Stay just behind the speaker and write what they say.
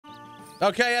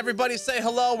Okay, everybody say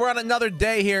hello. We're on another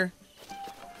day here.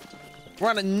 We're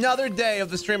on another day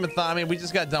of the streamathon. I mean, we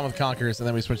just got done with Conquerors and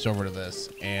then we switched over to this.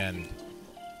 And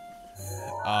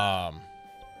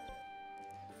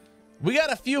we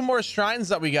got a few more shrines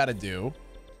that we got to do.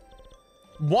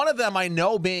 One of them I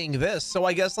know being this, so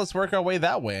I guess let's work our way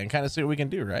that way and kind of see what we can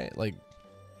do, right? Like,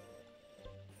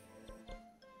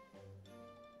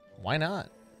 why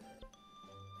not?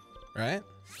 Right?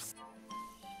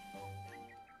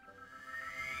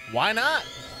 Why not?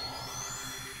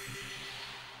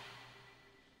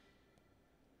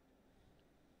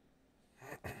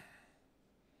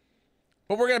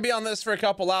 But we're going to be on this for a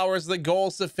couple hours. The goal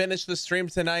is to finish the stream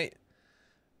tonight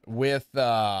with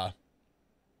under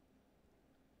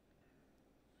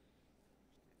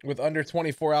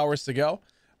 24 hours to go.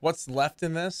 What's left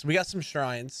in this? We got some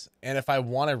shrines, and if I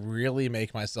want to really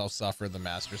make myself suffer, the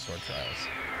Master Sword Trials.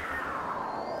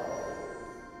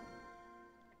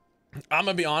 I'm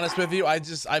gonna be honest with you.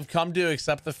 I've come to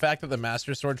accept the fact that the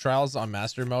Master Sword Trials on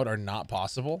Master Mode are not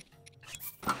possible,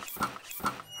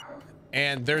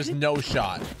 and there's no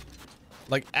shot,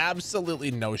 like absolutely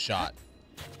no shot,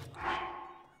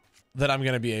 that I'm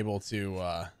gonna be able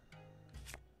to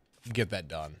get that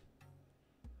done.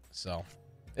 So,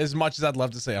 as much as I'd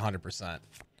love to say 100%,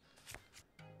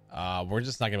 we're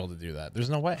just not gonna be able to do that. There's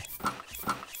no way.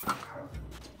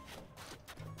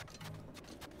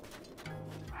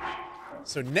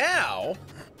 So now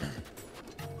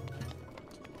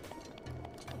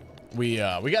we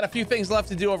got a few things left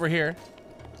to do over here.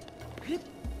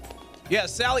 Yeah,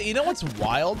 Sally, you know what's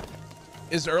wild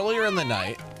is earlier in the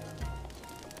night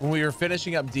when we were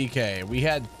finishing up DK, we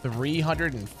had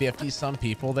 350 some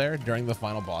people there during the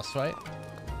final boss fight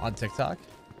on TikTok.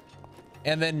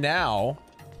 And then now,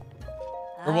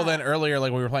 or well then earlier,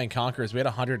 like when we were playing Conquerors, we had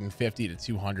 150 to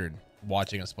 200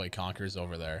 watching us play Conquerors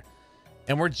over there.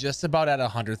 And we're just about at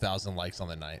 100,000 likes on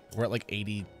the night. We're at like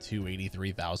 82,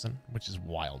 83,000, which is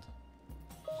wild.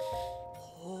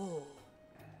 Oh.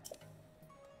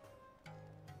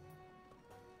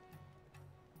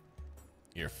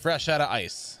 You're fresh out of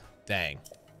ice. Dang.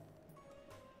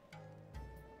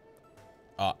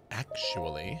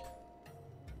 Actually.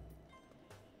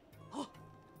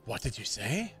 What did you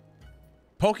say?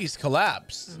 Pokey's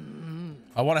collapsed.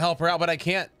 I want to help her out, but I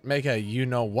can't make a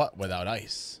you-know-what without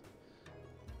ice.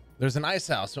 There's an ice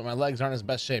house, but my legs aren't in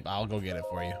best shape. I'll go get it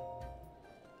for you.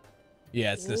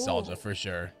 Yeah, it's nostalgia for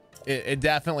sure. It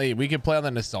definitely, we could play on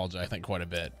the nostalgia, I think, quite a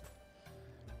bit.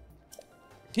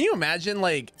 Can you imagine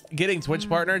like getting Twitch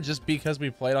partner just because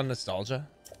we played on nostalgia?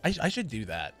 I should do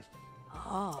that.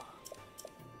 Oh.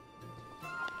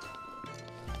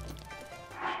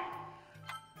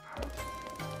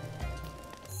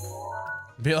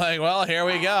 Be like, well, here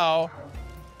we go.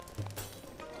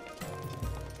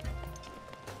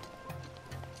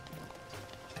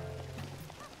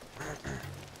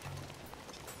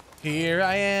 Here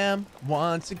I am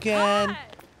once again. Hi.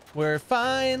 We're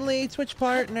finally Twitch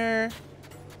partner.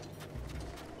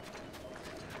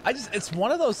 It's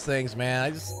one of those things,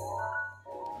 man.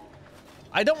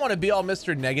 I don't want to be all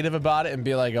Mr. Negative about it and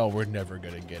be like, oh, we're never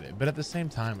gonna get it. But at the same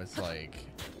time, it's like,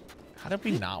 how did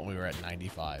we not when we were at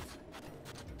 95?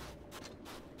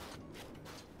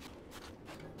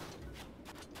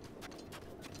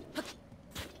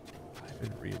 I've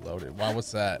been reloaded. Wow,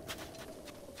 what's that?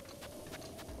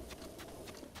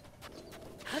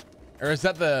 Or is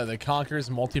that the Conquerors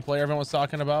multiplayer everyone was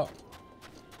talking about?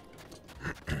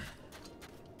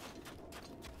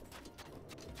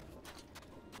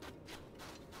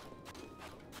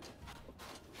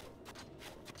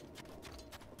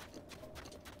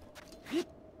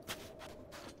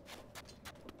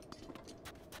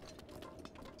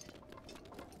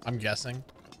 I'm guessing.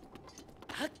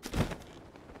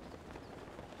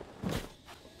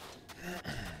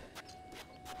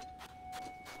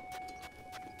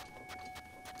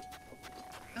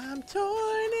 I'm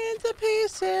torn into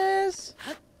pieces.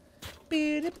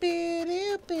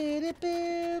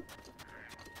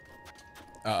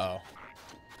 Uh-oh.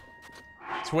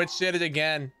 Twitch did it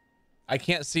again. I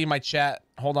can't see my chat.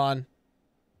 Hold on.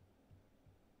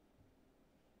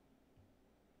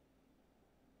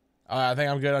 I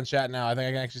think I'm good on chat now. I think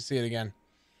I can actually see it again.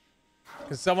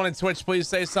 Can someone in Twitch please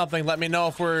say something? Let me know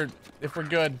if we're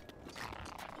good.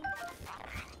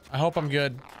 I hope I'm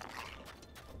good.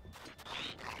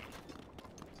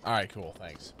 All right, cool.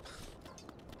 Thanks.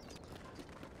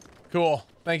 Cool.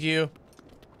 Thank you.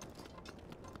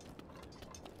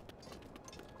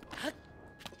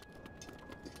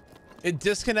 It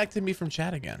disconnected me from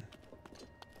chat again.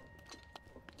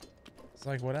 It's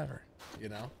like, whatever, you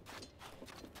know?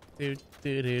 Do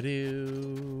do do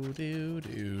do do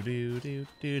do do do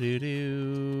do do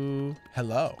do.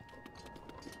 Hello.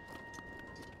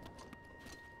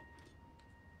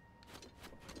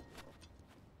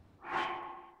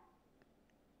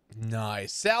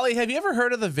 Nice. Sally, have you ever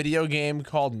heard of the video game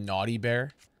called Naughty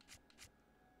Bear?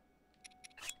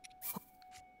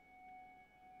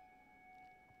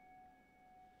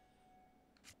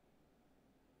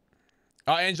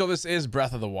 Oh, Angel, this is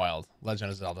Breath of the Wild, Legend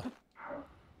of Zelda.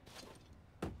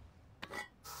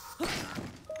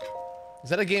 Is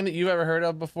that a game that you've ever heard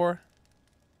of before?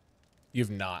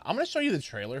 You've not. I'm going to show you the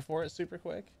trailer for it super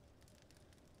quick.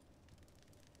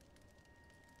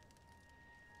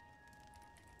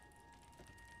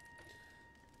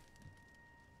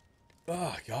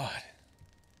 Oh, God.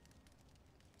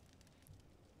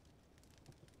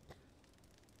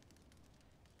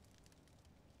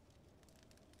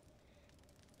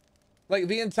 Like,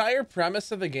 the entire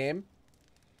premise of the game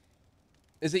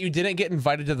is that you didn't get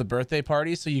invited to the birthday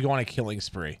party, so you go on a killing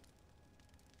spree.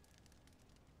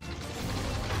 Oh,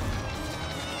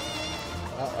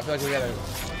 I feel like we gotta...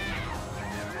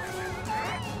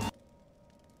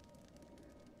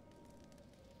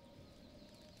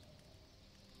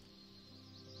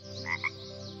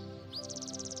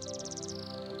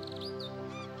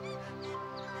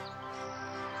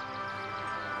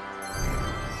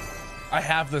 I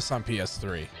have this on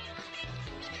PS3.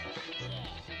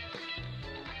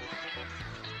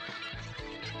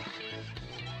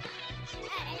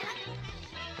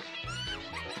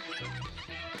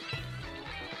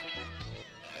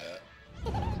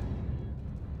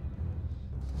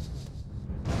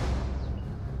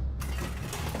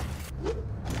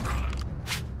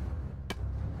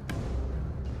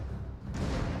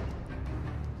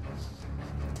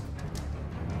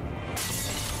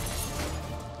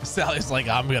 Sally's like,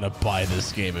 I'm gonna buy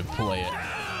this game and play it.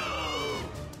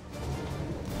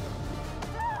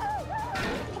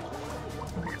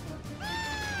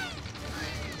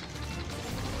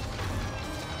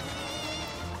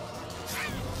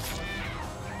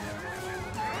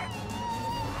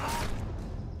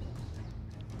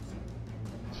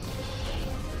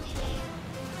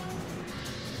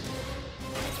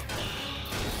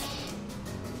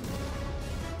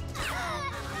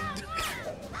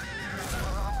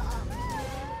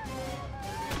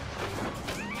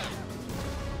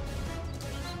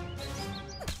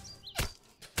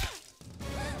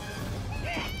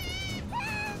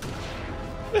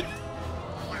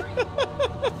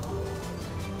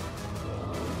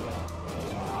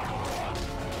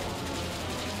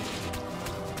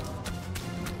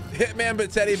 Hitman but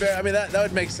teddy bear. I mean, that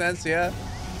would make sense, yeah.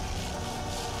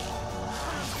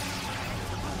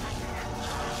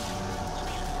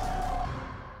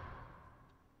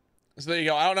 So there you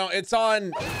go. I don't know. It's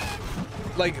on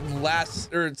like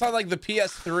it's on like the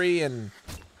PS3 and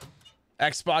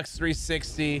Xbox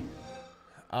 360.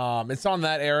 It's on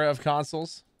that era of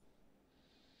consoles.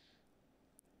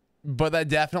 But that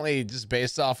definitely, just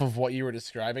based off of what you were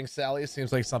describing, Sally,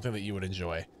 seems like something that you would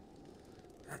enjoy.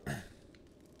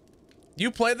 You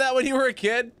played that when you were a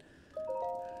kid?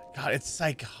 God, it's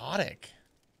psychotic.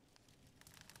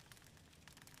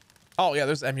 Oh, yeah,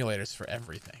 there's emulators for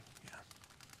everything.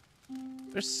 Yeah.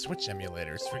 There's Switch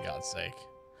emulators, for God's sake.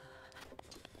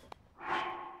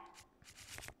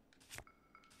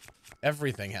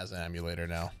 Everything has an emulator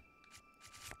now.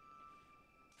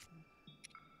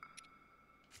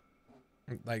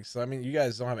 Like, so, I mean, you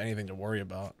guys don't have anything to worry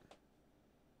about.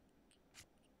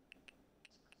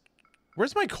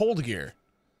 Where's my cold gear?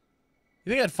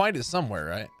 You think I'd find it somewhere,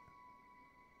 right?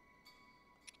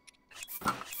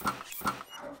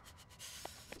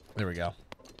 There we go.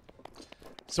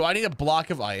 So I need a block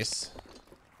of ice.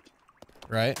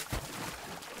 Right?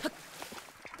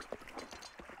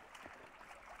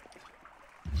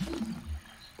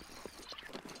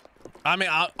 I mean,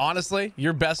 honestly,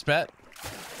 your best bet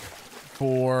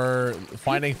for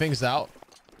finding things out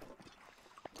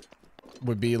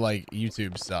would be like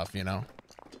YouTube stuff, you know?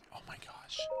 Oh my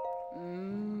gosh.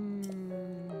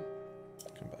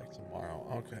 Come back tomorrow.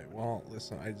 Okay, well,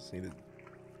 listen, I just needed...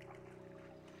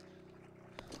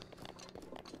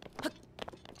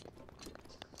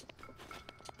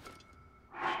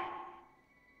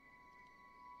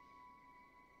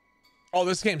 Oh,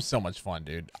 this game's so much fun,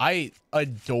 dude. I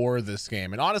adore this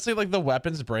game. And honestly, like, the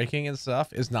weapons breaking and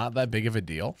stuff is not that big of a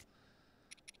deal.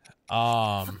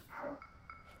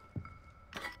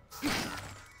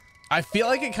 I feel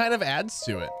like it kind of adds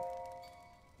to it.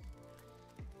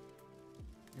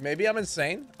 Maybe I'm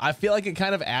insane. I feel like it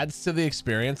kind of adds to the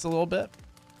experience a little bit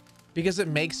because it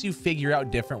makes you figure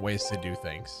out different ways to do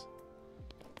things.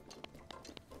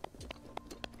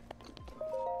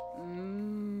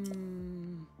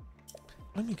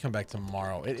 Let me come back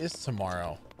tomorrow. It is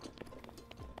tomorrow.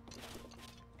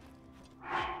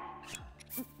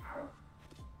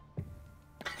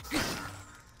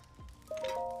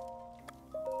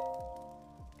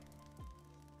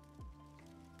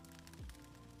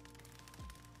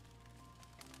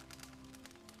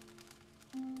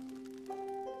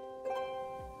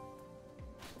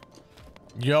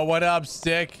 Yo, what up,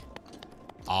 Stick?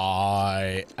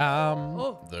 I am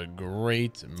the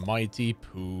great mighty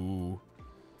Pooh,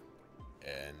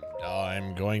 and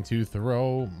I'm going to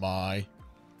throw my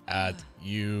at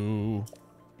you.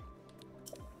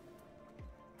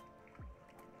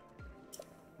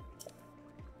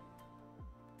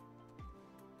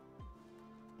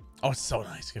 Oh, it's so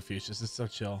nice, Confucius. It's so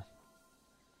chill.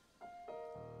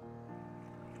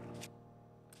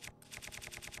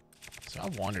 So I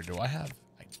wonder, do I have?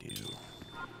 I do.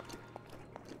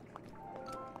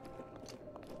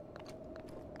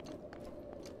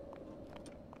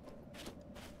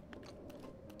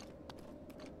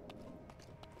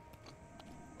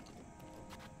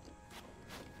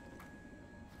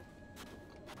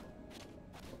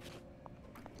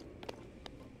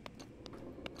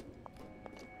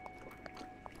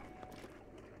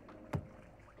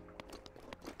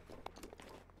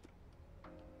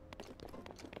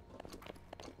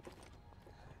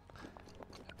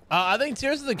 I think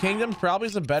Tears of the Kingdom probably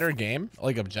is a better game.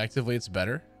 Like, objectively, it's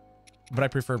better. But I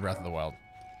prefer Breath of the Wild.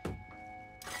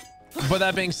 But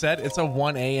that being said, it's a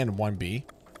 1A and 1B.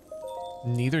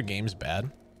 Neither game's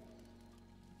bad.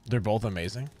 They're both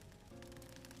amazing.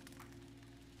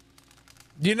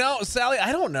 You know, Sally,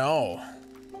 I don't know.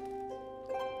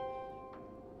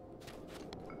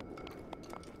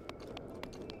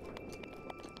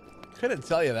 Couldn't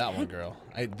tell you that one, girl.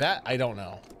 I don't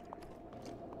know.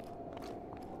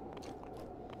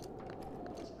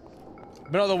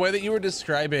 But no, the way that you were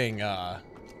describing, the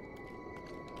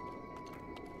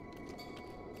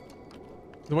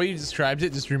way you described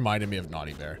it just reminded me of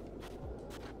Naughty Bear.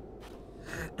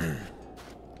 I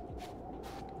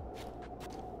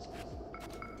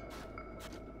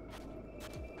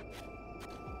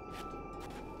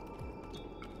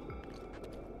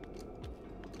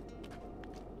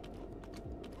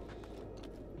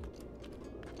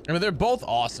mean, they're both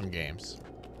awesome games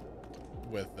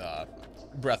with,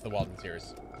 Breath of the Wild and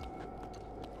Tears.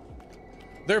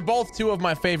 They're both two of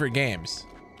my favorite games,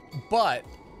 but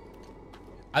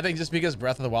I think just because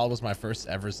Breath of the Wild was my first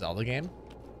ever Zelda game,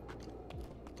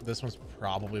 this one's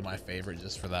probably my favorite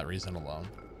just for that reason alone.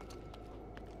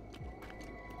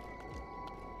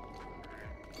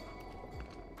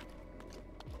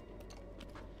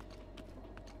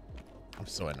 I'm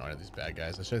so annoyed at these bad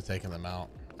guys. I should have taken them out.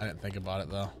 I didn't think about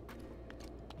it though.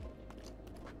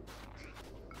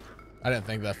 I didn't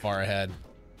think that far ahead.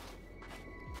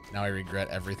 Now I regret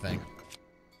everything.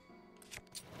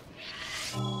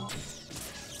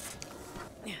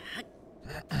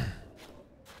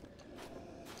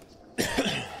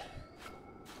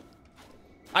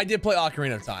 I did play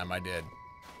Ocarina of Time. I did.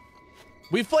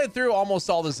 We've played through almost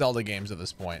all the Zelda games at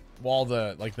this point. Well,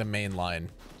 the main line,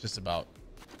 just about.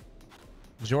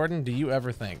 Jordan, do you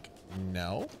ever think?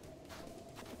 No.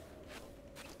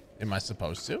 Am I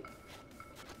supposed to?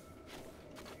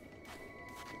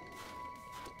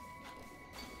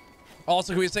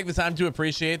 Also, can we take the time to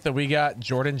appreciate that we got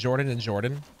Jordan, Jordan, and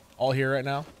Jordan all here right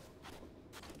now?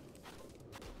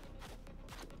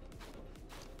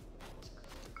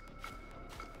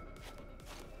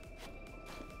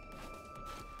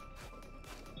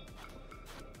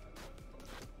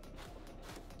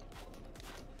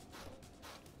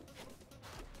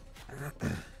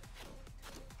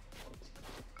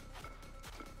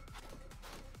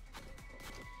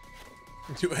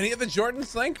 Do any of the Jordans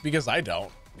think? Because I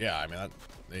don't. Yeah, I mean,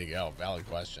 there you go. Valid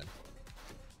question.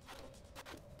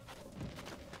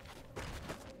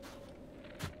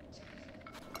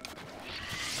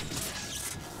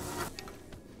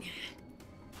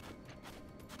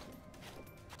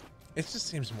 It just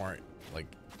seems more, like,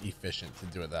 efficient to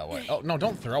do it that way. Oh, no,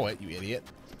 don't throw it, you idiot.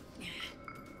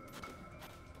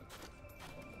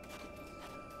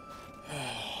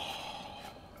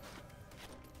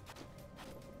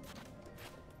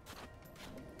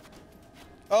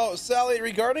 Oh, Sally,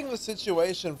 regarding the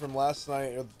situation from last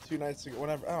night or 2 nights ago,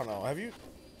 whatever, I don't know. Have you?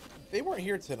 They weren't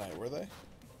here tonight, were they?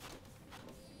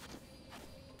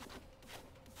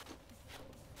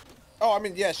 Oh, I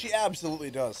mean, yeah, she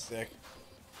absolutely does, Stick.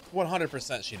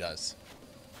 100% she does.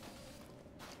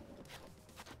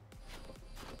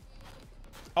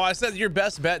 Oh, I said your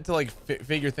best bet to, like,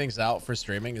 figure things out for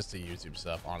streaming is to YouTube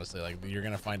stuff, honestly. Like, you're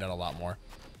gonna find out a lot more.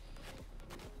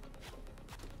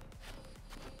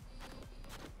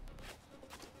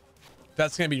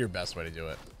 That's gonna be your best way to do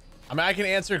it. I mean, I can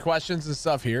answer questions and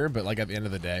stuff here, but like at the end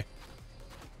of the day,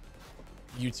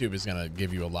 YouTube is gonna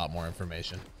give you a lot more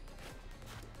information.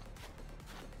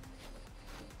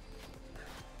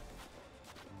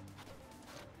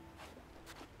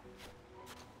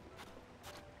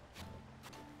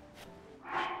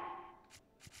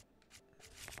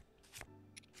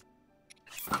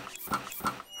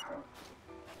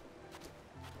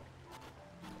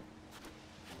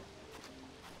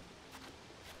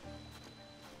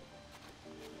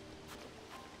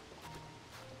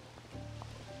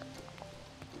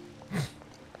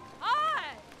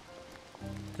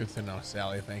 Good to know,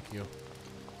 Sally. Thank you.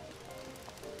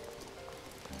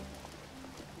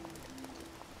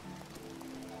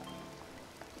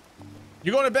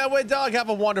 You going to bed with, dog? Have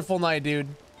a wonderful night, dude.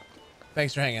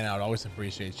 Thanks for hanging out. Always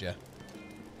appreciate you.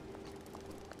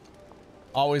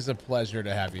 Always a pleasure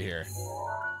to have you here.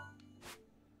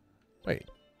 Wait.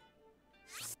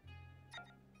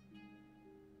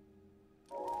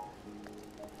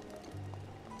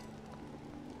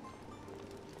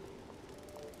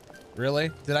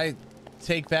 Really? Did I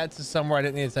take that to somewhere I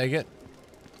didn't need to take it?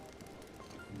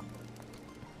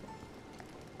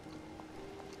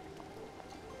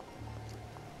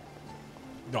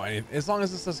 No, as long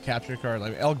as it says capture card.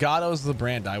 Like Elgato is the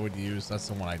brand I would use. That's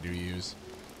the one I do use.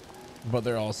 But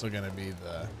they're also going to be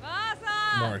the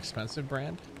more expensive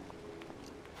brand.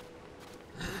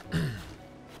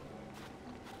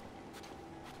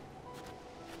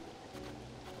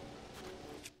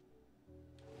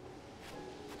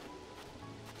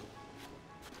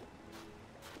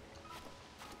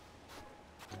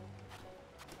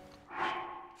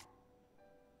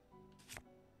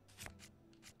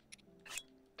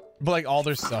 But like all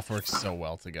their stuff works so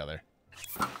well together.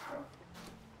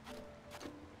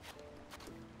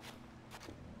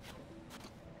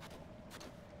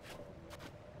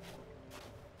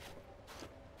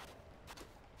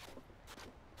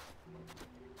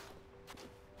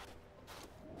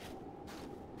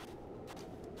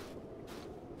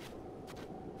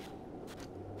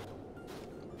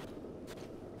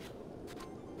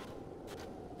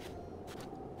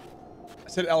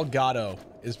 I said Elgato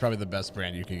is probably the best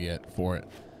brand you could get for it.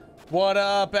 What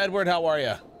up, Edward? How are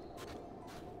you?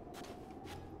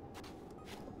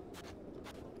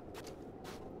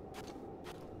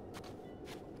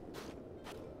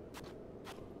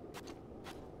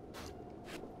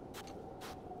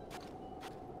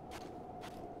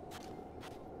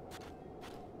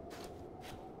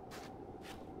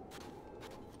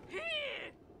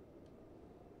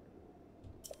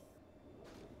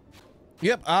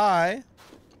 Yep,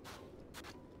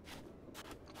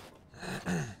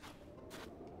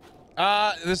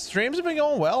 the streams have been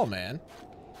going well, man.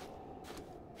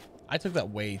 I took that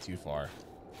way too far.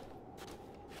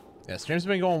 Yeah, streams have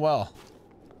been going well.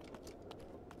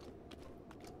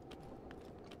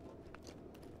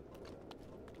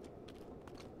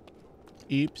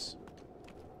 Eeps.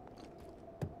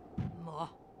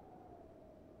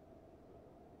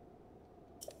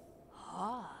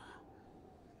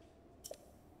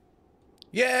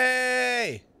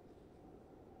 Yay!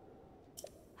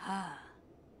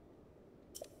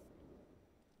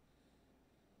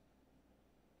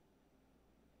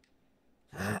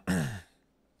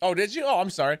 Oh, did you? Oh,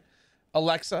 I'm sorry.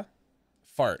 Alexa,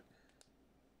 fart.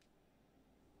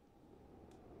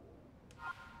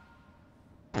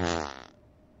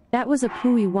 That was a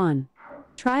pooey one.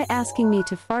 Try asking me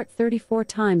to fart 34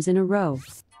 times in a row.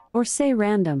 Or say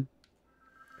random.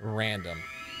 Random.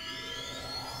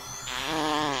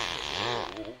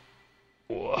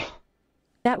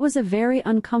 That was a very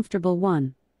uncomfortable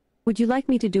one. Would you like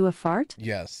me to do a fart?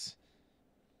 Yes.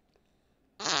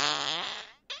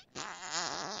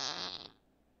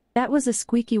 That was a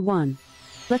squeaky one.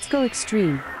 Let's go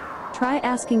extreme. Try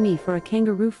asking me for a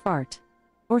kangaroo fart.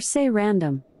 Or say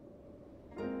random.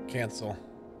 Cancel.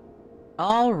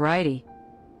 Alrighty.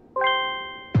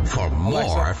 For more.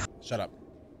 Alexa, shut up.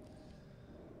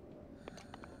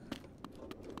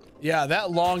 Yeah,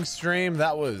 that long stream,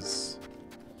 that was...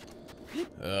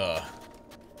 Ugh.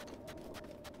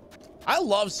 I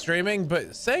love streaming,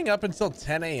 but staying up until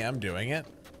 10 a.m. doing it,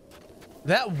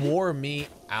 that wore me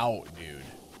out, dude.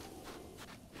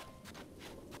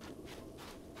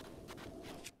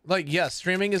 Like, yes,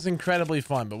 streaming is incredibly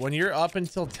fun, but when you're up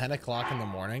until 10 o'clock in the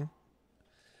morning,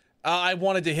 I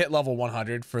wanted to hit level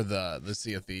 100 for the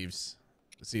Sea of Thieves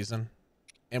season.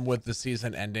 And with the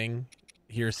season ending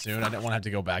here soon, I didn't want to have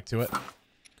to go back to it.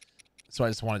 So I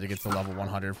just wanted to get to level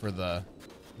 100 for the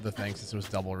thing since it was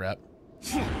double rep.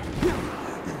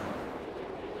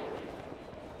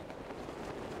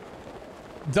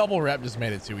 Double rep just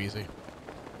made it too easy.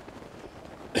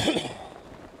 Because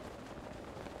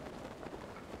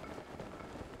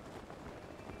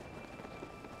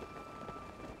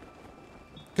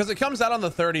it comes out on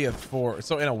the 30th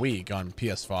so in a week on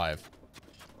PS5.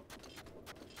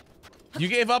 You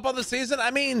gave up on the season?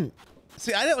 I mean,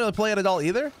 see, I didn't really play it at all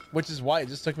either, which is why it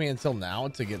just took me until now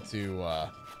to get to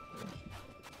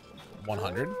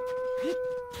 100.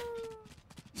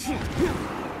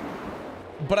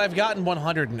 But I've gotten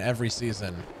 100 in every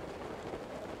season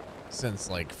since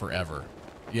like forever,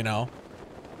 you know?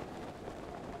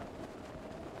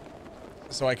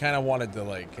 So I kind of wanted to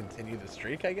like continue the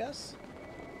streak, I guess.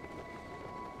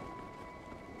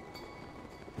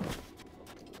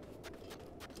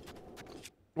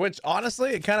 Which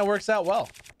honestly, it kind of works out well.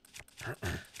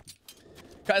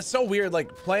 It's so weird, like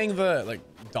playing the like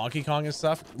Donkey Kong and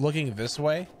stuff, looking this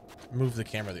way, move the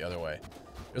camera the other way.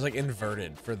 It was like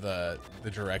inverted for the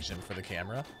direction for the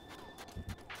camera.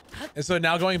 And so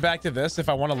now going back to this, if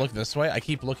I want to look this way, I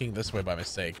keep looking this way by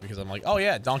mistake because I'm like, oh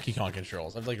yeah, Donkey Kong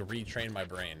controls. I've like retrained my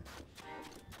brain.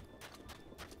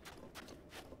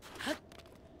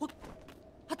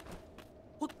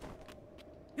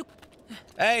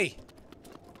 Hey,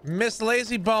 Miss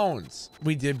Lazy Bones.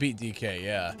 We did beat DK,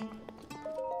 yeah.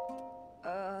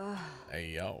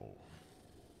 Hey, yo.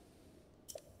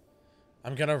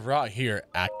 I'm gonna rot here,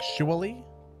 actually.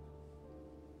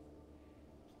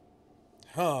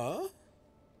 Huh?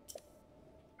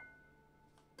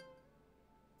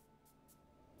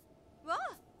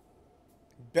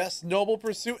 Best noble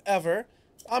pursuit ever.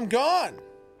 I'm gone.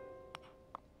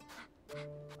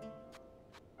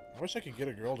 I wish I could get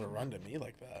a girl to run to me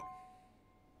like that.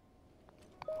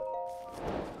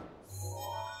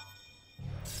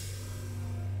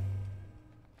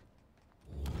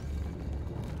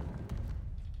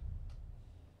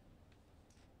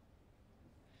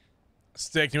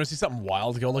 Stick, you want to see something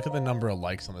wild? Go look at the number of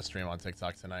likes on the stream on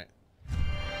TikTok tonight.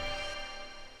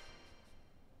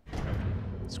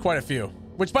 It's quite a few.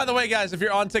 Which, by the way, guys, if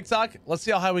you're on TikTok, let's see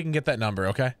how high we can get that number,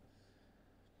 okay?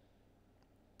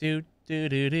 Do do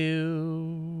do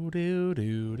do do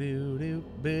do do do do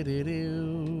do do do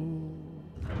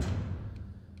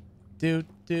do do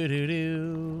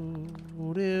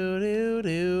do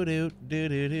do do do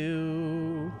do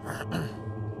do.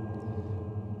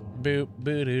 Boop,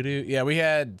 boo, doo, doo. Yeah, we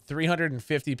had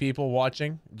 350 people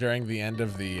watching during the end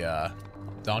of the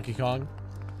Donkey Kong.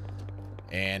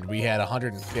 And we had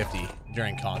 150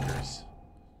 during Conquers.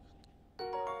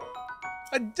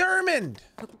 A Dermond!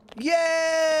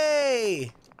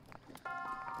 Yay!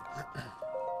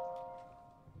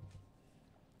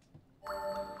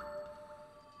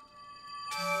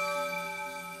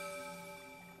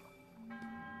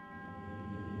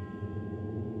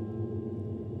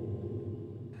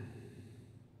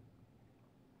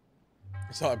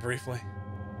 I saw it briefly.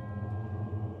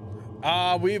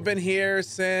 We've been here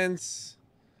since,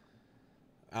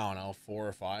 I don't know, 4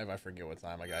 or 5. I forget what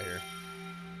time I got here.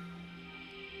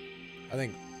 I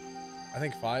think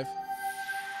 5.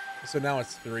 So now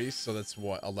it's 3, so that's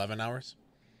what, 11 hours?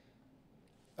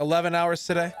 11 hours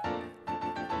today?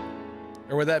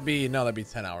 Or would that be, no, that'd be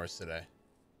 10 hours today.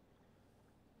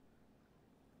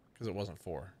 Because it wasn't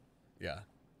 4. Yeah.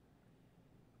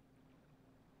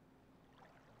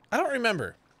 I don't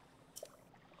remember.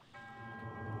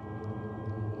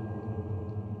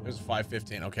 It was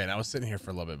 5:15. Okay, and I was sitting here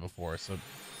for a little bit before, so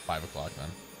 5 o'clock then.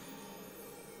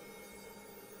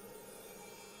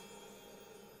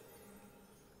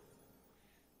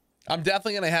 I'm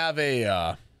definitely gonna have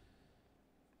a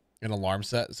an alarm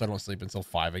set so I don't sleep until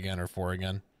 5 again or 4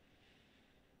 again.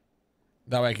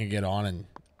 That way I can get on and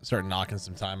start knocking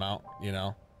some time out, you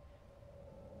know.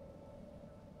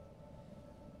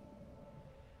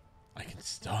 I can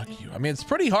stalk you. I mean, it's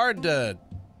pretty hard to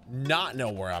not know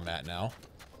where I'm at now.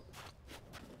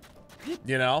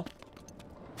 You know?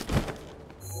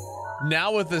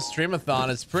 Now with this streamathon,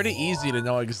 it's pretty easy to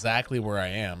know exactly where I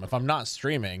am. If I'm not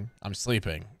streaming, I'm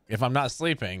sleeping. If I'm not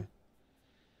sleeping,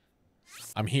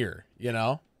 I'm here, you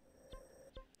know?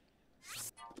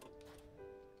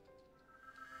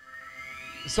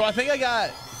 So I think I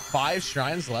got 5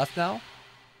 shrines left now.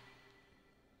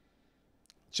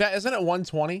 Chat, isn't it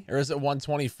 120 or is it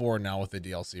 124 now with the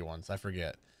DLC ones? I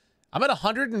forget. I'm at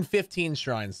 115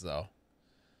 shrines though.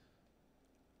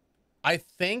 I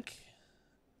think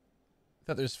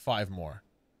that there's 5 more.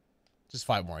 Just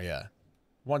 5 more, yeah.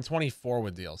 124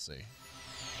 with DLC.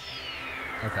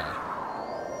 Okay.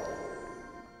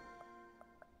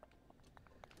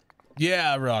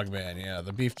 Yeah, Rogman, yeah.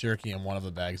 The beef jerky in one of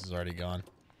the bags is already gone.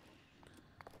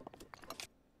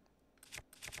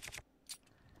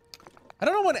 I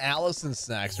don't know when Allison's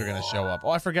snacks are going to show up. Oh,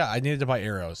 I forgot. I needed to buy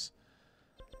arrows.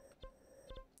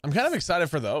 I'm kind of excited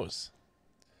for those.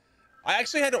 I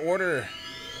actually had to order,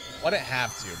 well, I didn't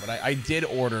have to, but I did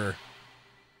order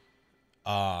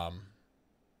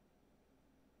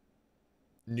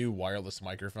new wireless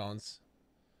microphones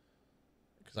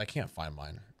because I can't find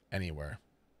mine anywhere.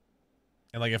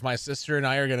 And like if my sister and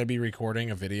I are going to be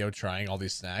recording a video trying all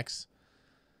these snacks,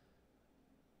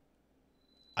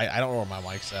 I don't know where my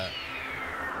mic's at.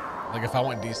 Like if I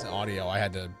want decent audio, I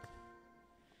had to,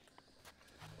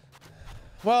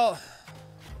 well,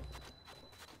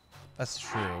 that's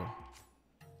true.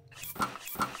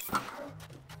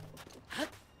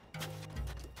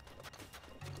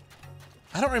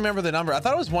 I don't remember the number. I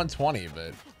thought it was 120,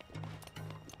 but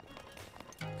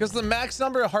because the max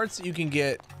number of hearts that you can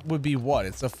get would be what?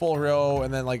 It's a full row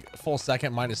and then like full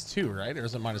second -2, right? Or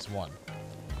is it -1?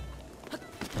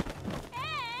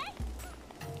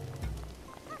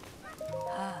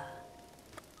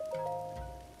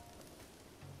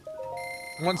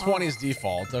 120 is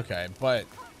default, okay, but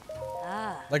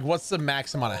like what's the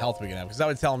max amount of health we can have? Because that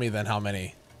would tell me then how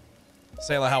many.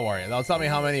 Sayla, how are you? That'll tell me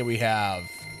how many we have.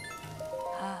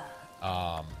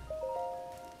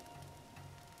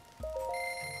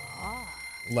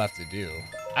 Left to do.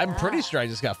 I'm pretty sure I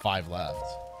just got 5 left.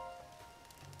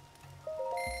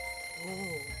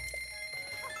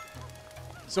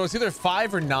 So it's either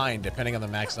 5 or 9 depending on the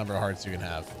max number of hearts you can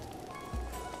have.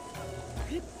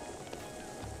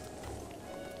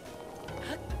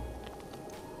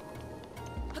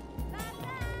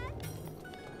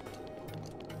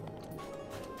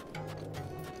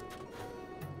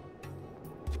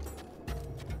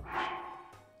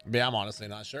 Yeah, I'm honestly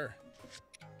not sure.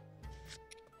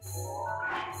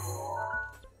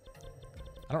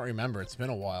 I don't remember. It's been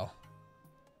a while.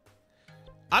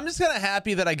 I'm just kind of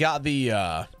happy that I got the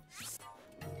all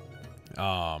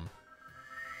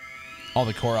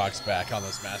the Koroks back on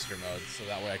this master mode, so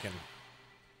that way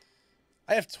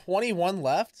I have 21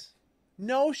 left.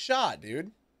 No shot,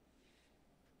 dude.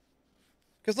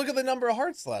 Because look at the number of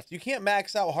hearts left. You can't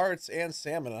max out hearts and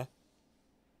stamina.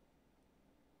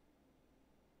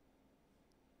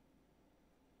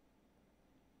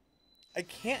 I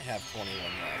can't have 21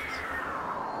 left.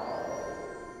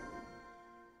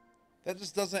 That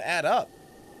just doesn't add up.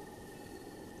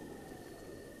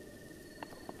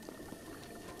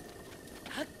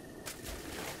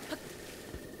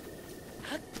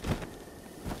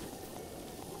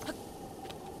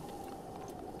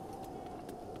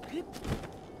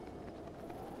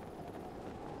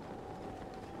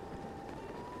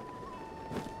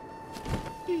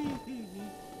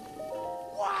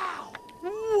 Wow!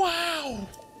 Wow!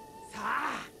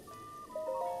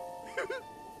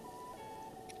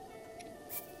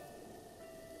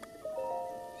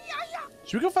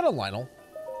 Should we go find a Lionel?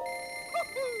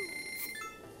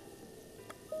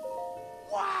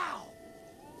 Wow!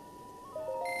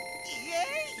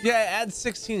 Yeah, it adds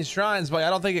 16 shrines, but I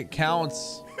don't think it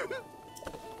counts.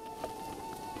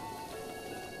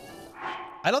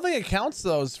 I don't think it counts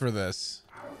those for this.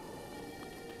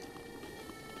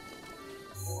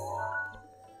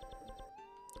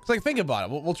 It's like, think about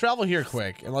it. We'll travel here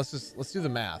quick and let's do the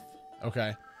math.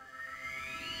 Okay.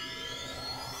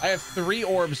 I have 3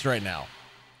 orbs right now.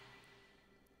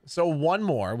 So 1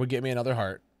 more would get me another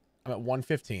heart. I'm at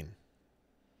 115.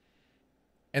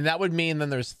 And that would mean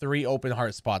then there's 3 open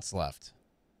heart spots left.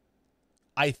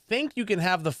 I think you can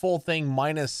have the full thing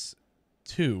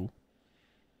 -2.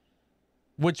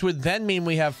 Which would then mean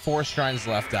we have 4 shrines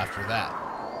left after that.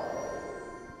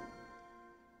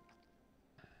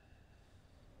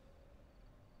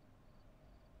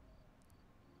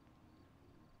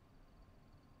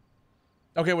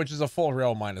 Okay, which is a full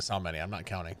row minus how many? I'm not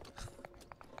counting.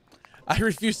 I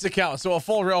refuse to count. So a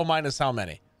full row minus how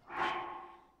many?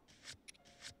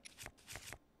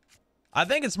 I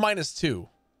think it's -2.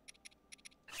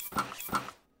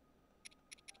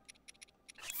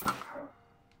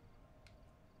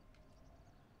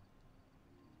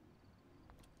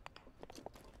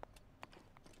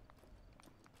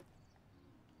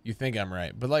 You think I'm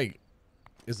right, but like,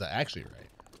 is that actually right?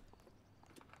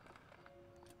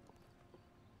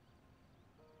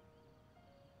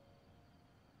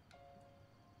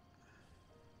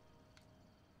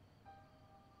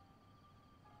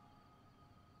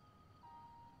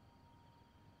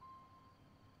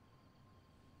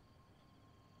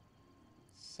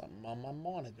 Something on my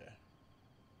monitor.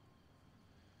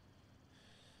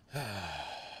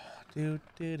 Do.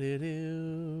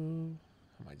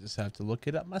 I might just have to look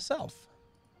it up myself.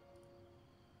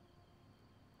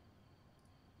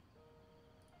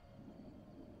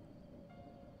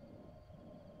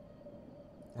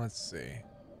 Let's see.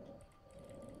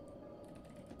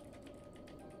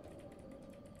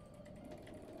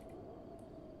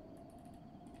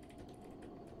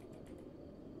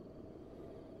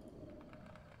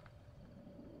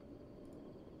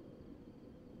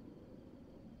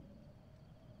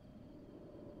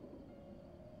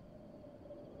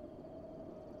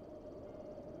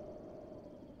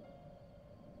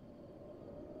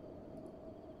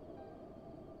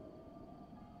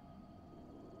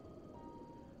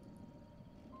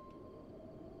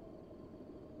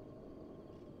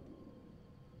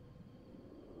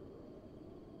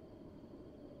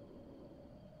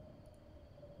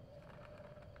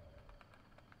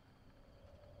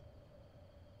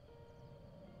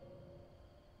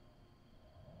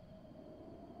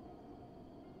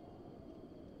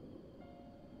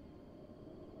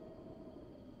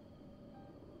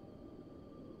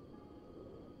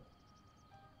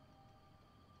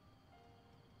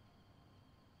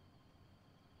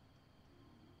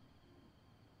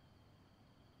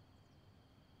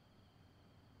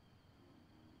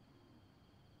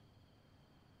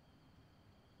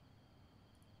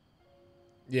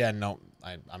 Yeah, no,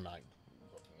 I'm not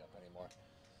looking up anymore.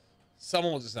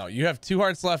 Someone will just know. You have 2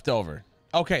 hearts left over.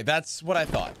 Okay, that's what I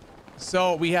thought.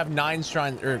 So we have 9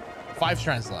 shrines, or 5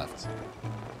 shrines left.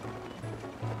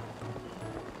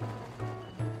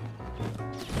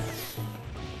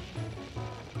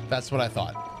 That's what I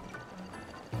thought.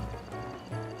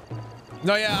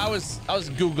 No, yeah, I was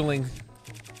Googling.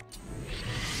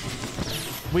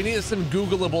 We needed some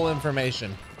Googleable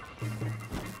information.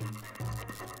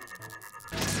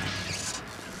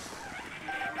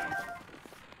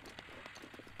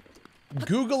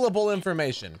 Googleable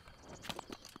information.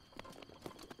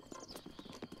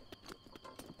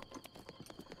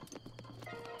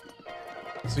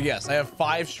 So yes, I have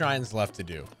 5 shrines left to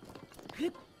do.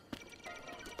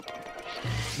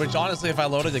 Which honestly, if I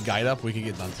loaded the guide up, we could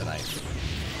get done tonight.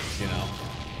 You know?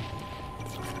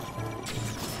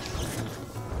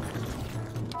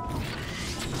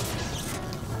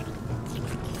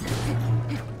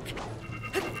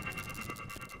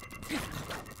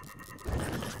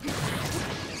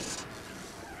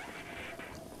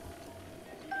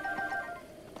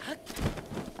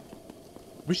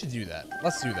 We should do that.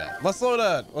 Let's do that. Let's load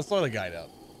a guide up.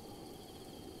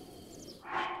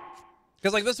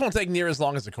 Because like this won't take near as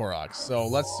long as the Koroks. So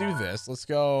let's do this. Let's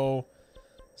go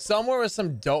somewhere with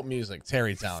some dope music.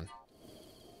 Terrytown.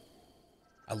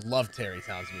 I love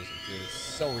Terrytown's music, dude. It's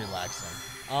so relaxing.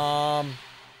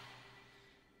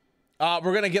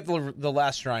 We're gonna get the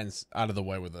last shrines out of the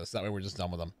way with this. That way we're just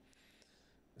done with them.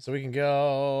 So we can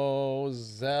go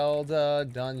Zelda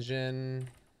dungeon.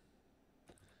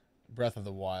 Breath of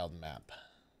the Wild map.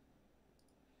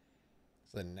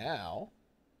 So now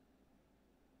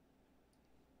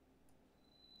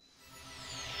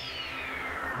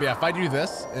yeah, if I do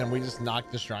this and we just knock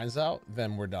the shrines out,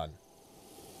 then we're done.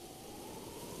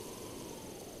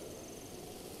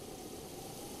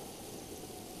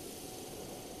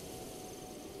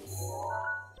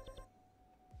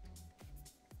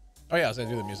 Oh yeah, I was gonna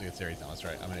do the music at Terrytown. That's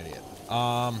right. I'm an idiot.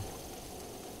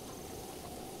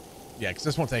 Yeah, because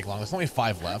this won't take long. There's only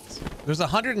 5 left. There's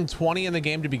 120 in the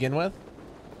game to begin with.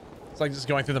 It's like just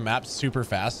going through the map super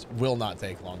fast. Will not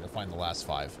take long to find the last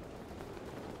 5.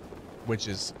 Which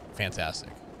is fantastic.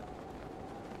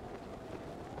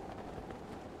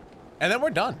 And then we're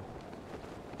done.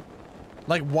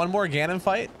 Like one more Ganon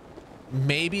fight.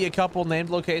 Maybe a couple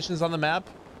named locations on the map.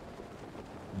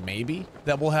 Maybe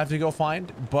that we'll have to go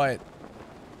find. But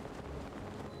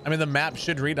I mean, the map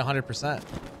should read 100%.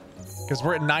 Because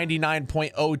we're at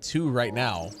 99.02 right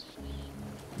now.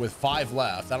 With 5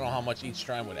 left. I don't know how much each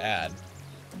shrine would add.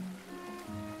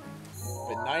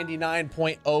 But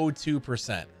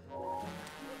 99.02%.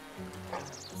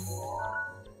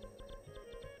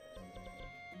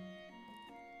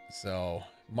 So,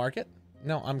 mark it?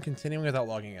 No, I'm continuing without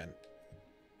logging in.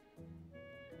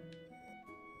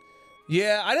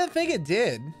 Yeah, I didn't think it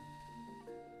did.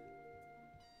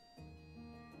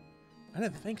 I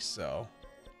didn't think so.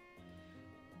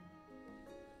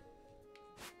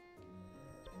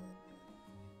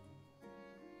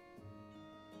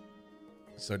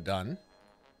 So done.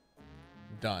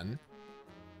 Done.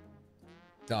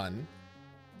 Done.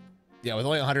 Yeah, with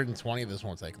only 120, this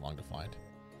won't take long to find.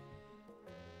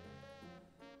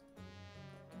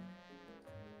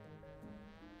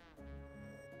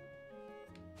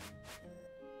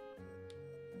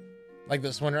 Like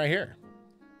this one right here.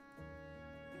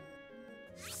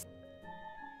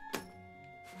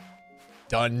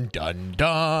 Dun, dun,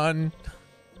 dun.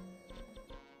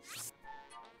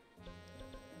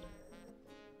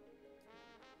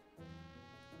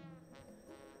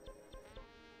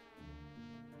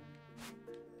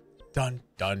 Dun,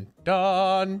 dun,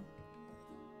 dun.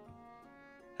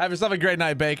 Have yourself a great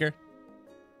night, Baker.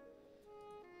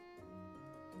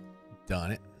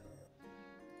 Done it.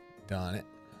 Done it.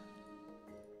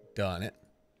 Done it.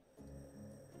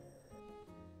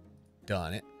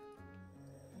 Done it.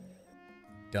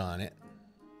 Done it.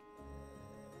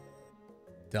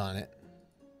 Done it.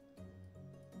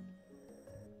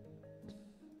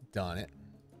 Done it.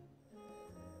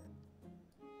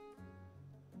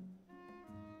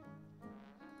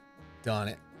 Done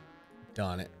it.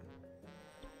 Done it.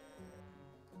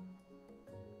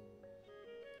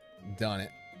 Done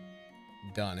it.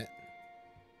 Done it.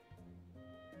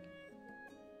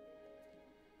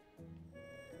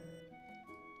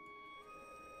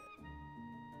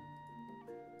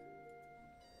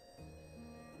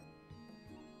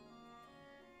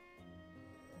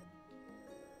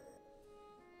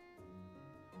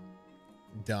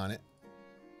 Done it.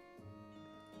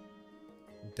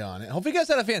 Done it. Hope you guys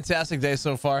had a fantastic day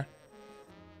so far.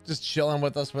 Just chilling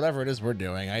with us, whatever it is we're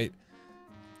doing.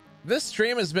 This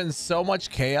stream has been so much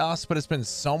chaos, but it's been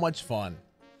so much fun.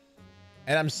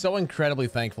 And I'm so incredibly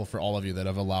thankful for all of you that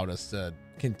have allowed us to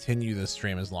continue this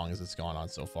stream as long as it's gone on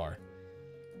so far.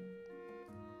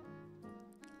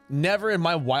 Never in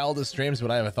my wildest dreams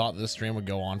would I have thought this stream would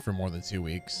go on for more than 2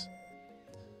 weeks.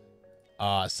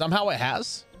 Somehow it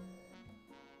has.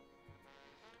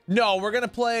 No, we're going to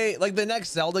play, like, the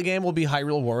next Zelda game will be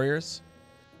Hyrule Warriors.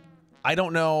 I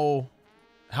don't know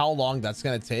how long that's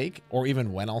going to take or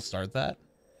even when I'll start that.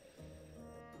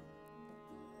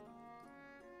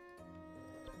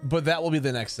 But that will be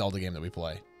the next Zelda game that we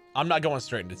play. I'm not going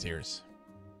straight into tears.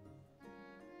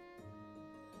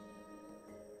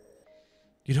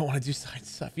 You don't want to do side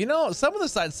stuff. You know, some of the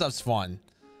side stuff's fun.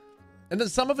 And then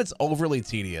some of it's overly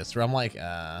tedious where I'm like,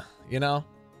 you know?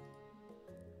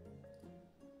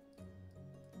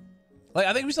 Like,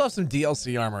 I think we still have some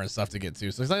DLC armor and stuff to get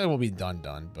to. So it's not like we'll be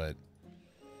done, but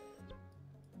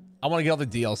I want to get all the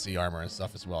DLC armor and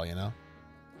stuff as well, you know?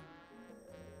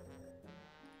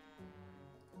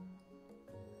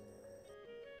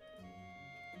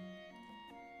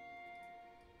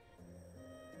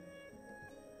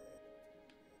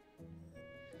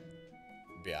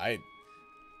 Yeah, I'm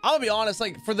gonna be honest,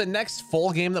 like, for the next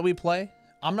full game that we play,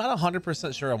 I'm not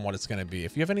 100% sure on what it's gonna be.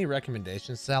 If you have any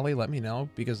recommendations, Sally, let me know,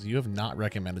 because you have not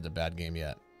recommended a bad game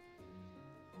yet.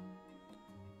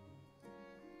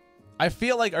 I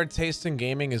feel like our taste in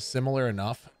gaming is similar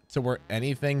enough to where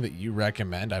anything that you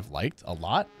recommend I've liked a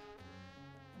lot.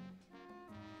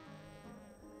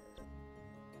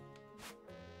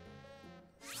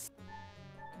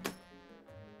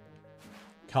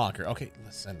 Conquer. Okay,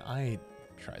 listen, I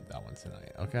tried that one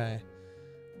tonight, okay?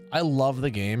 I love the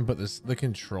game, but the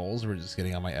controls were just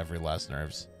getting on my every last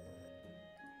nerves.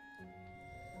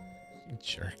 You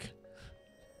jerk.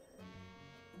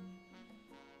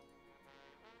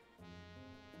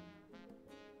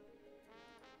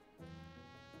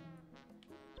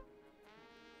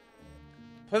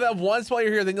 Play that once while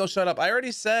you're here, then you'll shut up. I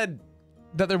already said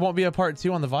that there won't be a part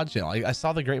 2 on the VOD channel. I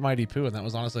saw the Great Mighty Pooh, and that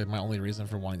was honestly my only reason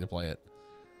for wanting to play it.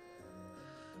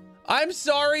 I'm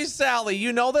sorry, Sally.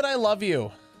 You know that I love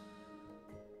you.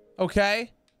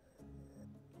 Okay?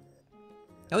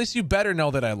 At least you better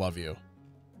know that I love you.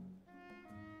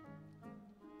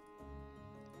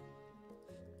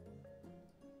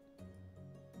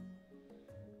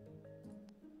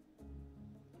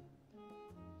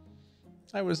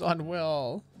 I was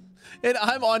unwell. And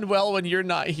I'm unwell when you're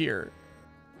not here.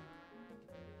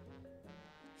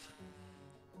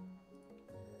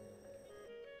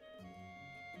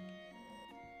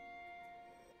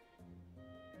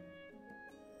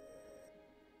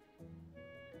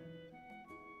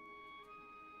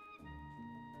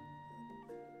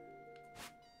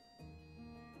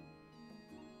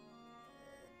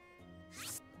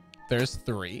 There's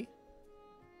 3.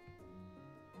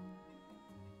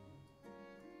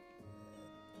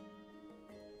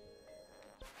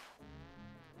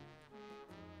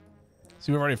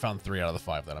 See, we've already found 3 out of the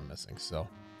 5 that I'm missing, so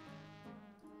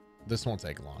this won't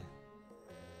take long.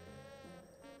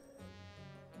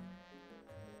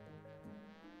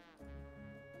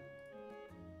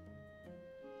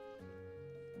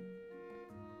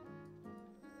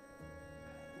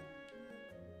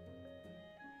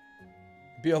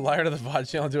 Be a liar to the VOD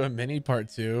channel, do a mini part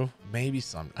 2. Maybe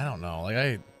some, I don't know. Like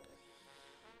I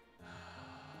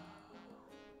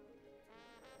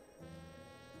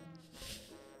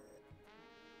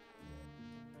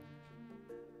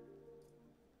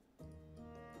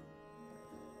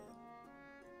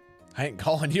ain't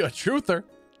calling you a truther. Are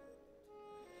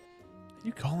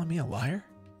you calling me a liar?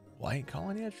 Well, I ain't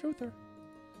calling you a truther.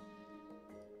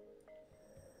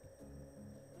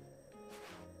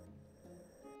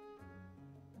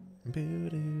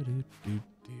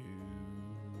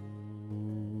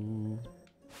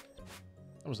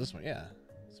 What was this one? Yeah.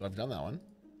 So I've done that one.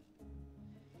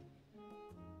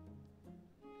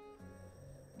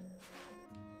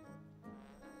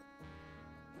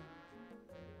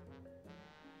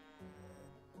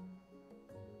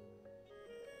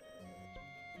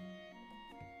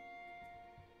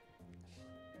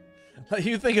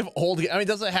 You think of old, I mean,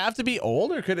 does it have to be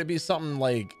old or could it be something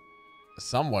like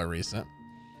somewhat recent?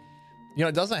 You know,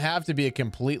 it doesn't have to be a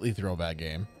completely throwback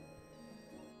game.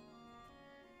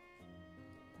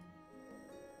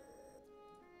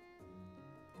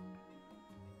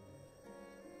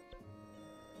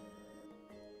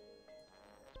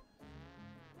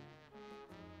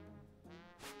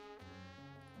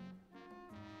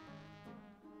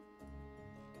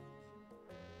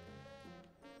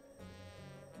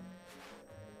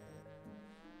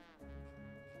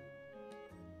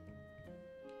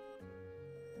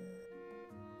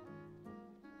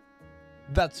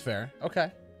 That's fair.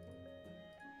 Okay.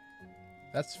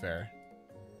 That's fair.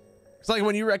 It's like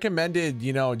when you recommended,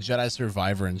 you know, Jedi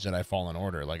Survivor and Jedi Fallen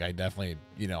Order. Like, I definitely,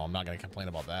 you know, I'm not going to complain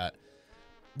about that.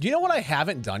 Do you know what I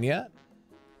haven't done yet?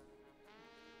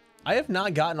 I have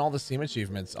not gotten all the Steam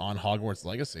achievements on Hogwarts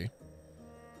Legacy.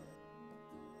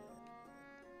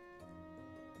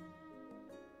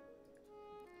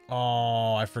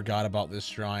 Oh, I forgot about this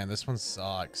shrine. This one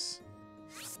sucks.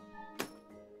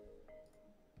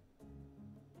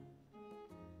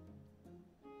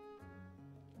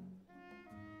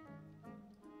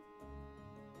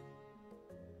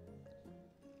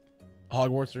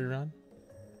 Hogwarts rerun?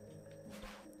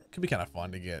 Could be kind of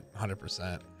fun to get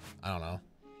 100%. I don't know.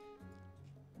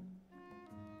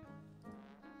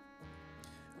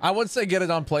 I would say get it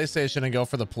on PlayStation and go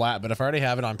for the plat, but if I already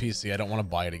have it on PC, I don't want to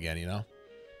buy it again, you know?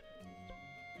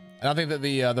 I don't think that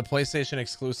the PlayStation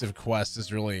exclusive quest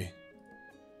is really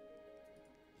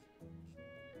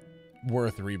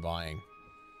worth rebuying.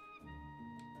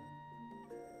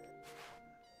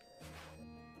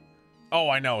 Oh,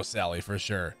 I know, Sally, for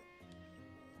sure.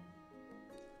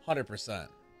 100%.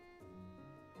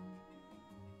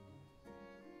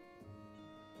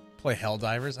 Play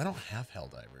Helldivers? I don't have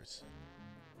Helldivers.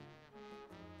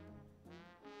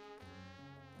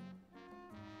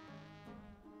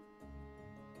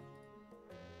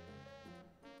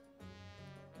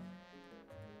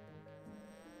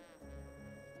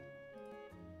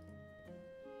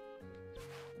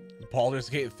 Baldur's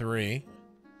Gate 3.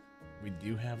 We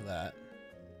do have that.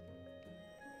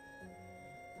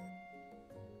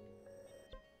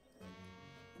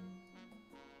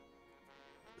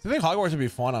 I think Hogwarts would be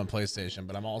fun on PlayStation,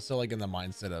 but I'm also like in the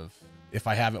mindset of if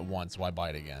I have it once, why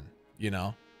buy it again? You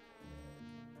know?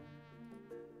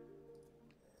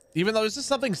 Even though there's just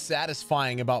something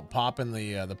satisfying about popping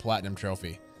the platinum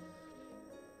trophy.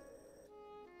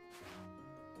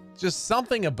 Just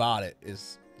something about it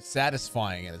is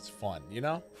satisfying and it's fun, you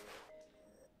know?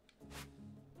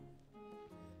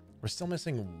 We're still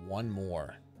missing one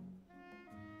more.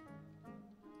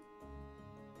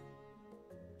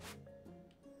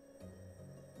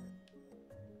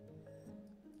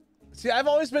 See, I've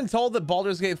always been told that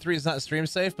Baldur's Gate 3 is not stream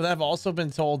safe, but I've also been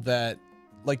told that,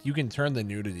 like, you can turn the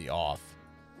nudity off.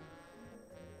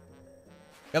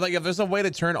 And, like, if there's a way to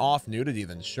turn off nudity,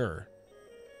 then sure.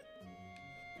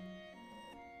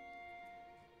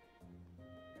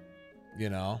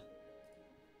 You know?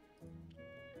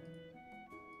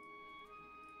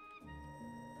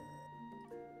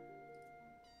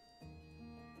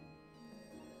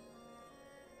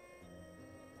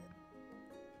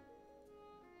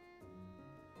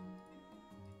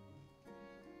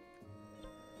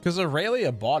 Because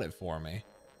Aurelia bought it for me.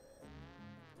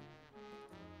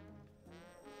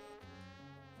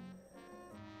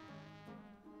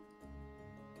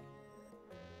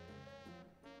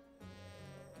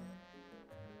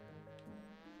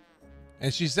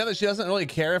 And she said that she doesn't really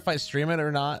care if I stream it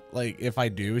or not. Like, if I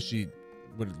do, she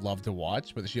would love to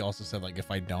watch. But she also said, like,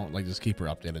 if I don't, like, just keep her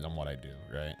updated on what I do,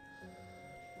 right?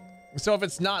 So if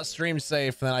it's not stream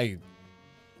safe, then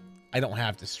I don't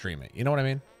have to stream it. You know what I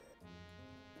mean?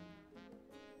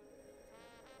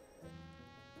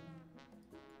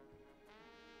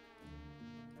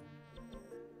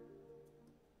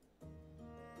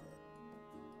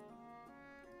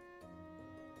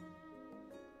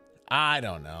 I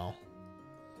don't know.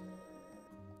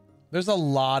 There's a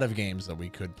lot of games that we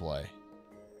could play.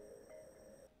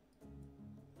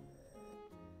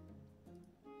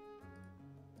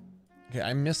 Okay,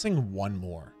 I'm missing one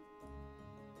more.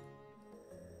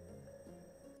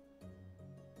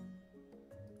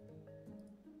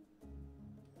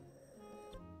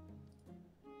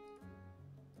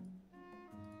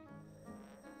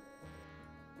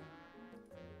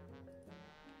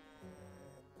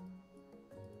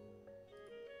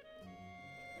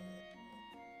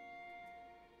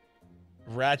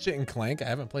 Ratchet and Clank. I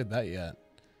haven't played that yet.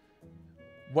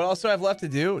 What else do I have left to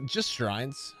do? Just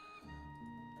shrines.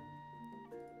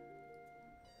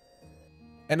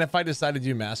 And if I decide to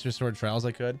do Master Sword Trials,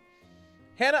 I could.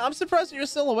 Hannah, I'm surprised that you're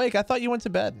still awake. I thought you went to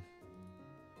bed.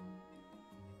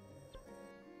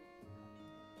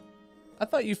 I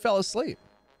thought you fell asleep.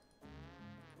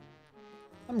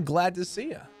 I'm glad to see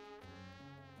you.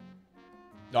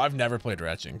 No, I've never played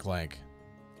Ratchet and Clank.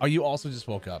 Oh, you also just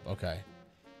woke up. Okay.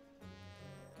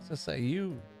 So say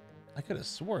I could have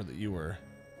swore that you were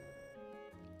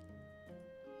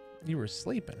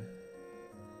sleeping.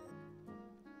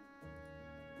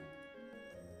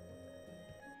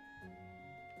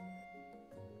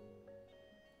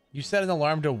 You set an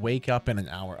alarm to wake up in an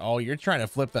hour. Oh, you're trying to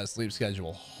flip that sleep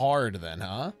schedule hard then,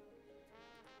 huh?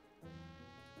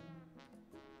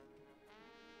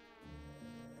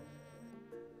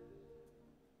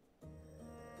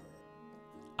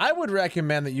 I would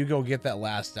recommend that you go get that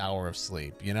last hour of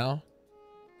sleep, you know?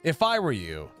 If I were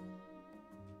you,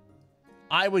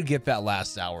 I would get that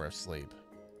last hour of sleep.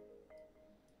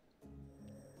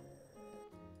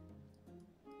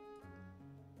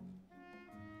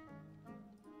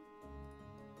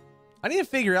 I need to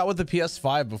figure out with the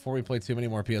PS5 before we play too many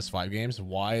more PS5 games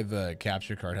why the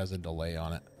capture card has a delay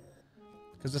on it.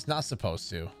 Because it's not supposed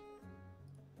to.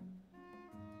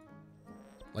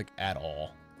 Like, at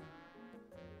all.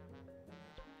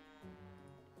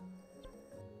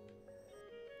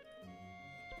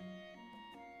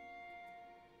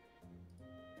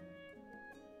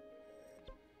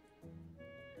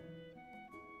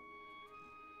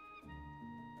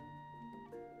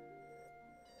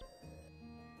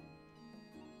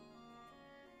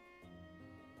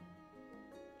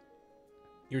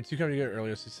 You were too coming to get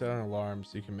earlier, so set an alarm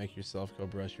so you can make yourself go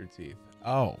brush your teeth.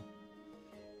 Oh.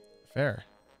 Fair.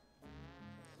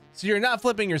 So you're not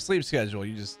flipping your sleep schedule.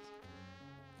 You just...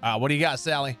 what do you got,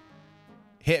 Sally?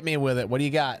 Hit me with it. What do you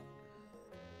got?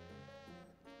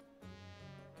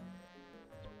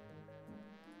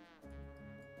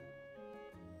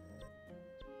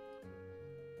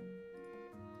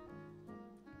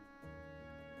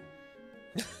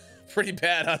 Pretty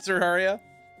bad, huh, Terraria?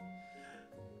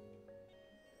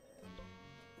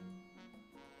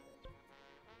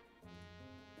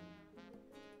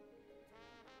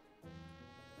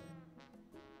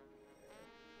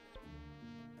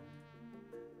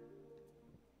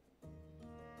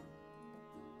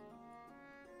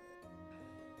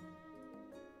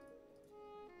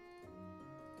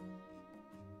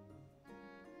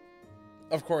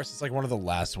 Of course, it's like one of the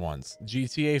last ones.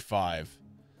 GTA 5.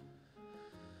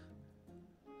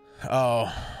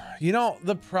 Oh, you know,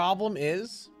 the problem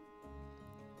is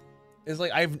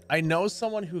like I know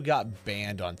someone who got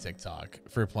banned on TikTok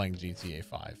for playing GTA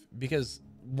 5 because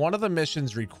one of the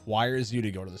missions requires you to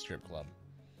go to the strip club.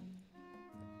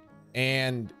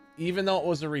 And even though it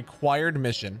was a required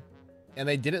mission and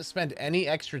they didn't spend any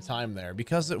extra time there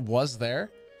because it was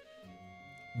there,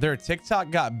 their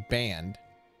TikTok got banned.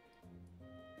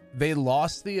 They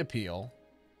lost the appeal.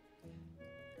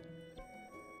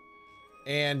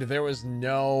 And there was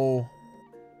no,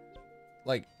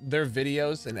 like, their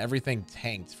videos and everything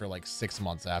tanked for like 6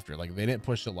 months after. Like, they didn't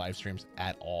push the live streams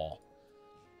at all.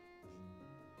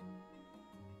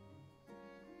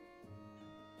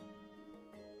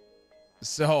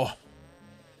 So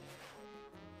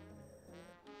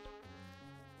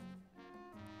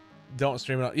don't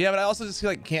stream it. Yeah, but I also just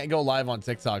like can't go live on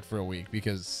TikTok for a week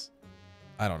because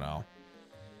I don't know.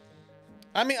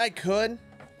 I mean, I could.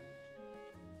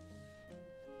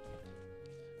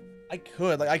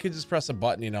 Like, I could just press a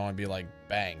button, you know, and be like,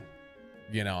 bang,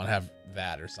 you know, and have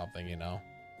that or something, you know.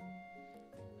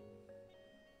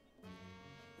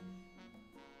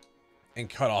 And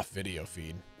cut off video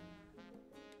feed.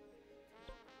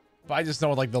 But I just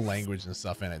know like the language and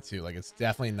stuff in it too. Like, it's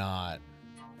definitely not.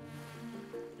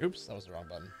 Oops, that was the wrong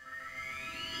button.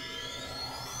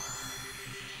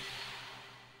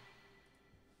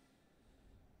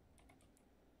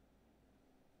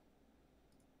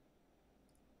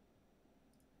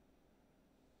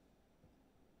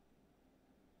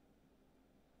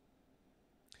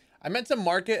 I meant to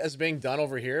mark it as being done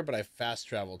over here, but I fast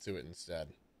traveled to it instead.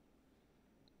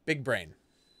 Big brain.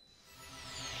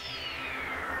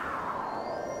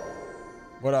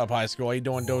 What up, high school? How you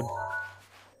doing, dude?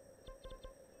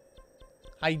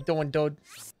 How you doing, dude?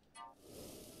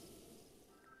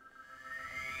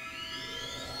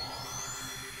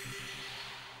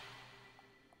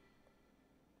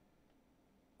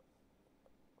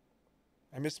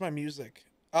 I missed my music.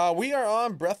 We are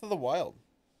on Breath of the Wild.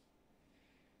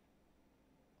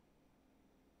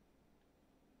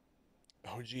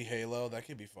 OG Halo, that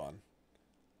could be fun.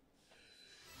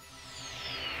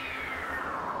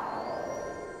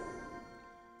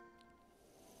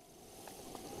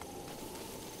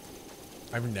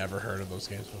 I've never heard of those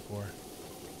games before.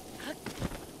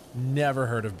 Never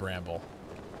heard of Bramble.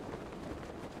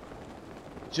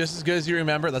 Just as good as you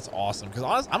remember? That's awesome.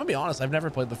 Because I'm gonna be honest, I've never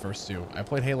played the first two. I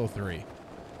played Halo 3.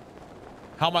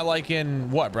 How am I liking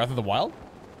what? Breath of the Wild?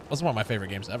 That's one of my favorite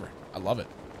games ever. I love it.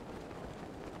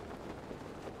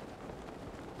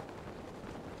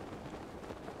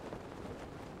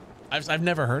 I've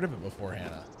never heard of it before,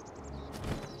 Hannah.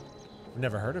 I've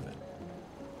never heard of it.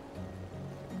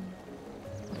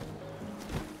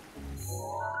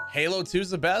 Halo 2 is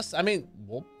the best? I mean,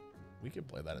 well, we could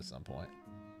play that at some point.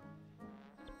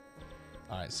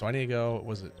 All right, so I need to go, it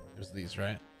was these,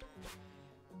 right?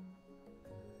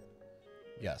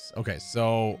 Yes, okay,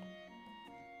 so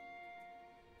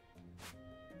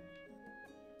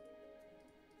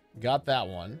Got that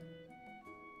one.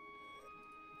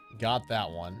 Got that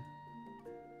one.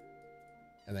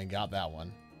 And then got that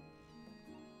one.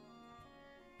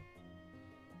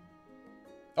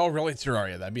 Oh, really,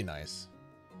 Terraria? That'd be nice.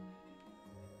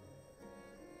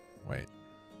 Wait.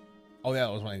 Oh, yeah,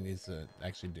 that was what he needs to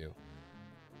actually do.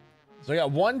 So I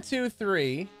got 1, 2,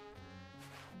 3.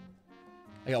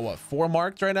 I got what? 4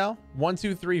 marked right now? 1,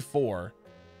 2, 3, 4.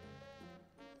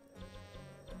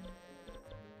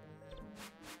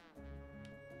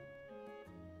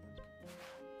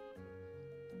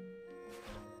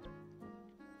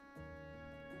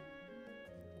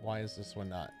 Why is this one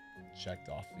not checked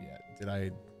off yet? Did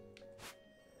I?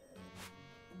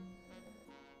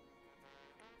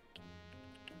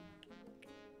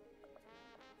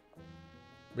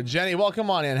 But Jenny, welcome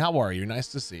on in. How are you? Nice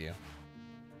to see you.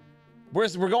 We're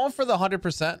going for the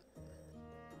 100%.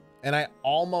 And I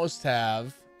almost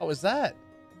have... Oh, is that?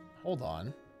 Hold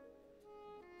on.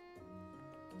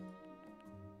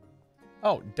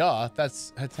 Oh, duh.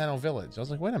 That's Hateno Village. I was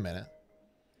like, wait a minute.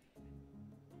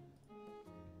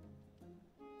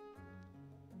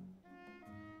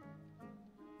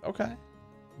 Okay.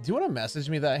 Do you want to message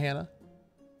me that, Hannah?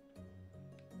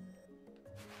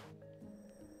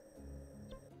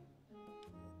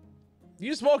 You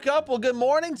just woke up? Well, good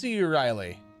morning to you,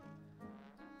 Riley.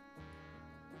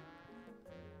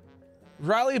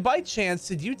 Riley, by chance,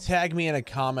 did you tag me in a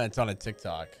comment on a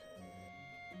TikTok?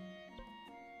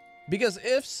 Because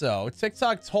if so,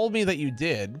 TikTok told me that you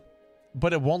did,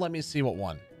 but it won't let me see what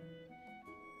one.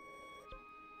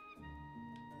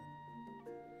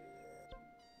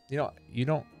 You know, you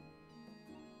don't...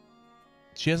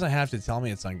 She doesn't have to tell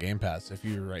me it's on Game Pass if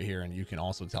you're right here and you can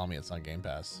also tell me it's on Game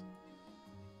Pass.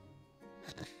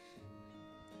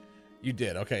 You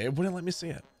did. Okay, it wouldn't let me see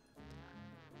it.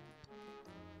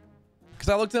 Because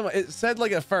I looked at it said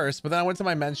like at first, but then I went to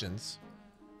my mentions.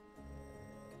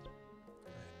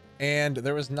 And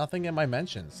there was nothing in my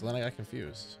mentions, so then I got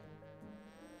confused.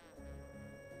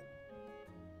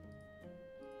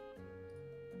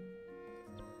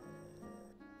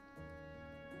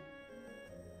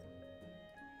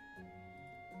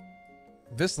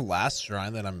 This last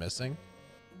shrine that I'm missing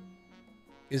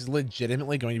is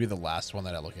legitimately going to be the last one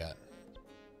that I look at.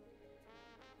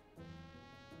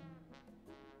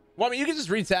 Well, I mean, you can just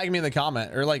re-tag me in the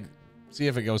comment or like see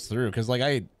if it goes through. Because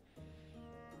like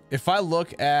if I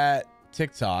look at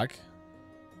TikTok,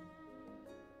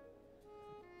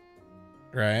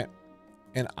 right,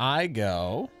 and I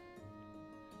go,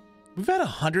 we've had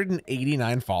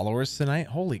 189 followers tonight.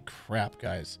 Holy crap,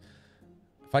 guys.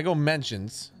 If I go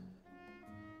mentions,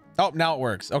 oh, now it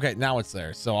works. Okay, now it's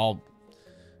there. So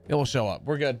it will show up.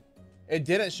 We're good. It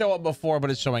didn't show up before, but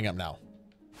it's showing up now.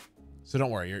 So don't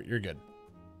worry, you're good.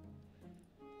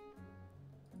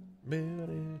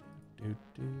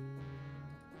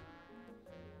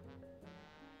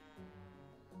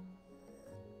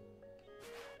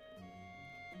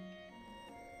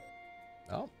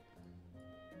 Oh.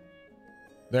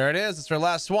 There it is. It's our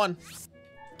last one.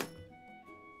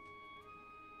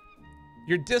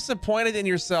 You're disappointed in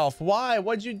yourself. Why?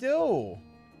 What'd you do?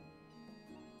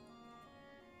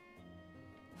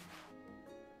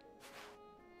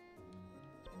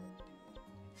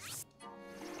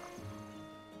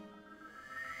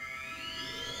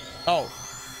 Oh.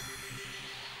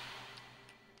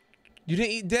 You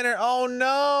didn't eat dinner? Oh,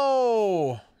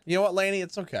 no. You know what, Lainey?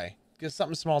 It's okay. Get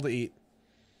something small to eat.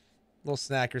 A little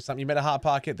snack or something. You made a Hot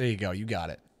Pocket? There you go. You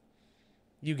got it.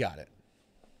 You got it.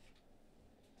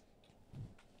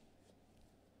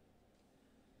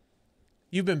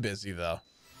 You've been busy, though.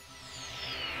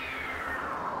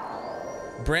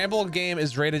 Bramble game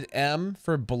is rated M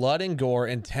for blood and gore,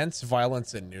 intense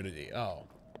violence, and nudity. Oh.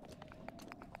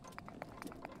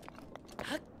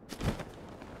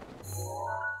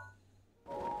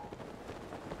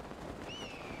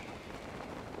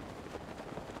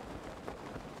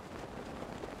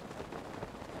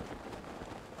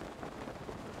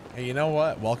 Hey, you know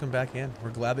what? Welcome back in. We're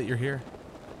glad that you're here.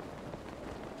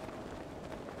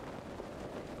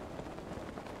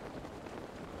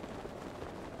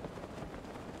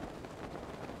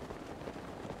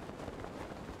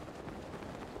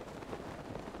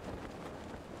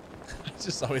 I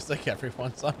just always like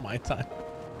everyone's on my time.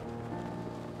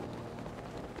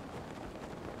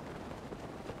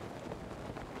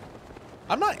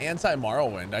 I'm not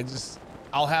anti-Morrowind.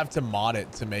 I'll have to mod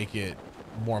it to make it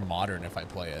more modern if I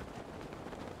play it.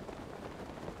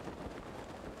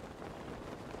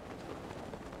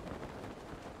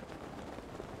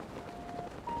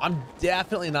 I'm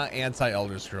definitely not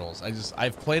anti-Elder Scrolls.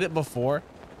 I've played it before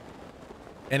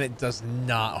and it does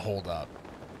not hold up.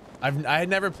 I had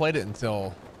never played it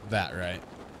until That right.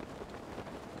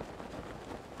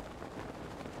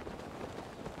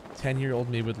 10-year-old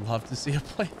me would love to see a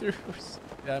playthrough.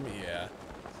 I mean, yeah.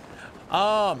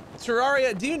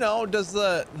 Terraria, do you know, does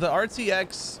the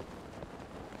RTX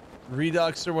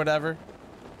Redux or whatever,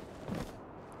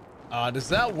 does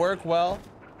that work well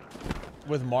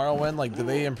with Morrowind? Like, do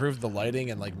they improve the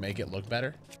lighting and like make it look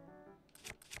better?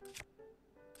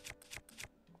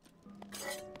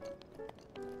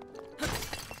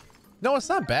 No, it's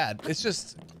not bad. It's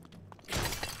just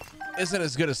isn't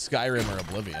as good as Skyrim or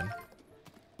Oblivion.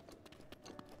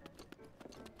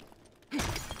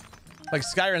 Like,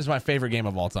 Skyrim's my favorite game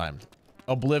of all time.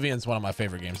 Oblivion's one of my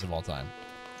favorite games of all time.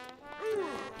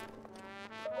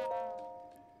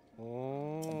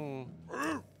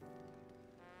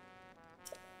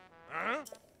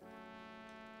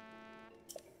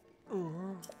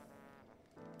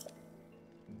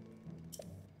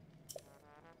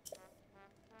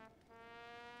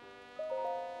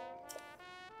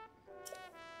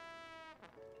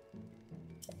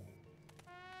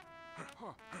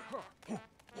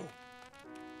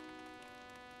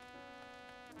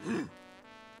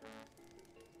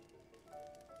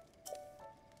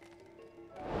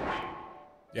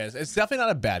 Yeah, it's definitely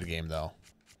not a bad game, though.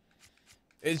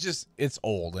 It's just, it's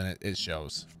old and it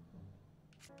shows.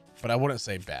 But I wouldn't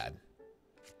say bad.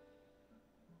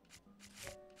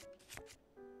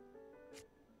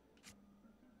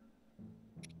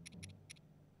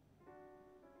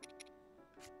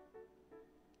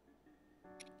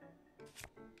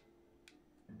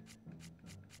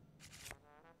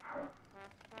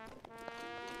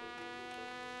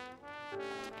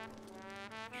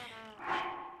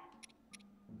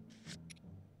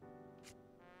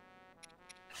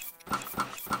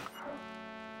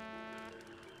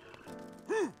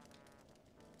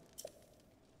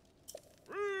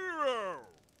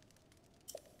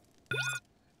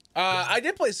 I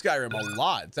did play Skyrim a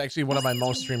lot. It's actually one of my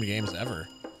most streamed games ever.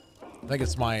 I think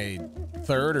it's my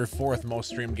 3rd or 4th most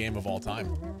streamed game of all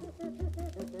time.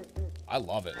 I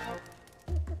love it.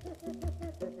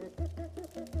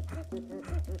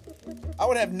 I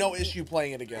would have no issue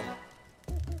playing it again.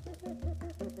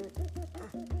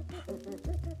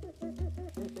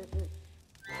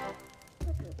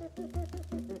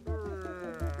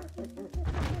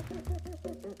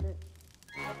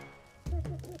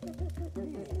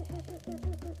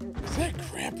 Is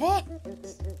that Grandpa?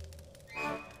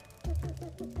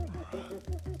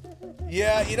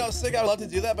 Yeah, you know, Sig, I'd love to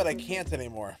do that, but I can't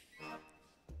anymore.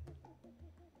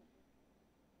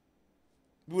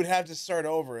 We would have to start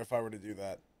over if I were to do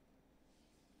that.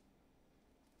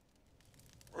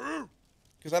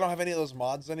 Because I don't have any of those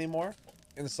mods anymore.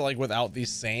 And so, like, without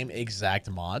these same exact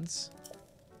mods.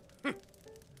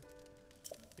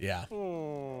 Yeah.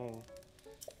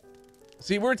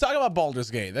 See, we were talking about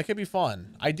Baldur's Gate. That could be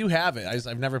fun. I do have it.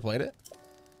 I've never played it.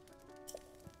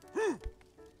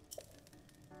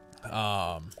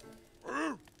 I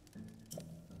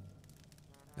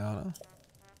don't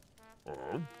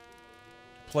know.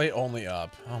 Play only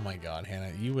up. Oh my God,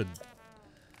 Hannah,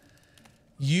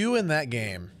 you in that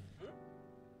game.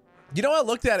 You know, I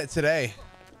looked at it today.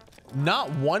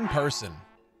 Not one person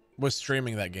was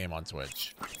streaming that game on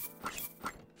Twitch.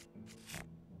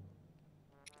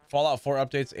 Fallout 4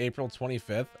 updates April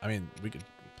 25th. I mean, we could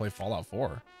play Fallout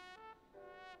 4.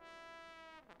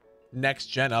 Next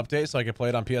gen update, so I could play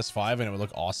it on PS5 and it would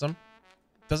look awesome.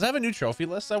 Does it have a new trophy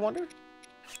list, I wonder?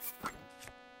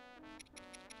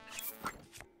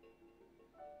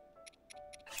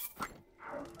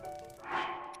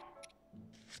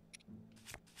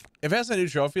 If it has a new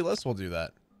trophy list, we'll do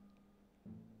that.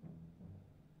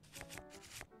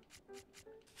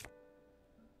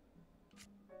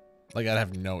 Like, I'd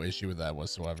have no issue with that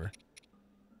whatsoever.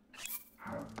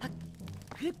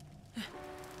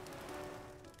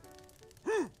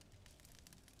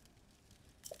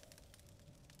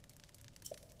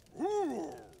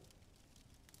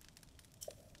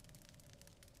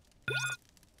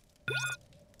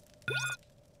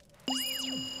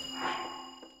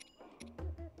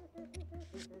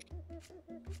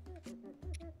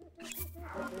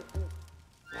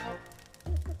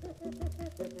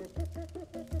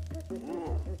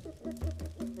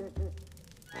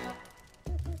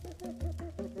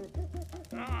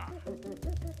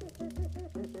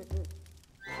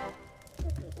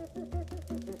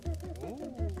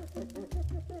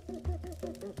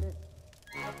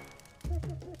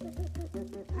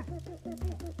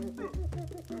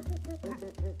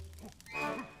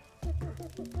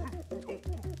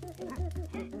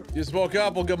 Just woke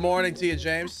up. Well, good morning to you,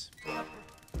 James. All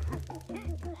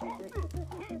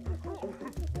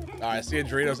right, see you,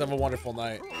 Doritos. Have a wonderful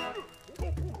night.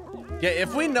 Yeah,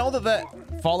 if we know that that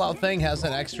Fallout thing has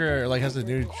an extra, like has a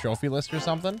new trophy list or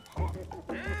something,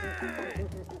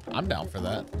 I'm down for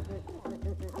that.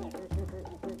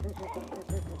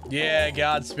 Yeah,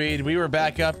 Godspeed. We were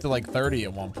back up to like 30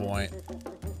 at one point.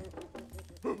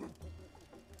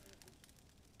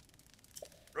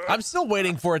 I'm still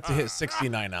waiting for it to hit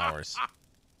 69 hours.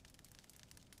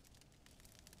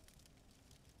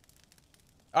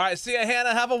 All right, see ya,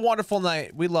 Hannah. Have a wonderful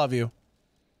night. We love you.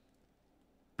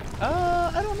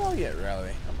 I don't know yet,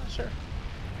 really. I'm not sure.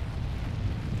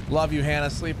 Love you, Hannah.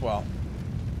 Sleep well.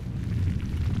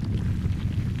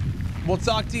 We'll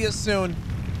talk to you soon.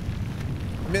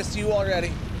 Missed you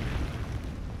already.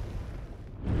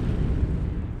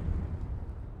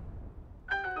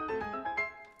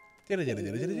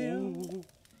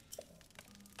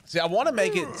 See, I want to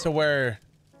make it to where,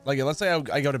 like, let's say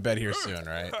I go to bed here soon,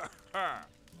 right?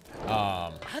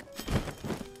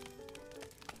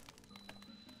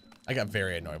 I got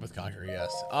very annoyed with Conquer,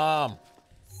 yes.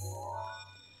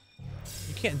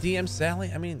 You can't DM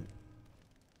Sally? I mean,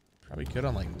 probably could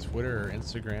on like Twitter or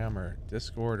Instagram or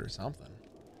Discord or something.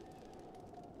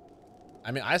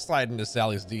 I mean, I slide into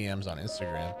Sally's DMs on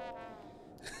Instagram.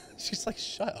 She's like,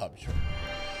 shut up, Jordan.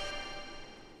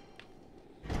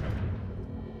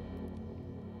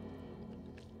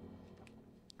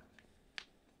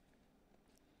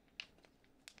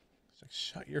 She's like,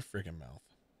 shut your freaking mouth.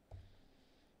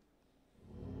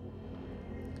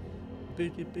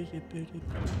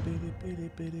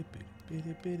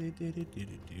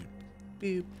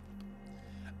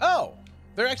 Oh,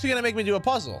 they're actually gonna make me do a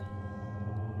puzzle.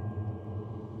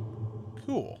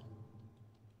 Cool.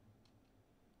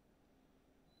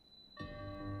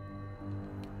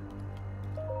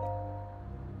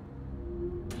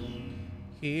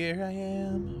 Here I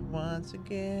am once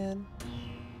again.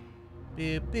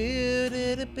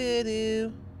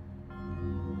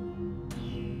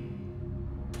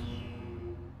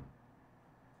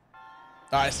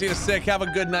 All right, see you sick. Have a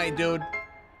good night, dude.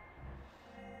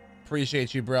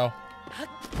 Appreciate you, bro.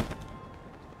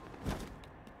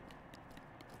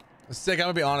 Sick, I'm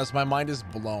gonna be honest. My mind is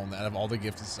blown out of all the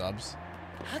gifted subs.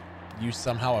 You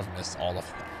somehow have missed all of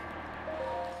them.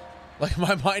 Like,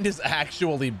 my mind is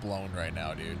actually blown right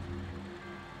now, dude.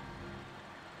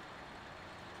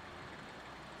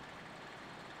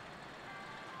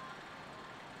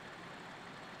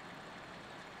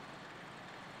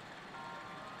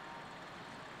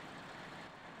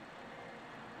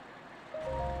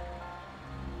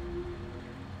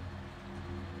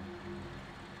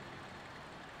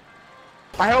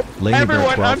 I hope Lady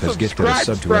everyone Bird has gifted a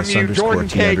sub unsubscribes to from you, Jordan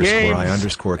K. Games.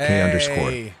 _T_I_K_.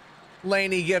 Hey,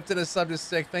 Laney gifted a sub to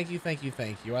sick. Thank you, thank you,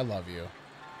 thank you. I love you.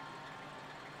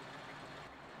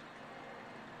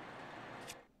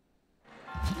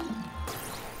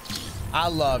 I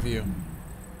love you.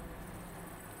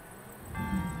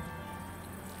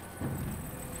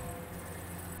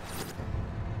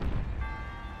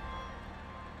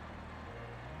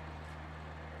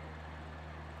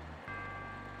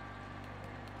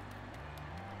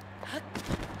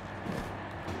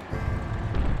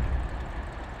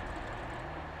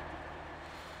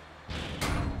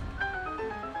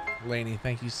 Laney,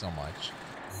 thank you so much.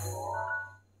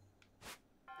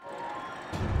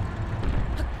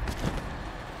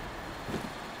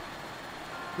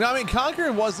 No, I mean,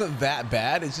 Conquer wasn't that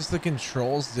bad. It's just the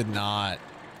controls did not.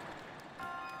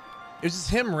 It was just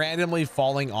him randomly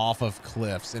falling off of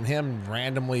cliffs and him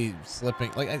randomly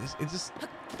slipping. Like, it just.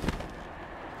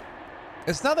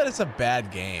 It's not that it's a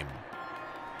bad game.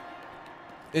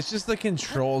 It's just the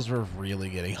controls were really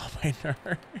getting on my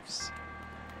nerves.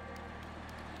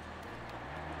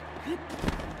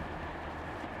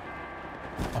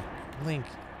 Oh, Link.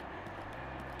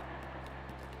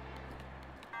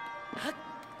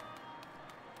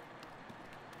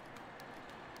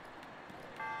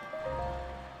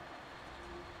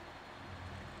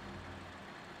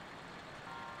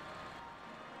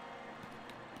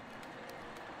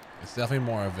 It's definitely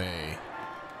more of a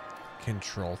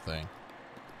control thing.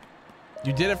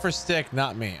 You did it for Stick,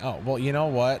 not me. Oh, well, you know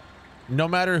what? No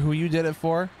matter who you did it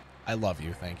for, I love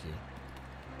you. Thank you.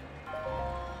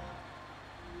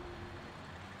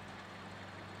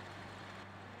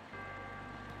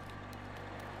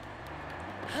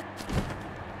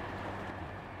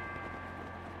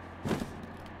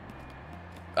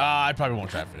 I probably won't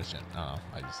try to finish it. I don't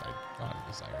have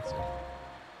a desire to.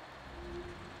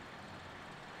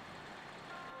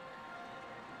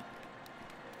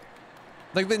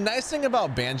 Like, the nice thing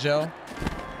about Banjo,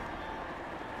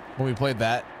 when we played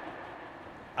that,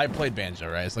 I played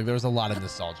Banjo, right? It's like there was a lot of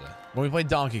nostalgia. When we played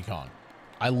Donkey Kong,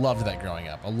 I loved that growing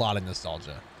up. A lot of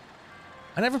nostalgia.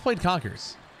 I never played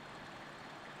Conkers.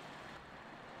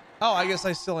 Oh, I guess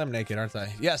I still am naked, aren't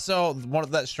I? Yeah, so one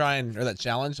of that shrine or that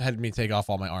challenge had me take off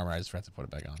all my armor. I just forgot to put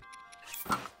it back on.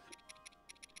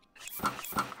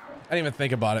 I didn't even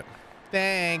think about it.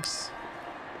 Thanks.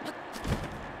 Oh,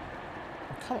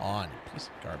 come on, you piece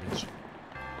of garbage.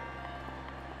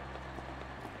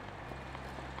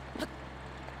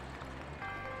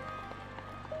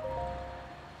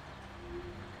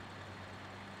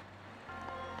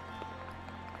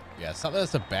 Yeah, it's not that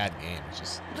it's a bad game. It's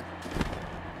just...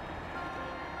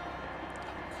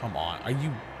 Come on, are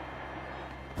you...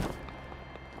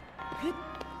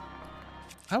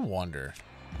 I wonder...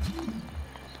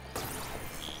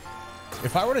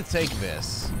 If I were to take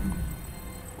this...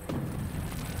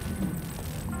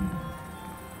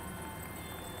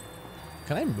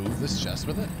 Can I move this chest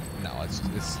with it? No, it's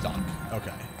stuck.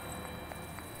 Okay.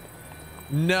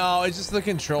 No, it's just the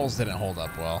controls didn't hold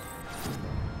up well.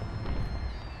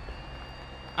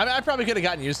 I mean, I probably could have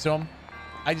gotten used to them.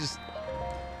 I just...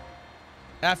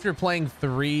 After playing 2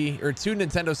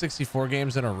 Nintendo 64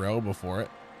 games in a row before it,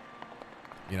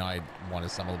 you know, I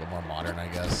wanted something a little bit more modern, I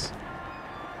guess.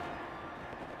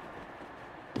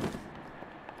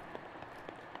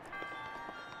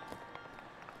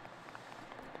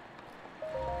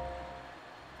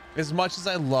 As much as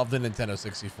I love the Nintendo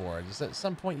 64, just at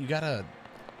some point you gotta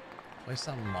play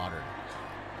something modern.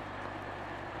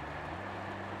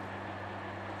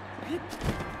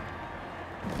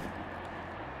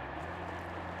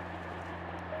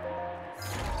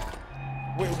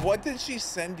 Wait, what did she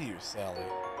send you, Sally?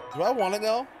 Do I want to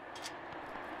know?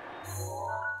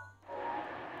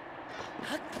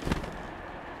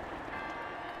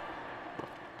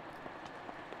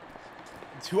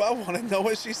 Do I want to know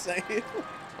what she sent you?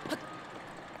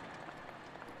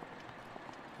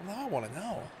 Now I want to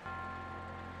know.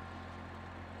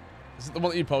 Is it the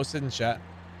one that you posted in chat?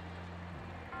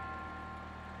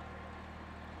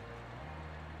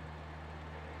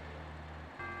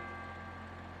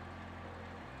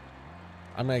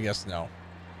 I'm gonna guess no.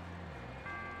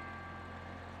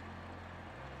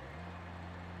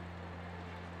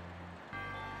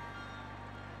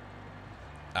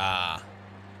 Ah.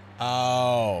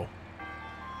 Oh.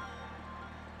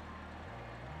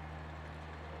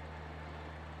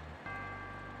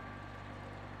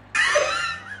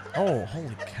 Oh,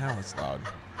 holy cow, it's loud.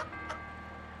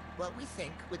 What we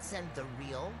think would send the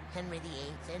real Henry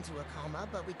VIII into a coma,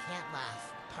 but we can't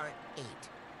laugh. Part 8.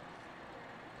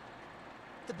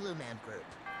 The Blue Man Group.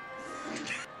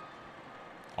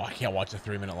 Oh, I can't watch a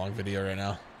 3-minute long video right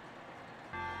now.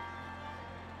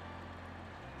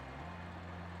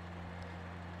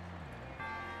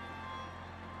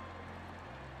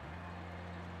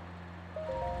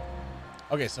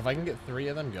 Okay, so if I can get 3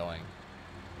 of them going.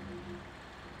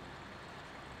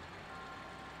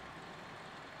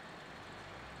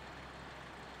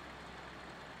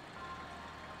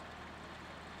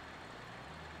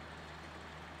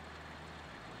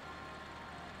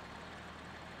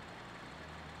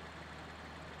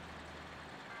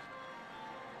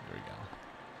 There we go.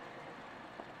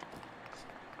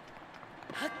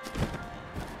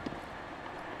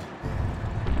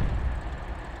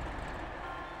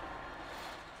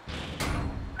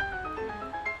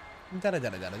 Da da da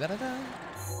da da da da da.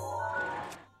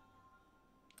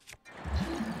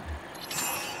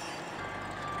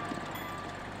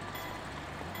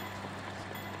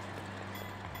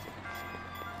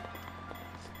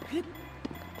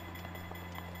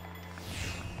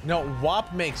 No,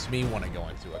 WAP makes me want to go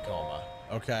into a coma.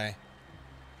 Okay.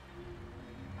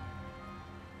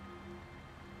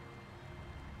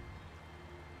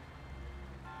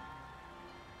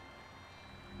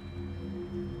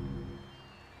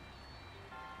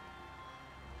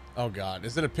 Oh God,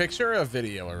 is it a picture or a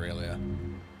video, Aurelia?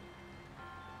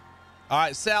 All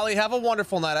right, Sally, have a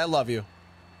wonderful night. I love you.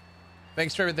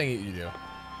 Thanks for everything that you do.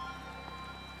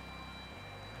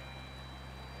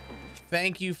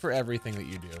 Thank you for everything that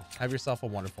you do. Have yourself a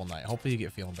wonderful night. Hopefully you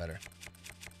get feeling better.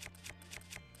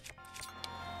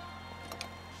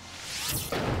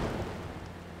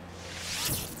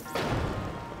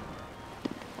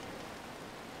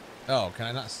 Oh, can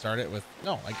I not start it with...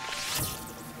 No, I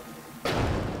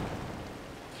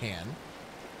can.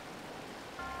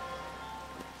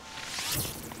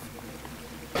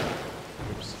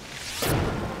 Oops.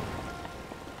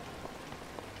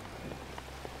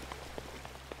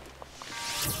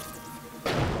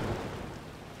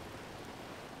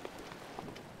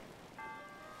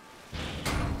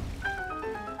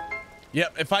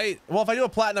 Yep, if I do a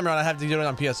platinum run, I have to do it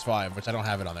on PS5, which I don't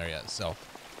have it on there yet. So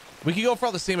we could go for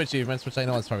all the Steam achievements, which I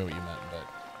know that's probably what you meant,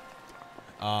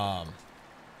 but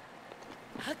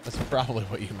That's probably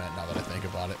what you meant now that I think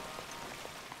about it.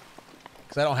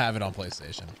 Because I don't have it on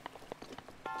PlayStation.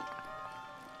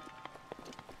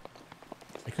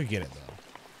 I could get it though.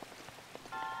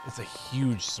 It's a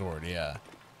huge sword, yeah.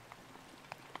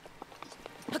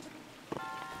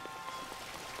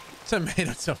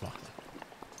 Tomato.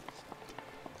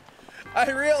 I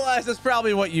realize that's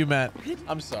probably what you meant.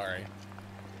 I'm sorry.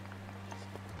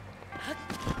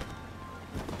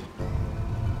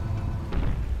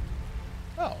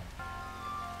 Oh.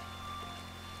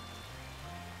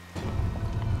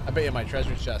 I bet you my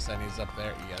treasure chest I need's up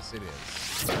there. Yes, it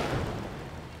is.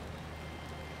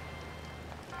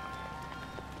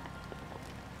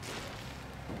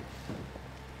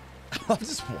 I'm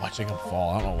just watching him fall.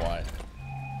 I don't know why.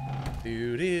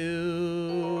 Doo-doo.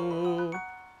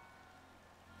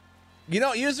 You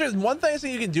know, users, one thing that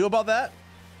you can do about that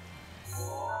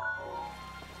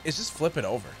is just flip it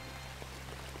over.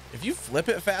 If you flip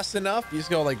it fast enough, you just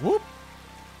go like, whoop.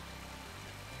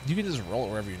 You can just roll it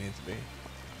wherever you need to be.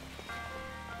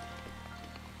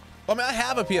 I mean, I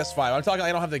have a PS5. I'm talking,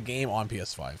 I don't have the game on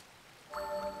PS5.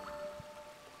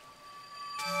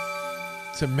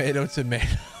 Tomato.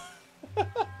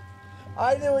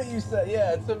 I knew what you said.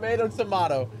 Yeah, tomato.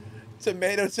 Tomato.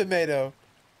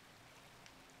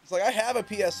 It's like I have a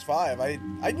PS5.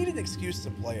 I need an excuse to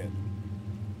play it.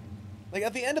 Like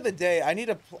at the end of the day, I need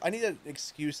an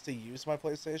excuse to use my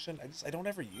PlayStation. I don't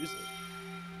ever use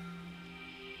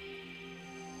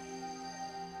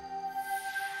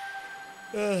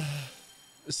it.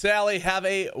 Sally, have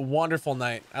a wonderful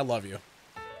night. I love you.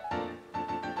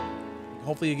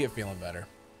 Hopefully you get feeling better.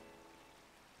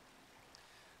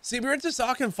 See, we were just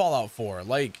talking Fallout 4.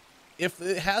 Like, if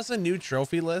it has a new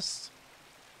trophy list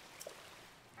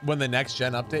when the next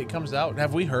gen update comes out,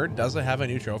 have we heard, does it have a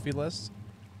new trophy list?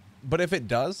 But if it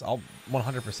does, I'll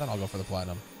 100% I'll go for the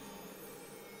platinum.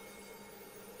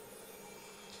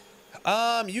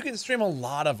 You can stream a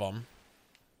lot of them.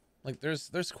 Like,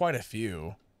 there's quite a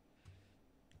few.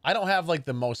 I don't have like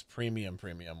the most premium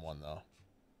one though.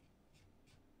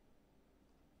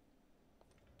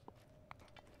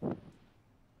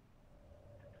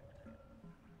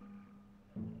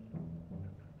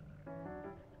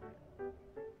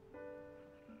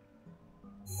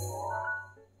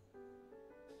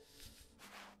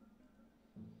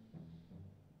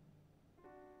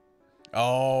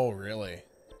 Oh, really?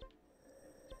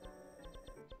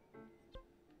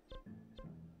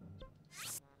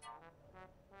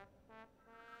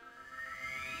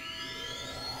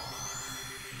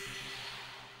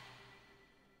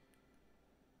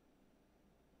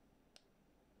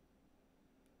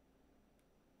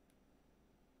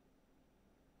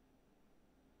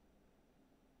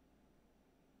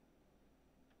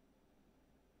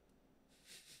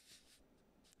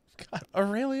 God,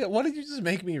 Aurelia, what did you just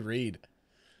make me read?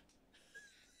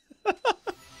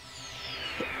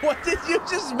 What did you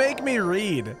just make me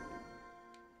read?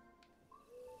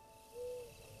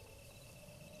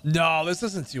 No, this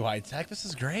isn't too high tech. This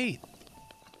is great.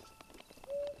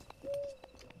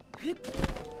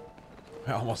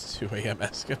 Almost 2 a.m.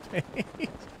 escapade.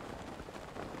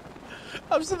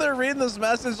 I'm sitting there reading this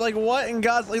message like, what in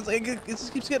God's like it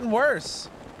just keeps getting worse.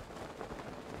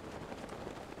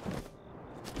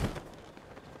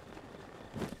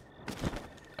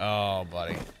 Oh,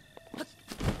 buddy.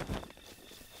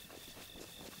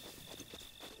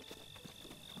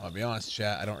 I'll be honest,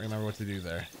 chat. I don't remember what to do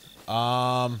there.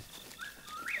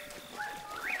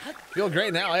 Feel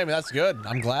great now. I mean, that's good.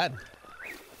 I'm glad.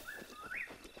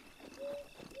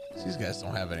 These guys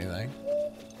don't have anything.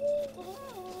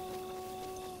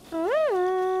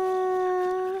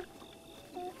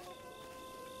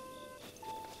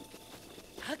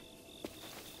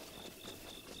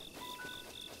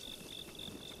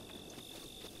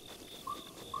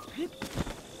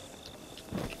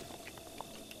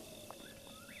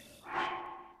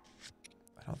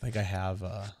 I don't think I have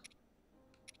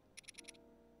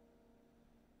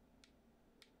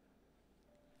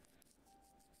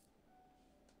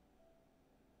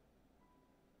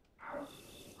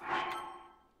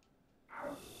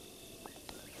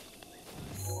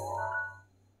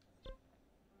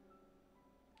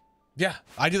yeah,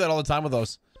 I do that all the time with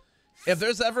those. If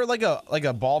there's ever like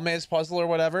a ball maze puzzle or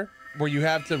whatever, where you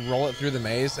have to roll it through the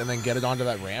maze and then get it onto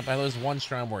that ramp. I know there's one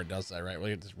shrine where it does that, right? Where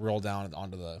you just roll down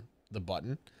onto the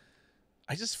button.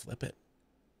 I just flip it.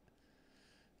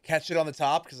 Catch it on the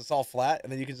top because it's all flat,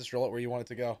 and then you can just roll it where you want it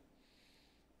to go.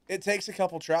 It takes a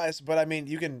couple tries, but I mean,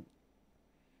 you can...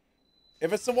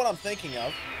 If it's the one I'm thinking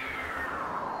of...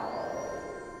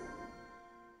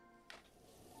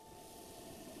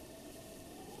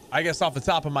 I guess off the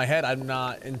top of my head, I'm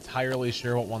not entirely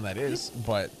sure what one that is,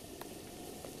 but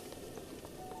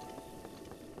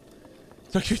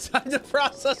took your time to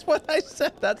process what I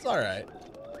said. That's all right.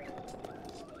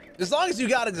 As long as you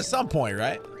got it to some point,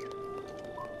 right?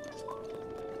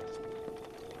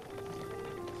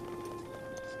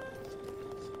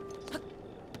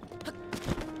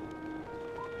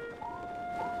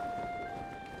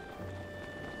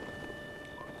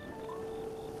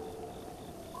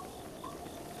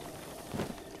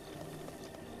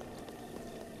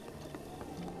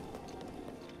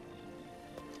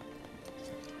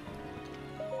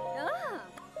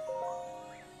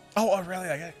 Oh, really?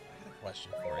 I got a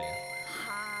question for you.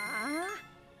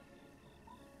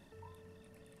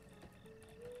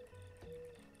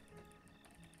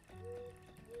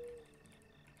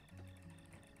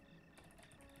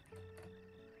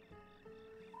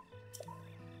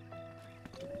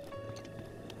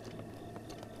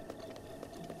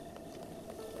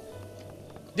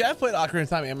 Yeah, I've played Ocarina of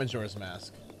Time and Majora's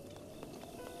Mask.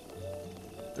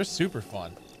 They're super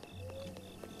fun.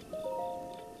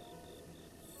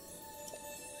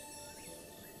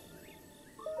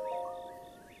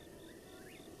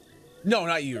 No,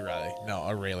 not you, Riley. No,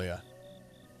 Aurelia.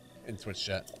 In Twitch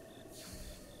chat.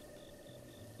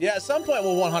 Yeah, at some point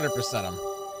we'll 100% them.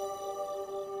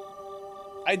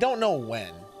 I don't know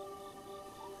when.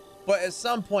 But at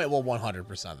some point we'll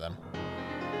 100% them.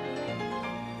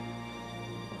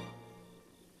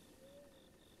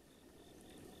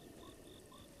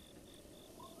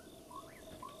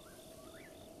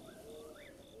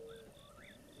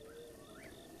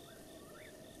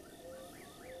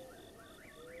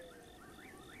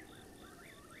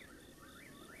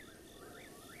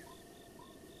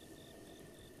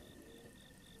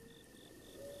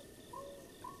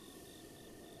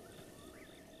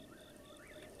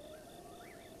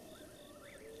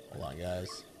 Hold on,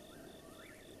 guys.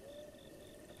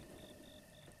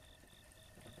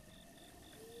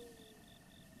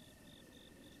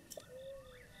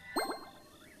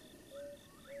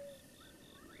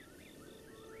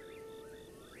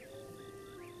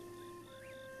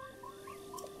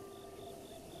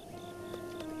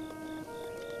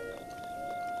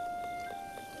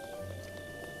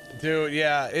 Dude,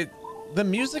 yeah, the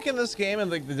music in this game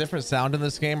and like the different sound in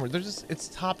this game, they're just, it's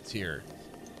top tier.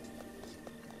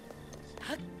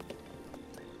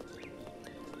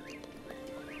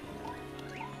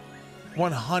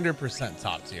 %100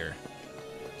 top tier.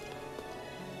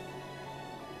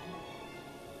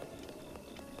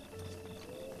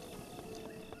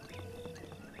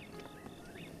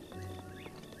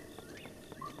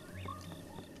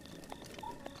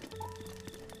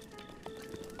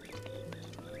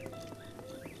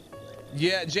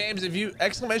 Yeah, James, if you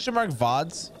exclamation mark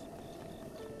VODs,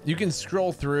 you can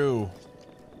scroll through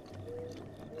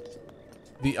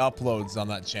the uploads on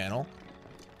that channel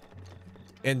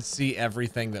and see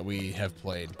everything that we have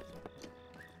played.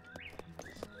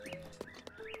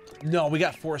 No, we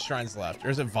got 4 shrines left. Or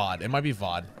is it VOD? It might be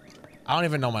VOD. I don't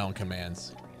even know my own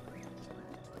commands.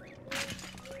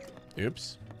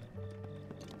 Oops.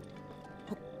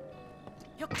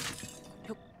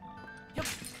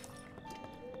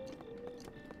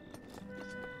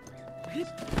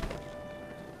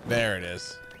 There it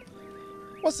is.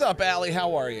 What's up, Allie?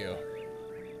 How are you?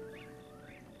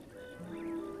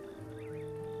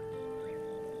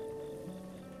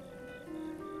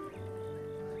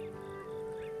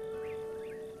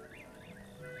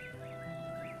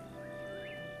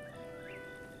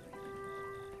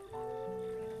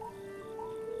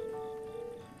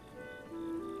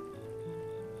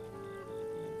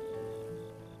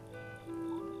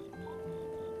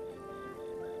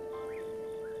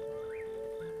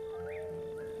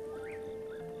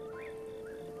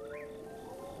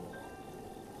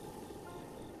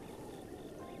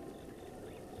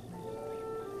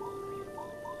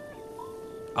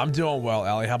 I'm doing well,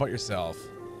 Allie. How about yourself?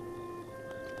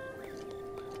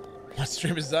 My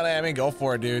stream is done. I mean, go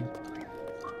for it, dude.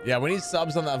 Yeah, we need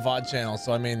subs on that VOD channel.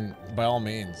 So, I mean, by all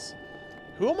means.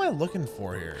 Who am I looking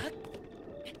for here?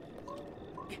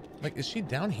 Like, is she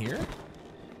down here?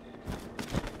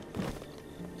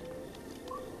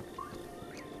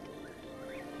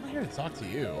 I'm not here to talk to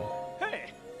you.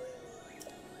 Hey.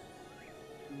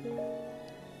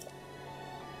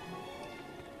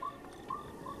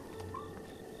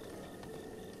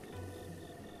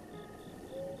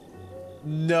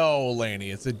 No,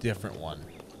 Laney, it's a different one.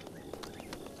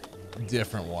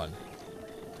 Different one.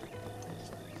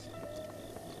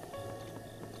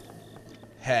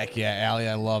 Heck yeah, Allie,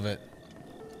 I love it.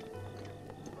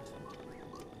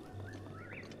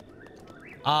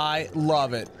 I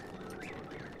love it.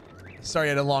 Sorry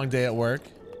you had a long day at work.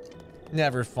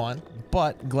 Never fun,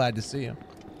 but glad to see you.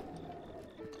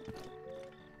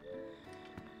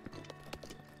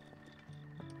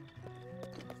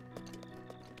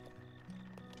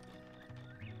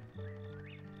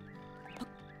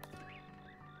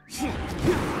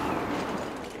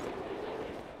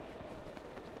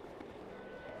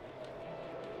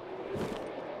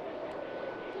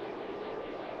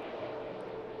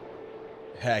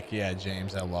 Heck yeah,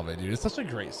 James. I love it, dude. It's such a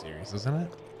great series, isn't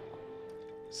it?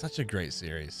 Such a great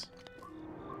series.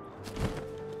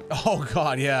 Oh,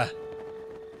 God, yeah.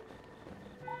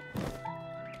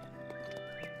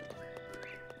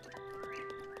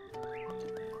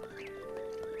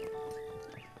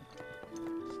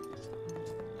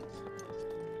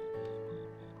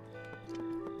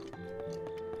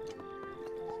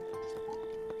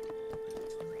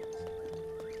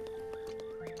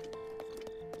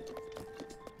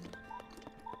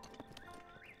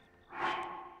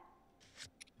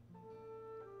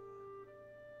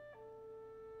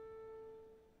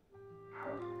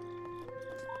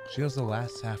 She knows the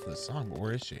last half of the song, but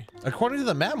where is she? According to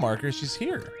the map marker, she's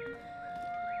here.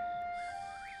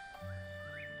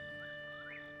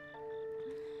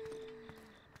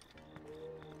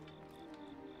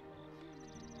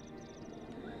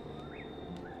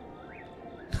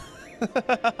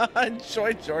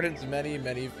 Enjoy Jordan's many,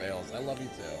 many fails. I love you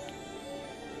too.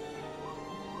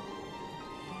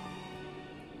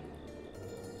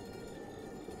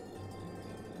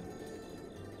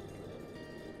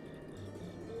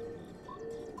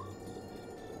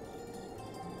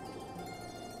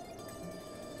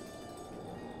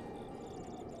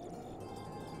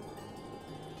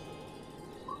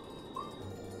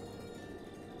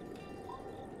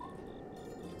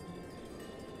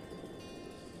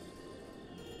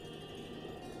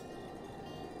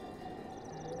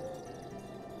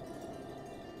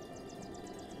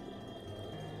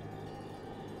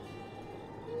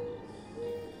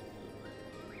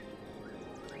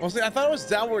 Well, see, I thought it was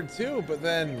downward too, but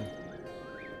then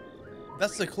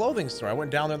that's the clothing store. I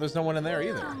went down there. There's no one in there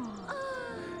either.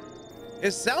 It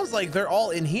sounds like they're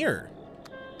all in here.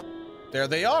 There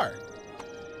they are.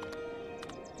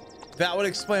 That would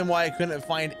explain why I couldn't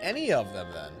find any of them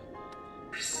then.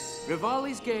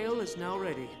 Rivali's Gale is now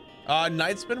ready.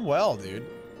 Night's been well, dude.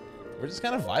 We're just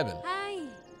kind of vibing. Hi.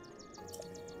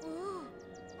 Oh.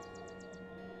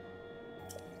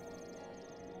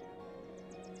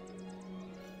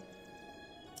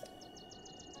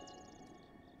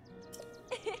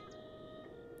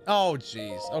 Oh,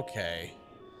 jeez. Okay.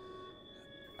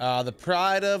 The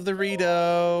pride of the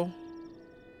Rito.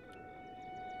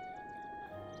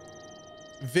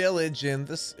 Village in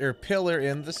the, or pillar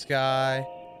in the sky.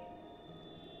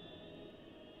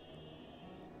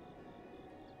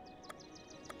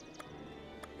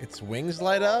 Its wings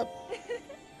light up?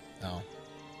 No.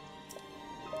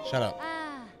 Shut up.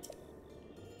 Ah.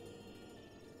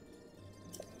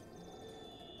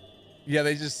 Yeah,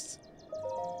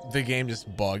 the game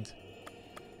just bugged.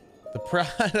 The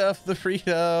pride of the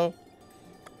Rito.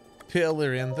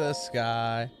 Pillar in the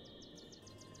sky.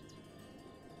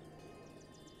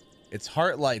 Its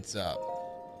heart lights up.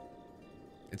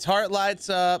 Its heart lights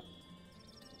up.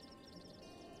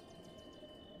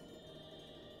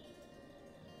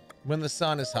 When the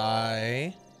sun is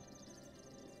high.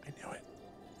 I knew it.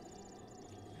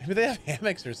 Maybe they have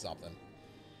hammocks or something.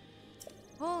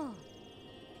 Oh.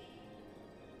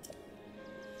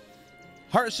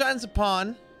 Heart shines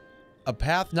upon a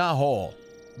path not whole,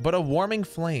 but a warming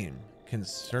flame can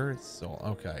stir its soul.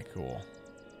 Okay, cool.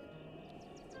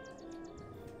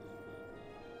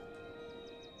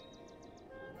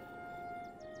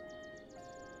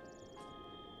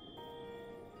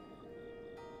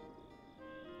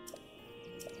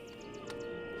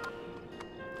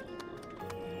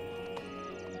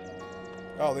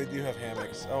 Oh, they do have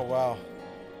hammocks. Oh, wow.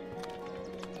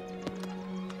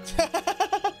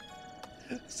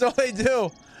 So they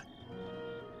do.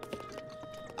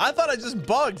 I thought I just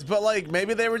bugged, but like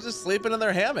maybe they were just sleeping in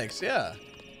their hammocks. Yeah.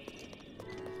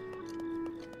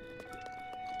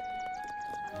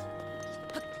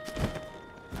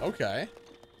 Okay.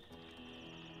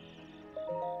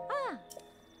 Ah.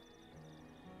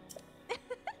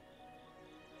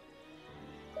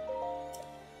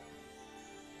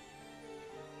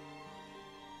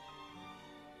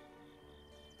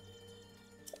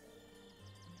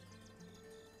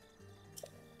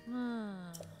 Hmm.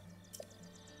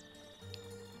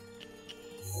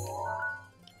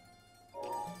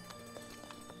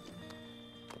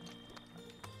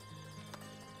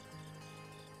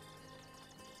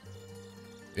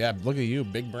 Yeah, look at you,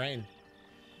 big brain.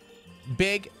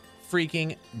 Big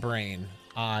freaking brain.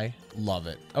 I love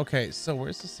it. Okay, so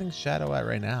where's this thing's shadow at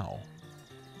right now?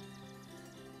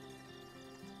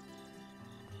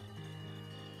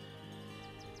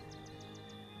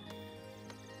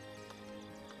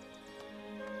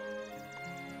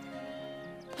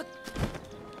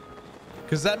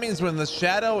 Because that means when the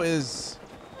shadow is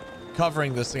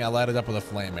covering this thing, I light it up with a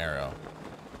flame arrow.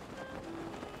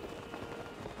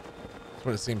 That's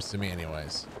what it seems to me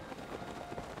anyways.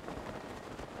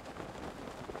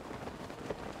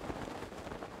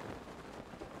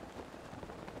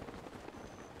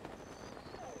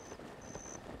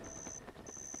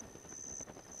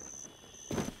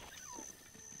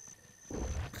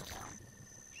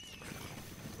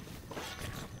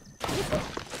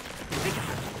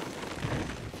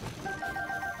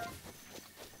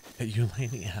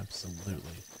 Laney,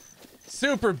 absolutely.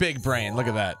 Super big brain. Look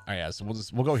at that. All right, yeah, so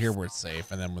we'll go here where it's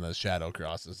safe, and then when the shadow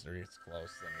crosses or gets close,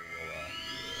 then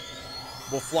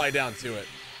we'll fly down to it.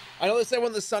 I know they say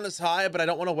when the sun is high, but I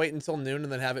don't want to wait until noon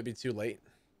and then have it be too late.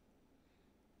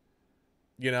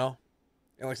 You know?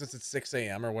 And like since it's 6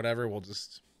 a.m. or whatever, we'll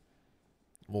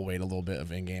wait a little bit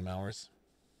of in-game hours.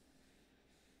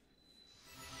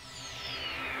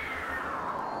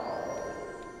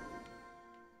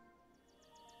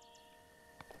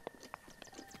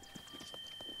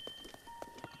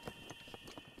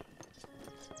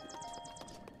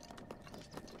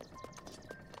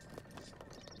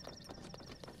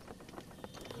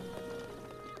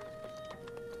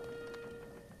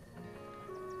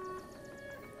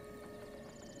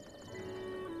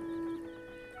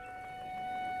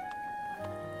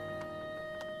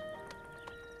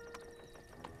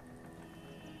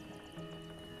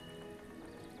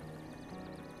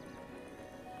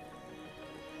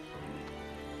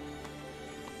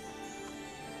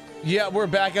 Yeah, we're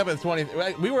back up at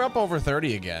 20. We were up over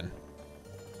 30 again.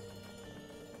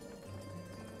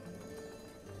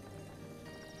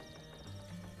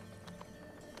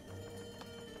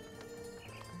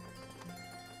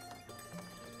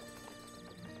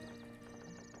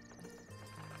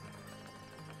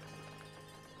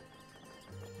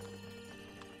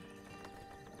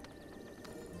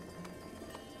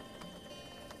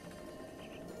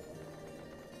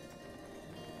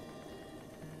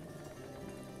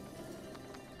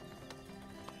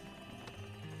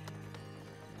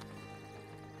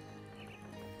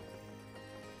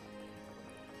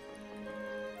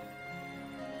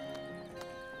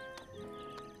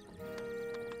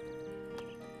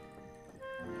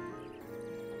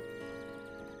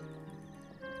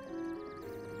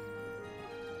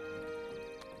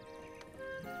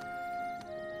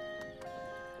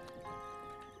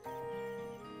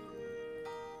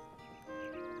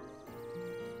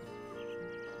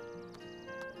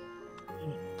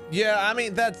 Yeah, I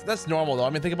mean, that's normal though. I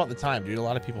mean, think about the time, dude. A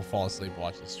lot of people fall asleep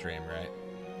watching the stream, right?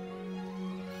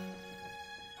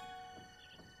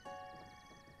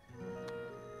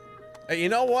 Hey, you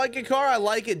know what, Gakar? I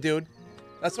like it, dude.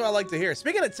 That's what I like to hear.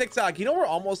 Speaking of TikTok, you know we're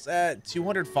almost at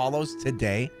 200 follows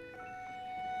today.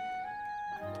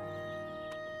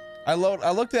 I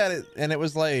looked at it and it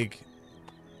was like,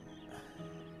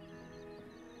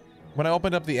 when I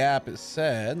opened up the app, it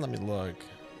said, let me look.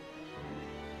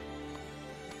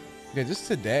 Yeah, just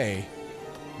today,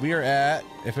 we are at,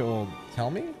 if it will tell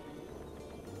me.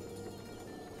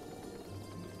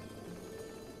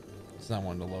 It's not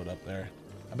one to load up there.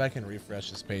 I bet I can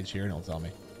refresh this page here and it'll tell me.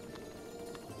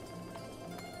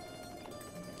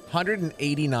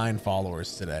 189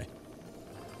 followers today.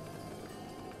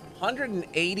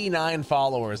 189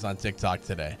 followers on TikTok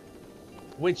today,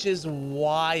 which is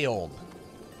wild.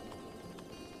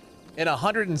 And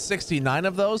 169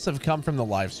 of those have come from the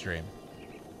live stream.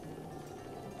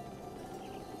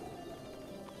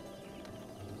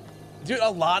 Dude, a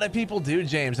lot of people do,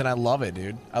 James, and I love it,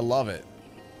 dude. I love it.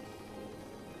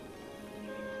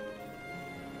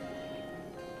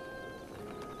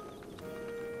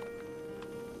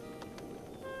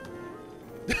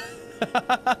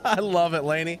 I love it,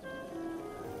 Laney.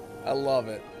 I love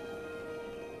it.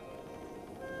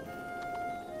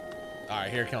 All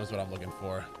right, here comes what I'm looking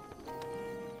for.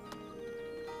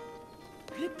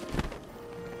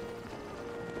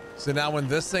 So now when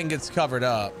this thing gets covered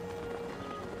up,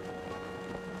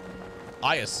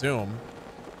 I assume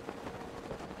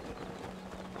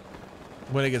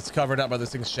when it gets covered up by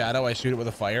this thing's shadow, I shoot it with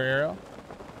a fire arrow.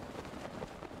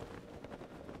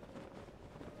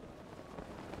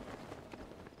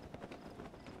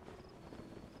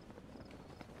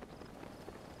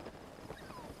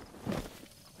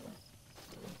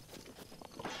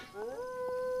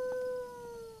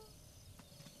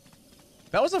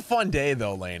 That was a fun day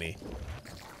though, Laney.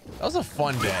 That was a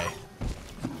fun day.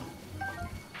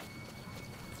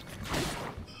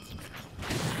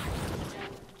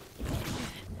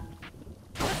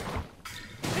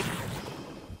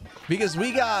 Because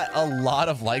we got a lot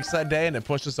of likes that day and it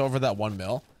pushed us over that 1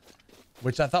 mil,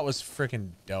 which I thought was freaking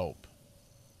dope.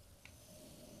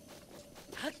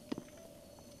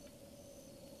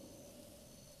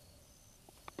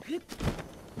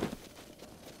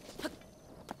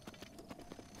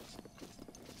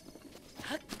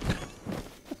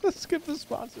 Skip the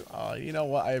sponsor. Oh, you know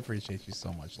what? I appreciate you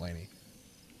so much, Lainey.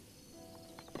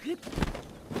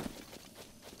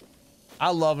 I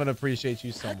love and appreciate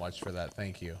you so much for that.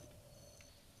 Thank you.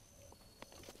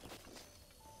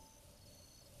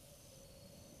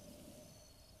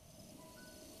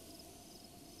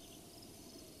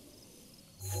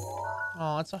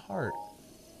 Oh, it's a heart.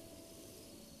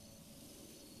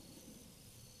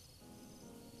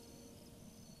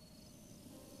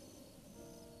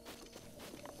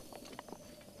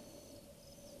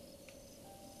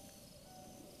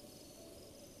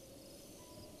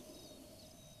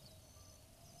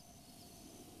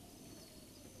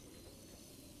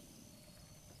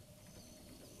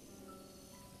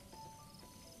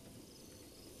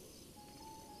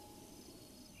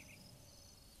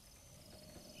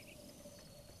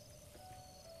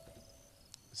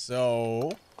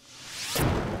 So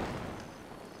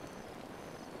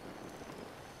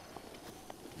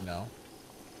no.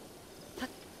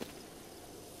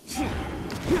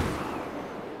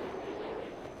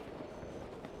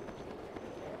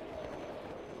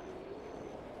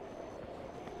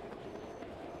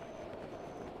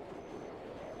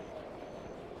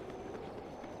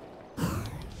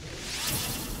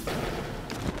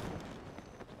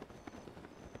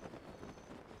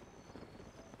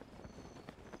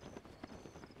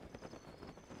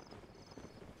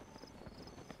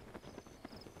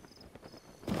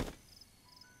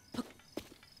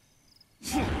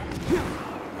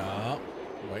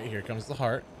 Here comes the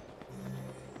heart.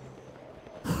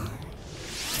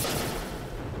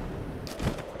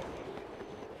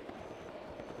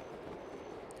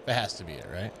 That has to be it,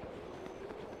 right?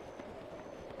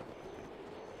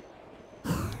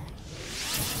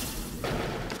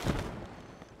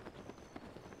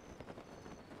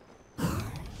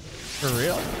 For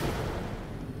real?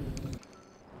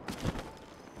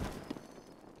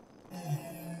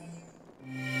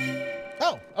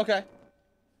 Oh, okay.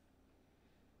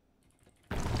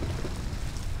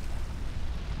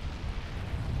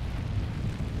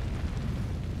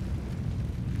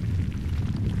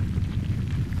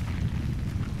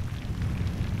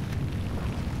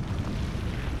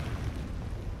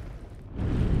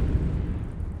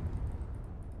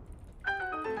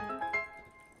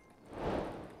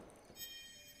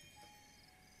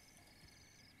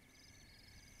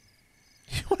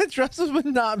 Dresses with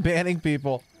not banning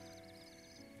people.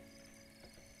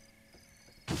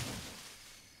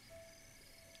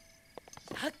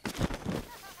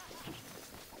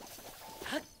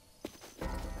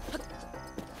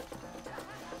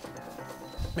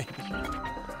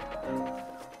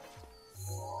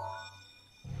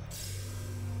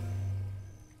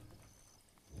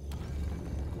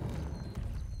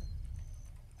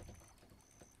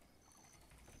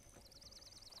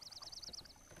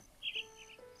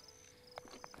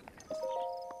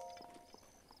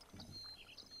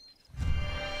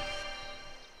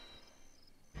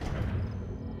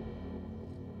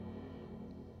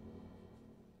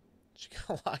 She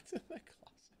got locked in the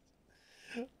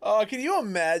closet. Oh, can you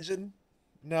imagine?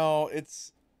 No,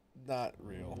 it's not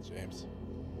real, James.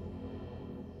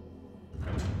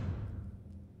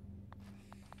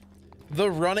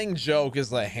 The running joke is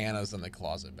that Hannah's in the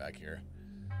closet back here.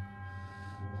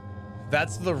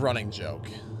 That's the running joke.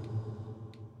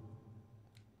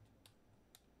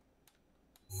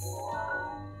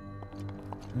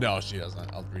 No, she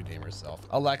doesn't. I'll redeem herself.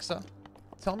 Alexa,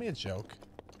 tell me a joke.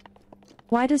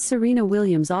 Why does Serena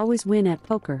Williams always win at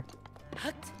poker?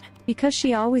 Because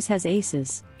she always has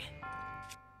aces.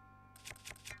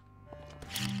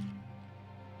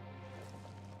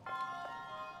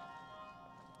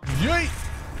 Yeet!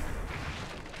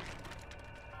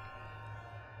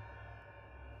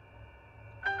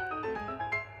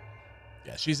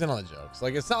 Yeah, she's in on the jokes.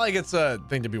 Like, it's not like it's a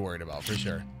thing to be worried about, for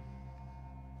sure.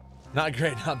 Not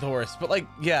great, not the worst. But, like,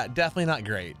 yeah, definitely not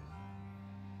great.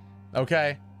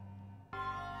 Okay?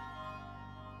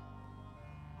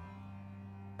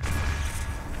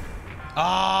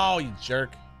 Oh, you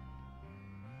jerk.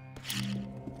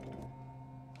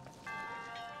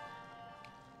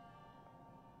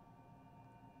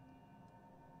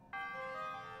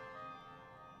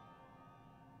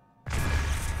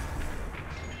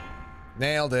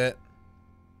 Nailed it.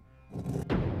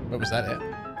 What was that? It?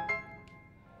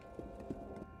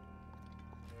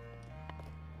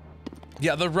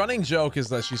 Yeah, the running joke is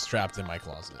that she's trapped in my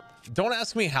closet. Don't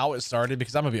ask me how it started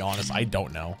because I'm gonna be honest, I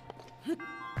don't know.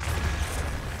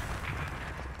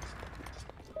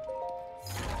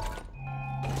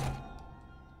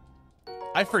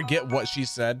 I forget what she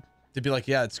said to be like,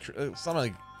 yeah, it's something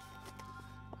like.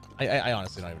 I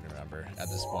honestly don't even remember at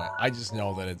this point. I just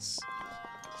know that it's.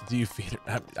 Do you feed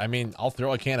her? I mean, I'll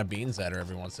throw a can of beans at her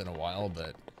every once in a while,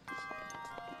 but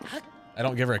I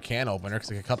don't give her a can opener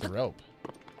because I can cut the rope.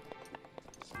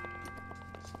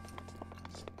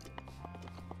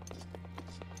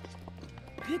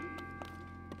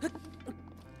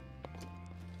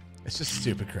 It's just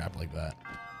stupid crap like that.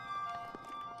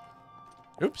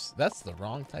 Oops, that's the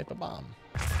wrong type of bomb.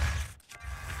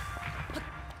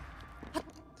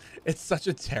 It's such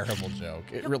a terrible joke.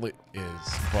 It really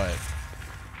is, but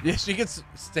yeah, she gets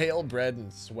stale bread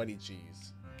and sweaty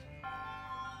cheese.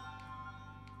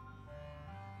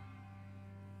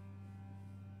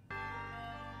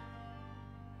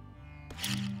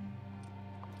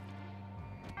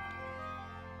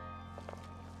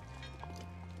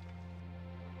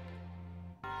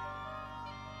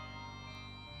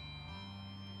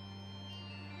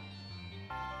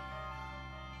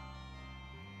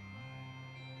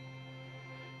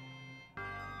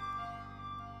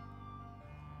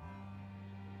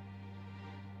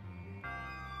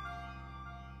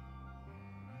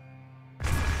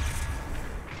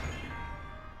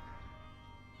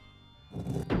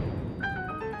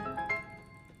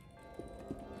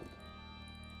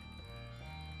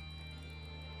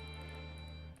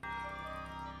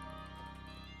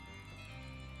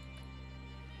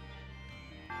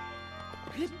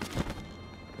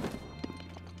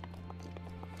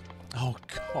 Oh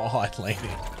God, lady.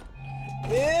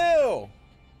 Ew.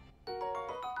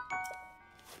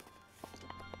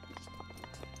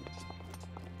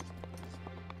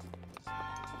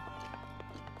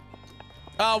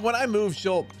 When I move,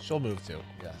 she'll move too.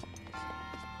 Yeah.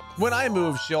 When I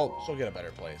move, she'll get a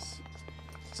better place.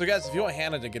 So guys, if you want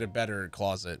Hannah to get a better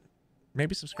closet,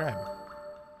 maybe subscribe.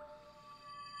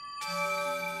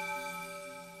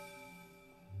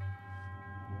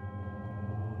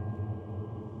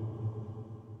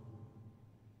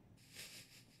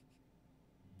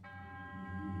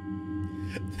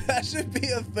 That should be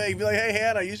a thing. Be like, hey,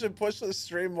 Hannah, you should push the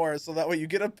stream more so that way you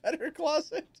get a better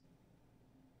closet.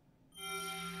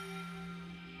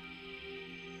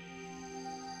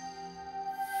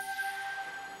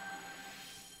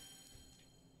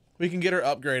 We can get her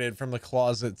upgraded from the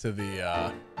closet to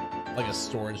the, like a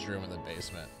storage room in the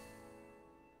basement.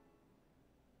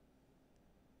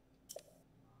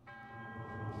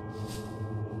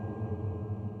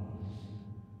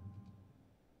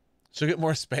 She'll get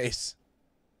more space.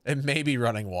 And maybe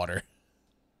running water.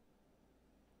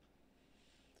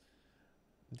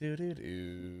 Do do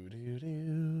do do do.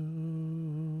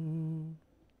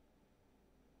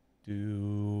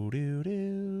 Do do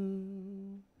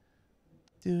do.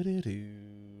 Do do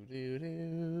do do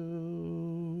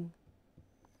do.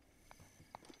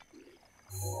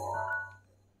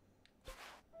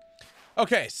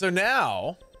 Okay, so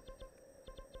now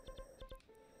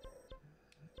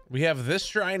we have this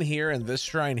shrine here and this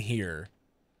shrine here.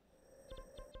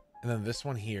 And then this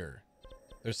one here.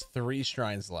 There's 3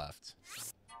 shrines left.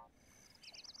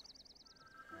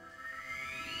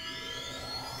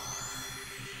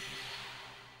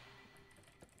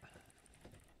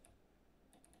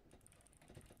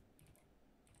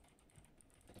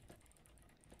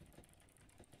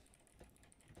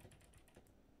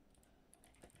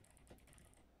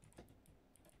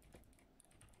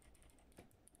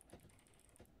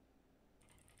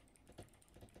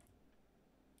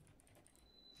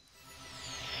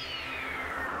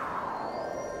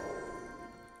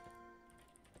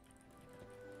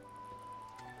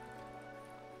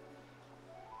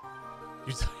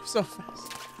 You're so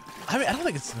fast. I mean, I don't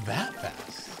think it's that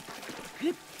fast.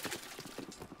 I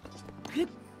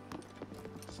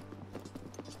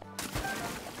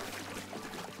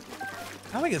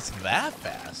don't think it's that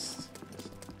fast.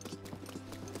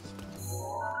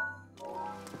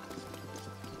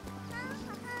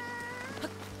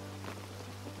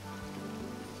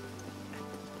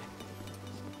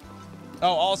 Oh,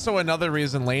 also another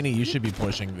reason, Lainey, you should be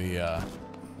pushing the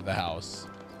house.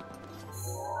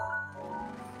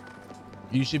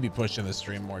 You should be pushing the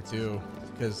stream more too,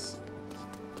 because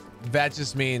that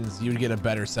just means you'd get a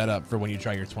better setup for when you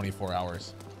try your 24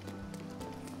 hours.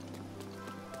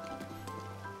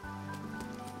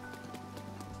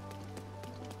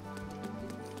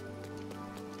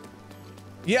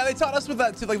 Yeah, they taught us with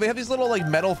that too. Like they have these little like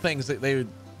metal things that they would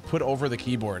put over the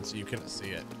keyboard so you couldn't see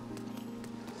it.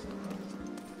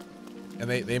 And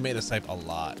they made us type a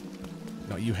lot.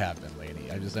 No, you have been,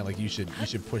 lady. I'm just saying, like, you should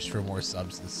push for more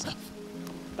subs and stuff.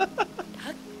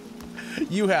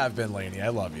 You have been, Lainey. I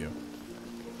love you.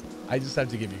 I just have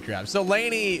to give you crap. So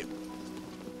Lainey,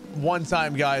 one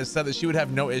time, guys, said that she would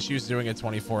have no issues doing a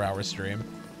 24-hour stream.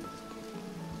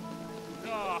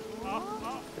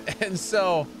 And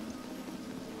so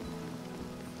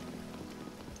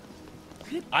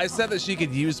I said that she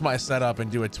could use my setup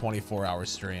and do a 24-hour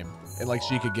stream. And like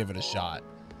she could give it a shot.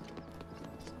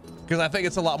 Because I think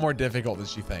it's a lot more difficult than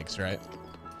she thinks, right?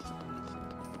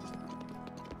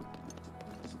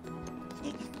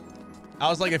 I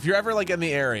was like, if you're ever like in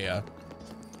the area,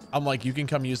 I'm like, you can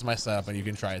come use my setup and you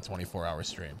can try a 24-hour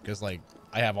stream. Because like,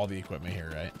 I have all the equipment here,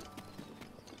 right?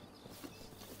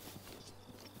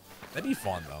 That'd be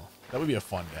fun though. That would be a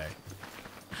fun day.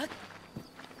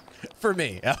 For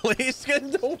me, at least,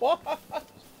 getting to watch.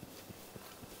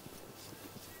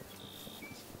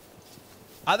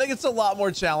 I think it's a lot more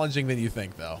challenging than you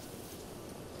think, though.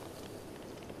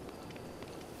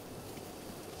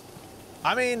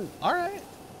 I mean, all right.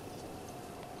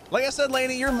 Like I said,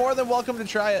 Lainey, you're more than welcome to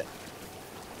try it.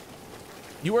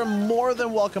 You are more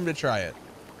than welcome to try it.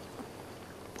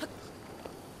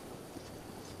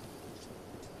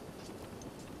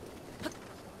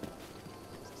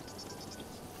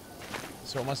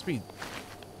 So it must be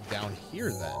down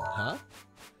here then, huh?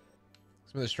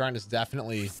 Some of the shrine is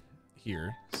definitely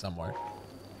here somewhere.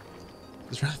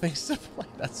 There's other things to play.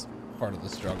 That's part of the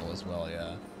struggle as well,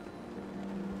 yeah.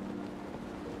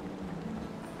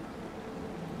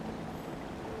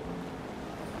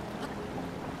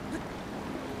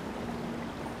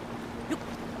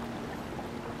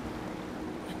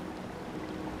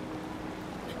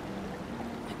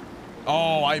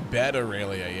 Oh, I bet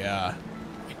Aurelia, yeah.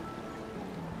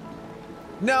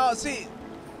 No, see,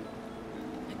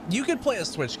 you could play a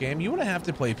Switch game. You wouldn't have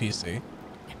to play PC.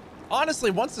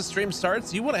 Honestly, once the stream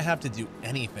starts, you wouldn't have to do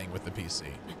anything with the PC.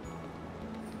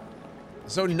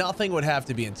 So nothing would have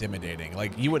to be intimidating.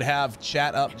 Like you would have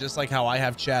chat up just like how I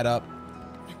have chat up.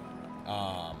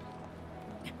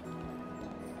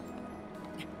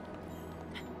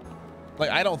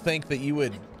 Like I don't think that you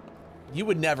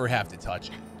would never have to touch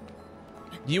it.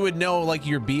 You would know like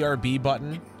your BRB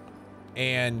button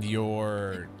and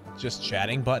your just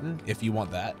chatting button if you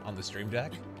want that on the Stream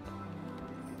Deck.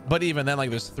 But even then, like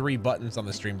there's 3 buttons on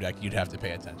the Stream Deck you'd have to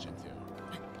pay attention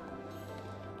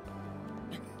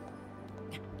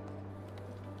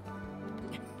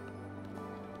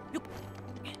to.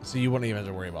 So you wouldn't even have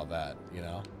to worry about that, you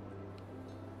know?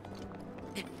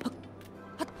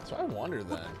 So I wonder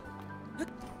then.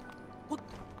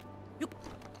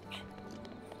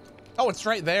 Oh, it's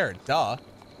right there, duh.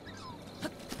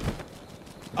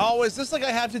 Oh, is this like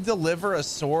I have to deliver a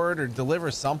sword or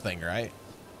deliver something, right?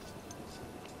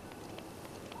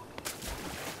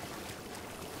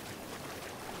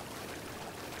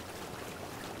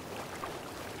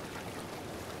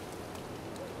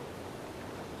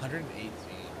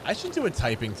 I should do a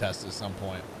typing test at some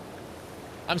point.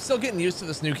 I'm still getting used to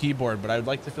this new keyboard, but I would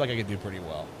like to feel like I could do pretty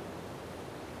well.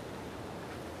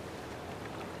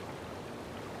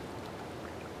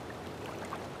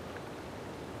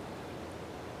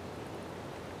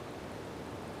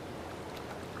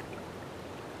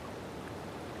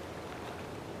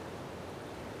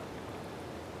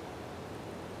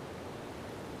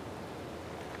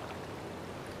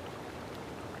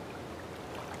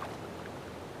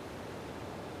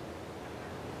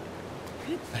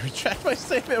 I retract my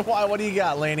statement. Why? What do you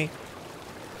got, Laney?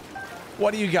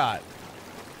 What do you got?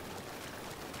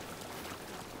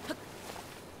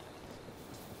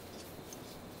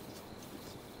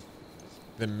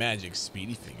 The magic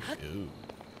speedy finger. Ooh.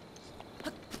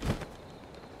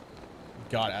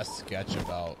 God, ask Sketch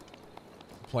about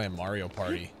playing Mario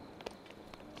Party.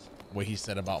 What he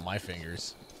said about my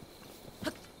fingers.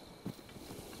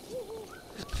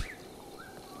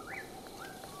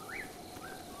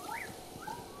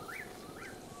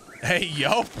 Hey,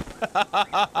 yo.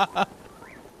 All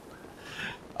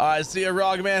right, see you,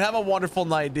 Rog, man. Have a wonderful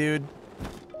night, dude.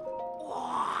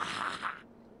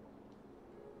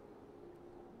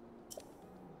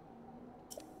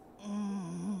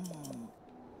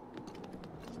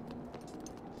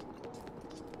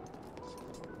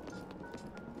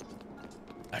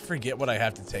 I forget what I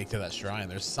have to take to that shrine.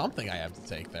 There's something I have to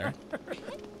take there.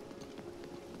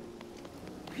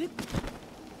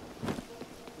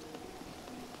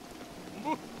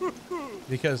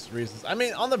 Because reasons. I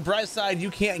mean, on the bright side,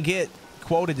 you can't get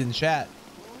quoted in chat.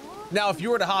 Now, if you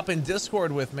were to hop in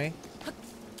Discord with me,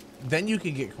 then you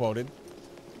can get quoted.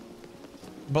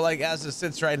 But like as it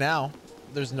sits right now,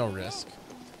 there's no risk.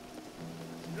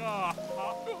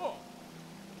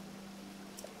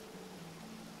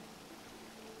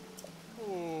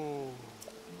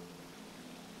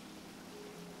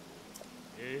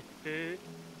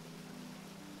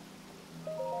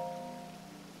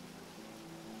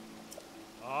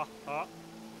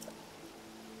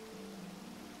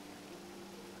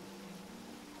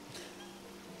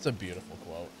 It's a beautiful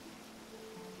quote.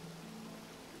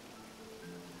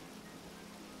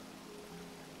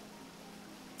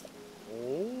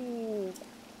 Oh.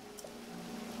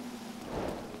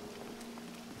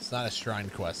 It's not a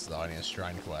shrine quest though. I need a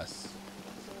shrine quest.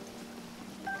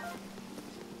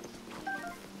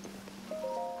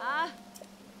 Ah.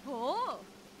 Oh.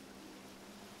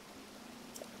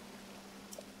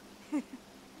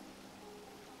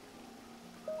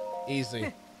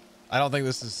 Easy. I don't think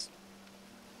this is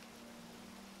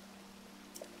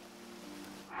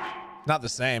not the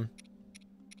same.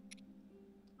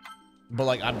 But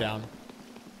like I'm down.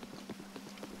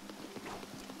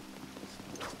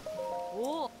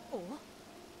 Oh. Oh.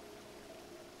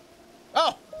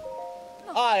 Oh!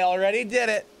 I already did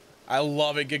it. I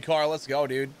love it. Good car. Let's go,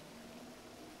 dude.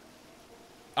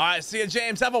 All right, see you,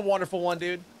 James. Have a wonderful one,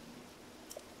 dude.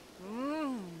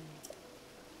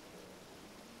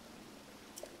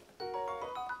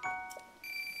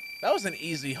 That was an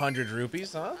easy 100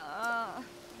 rupees, huh? Ah.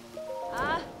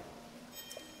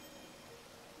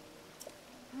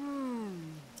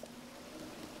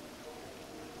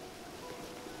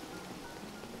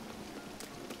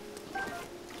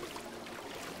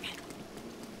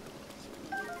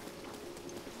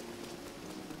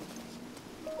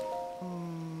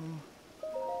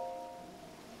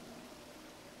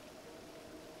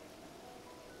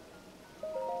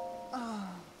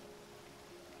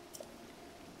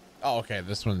 Oh, okay.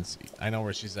 This one's, I know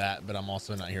where she's at, but I'm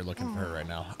also not here looking for her right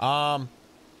now.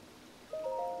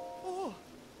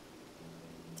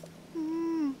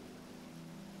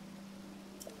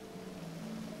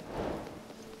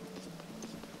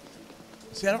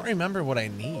 See, I don't remember what I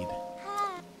need.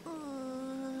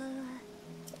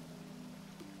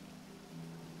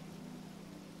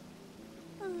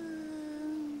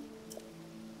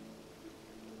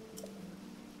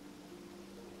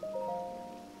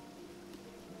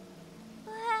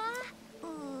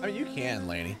 I mean, you can,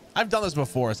 lady. I've done this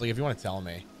before. It's like if you want to tell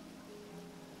me.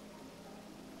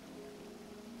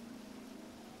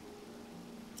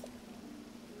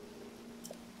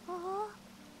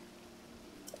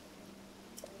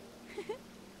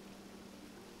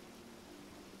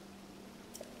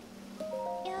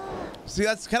 See,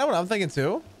 that's kind of what I'm thinking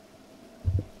too.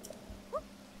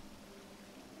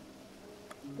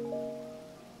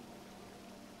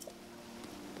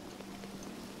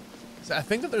 So I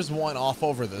think that there's one off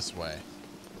over this way.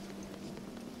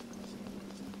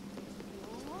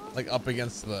 Like up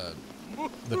against the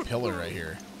pillar right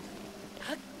here.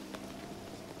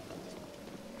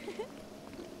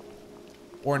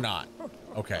 Or not.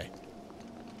 Okay.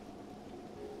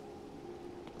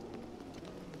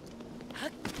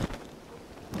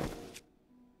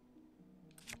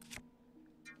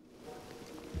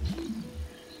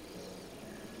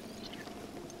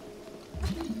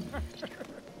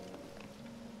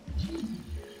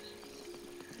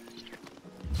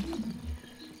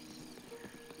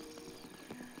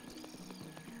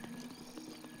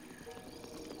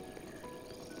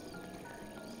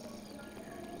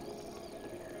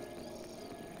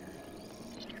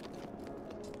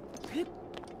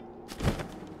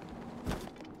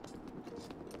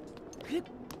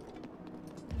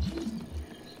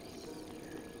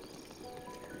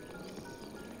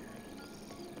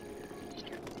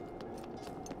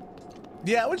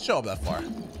 Yeah, it would show up that far.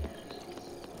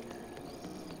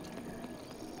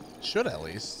 Should at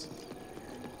least.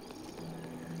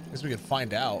 Guess we could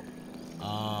find out.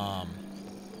 I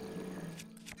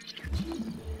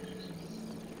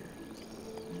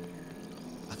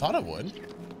thought it would.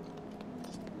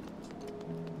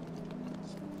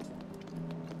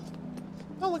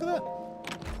 Oh, look at that.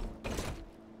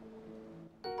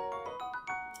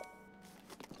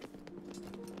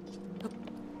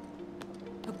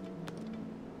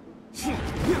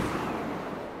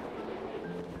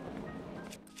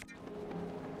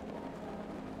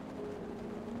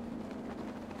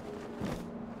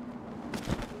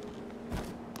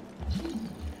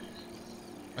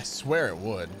 I swear it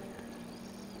would.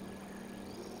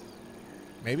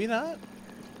 Maybe not.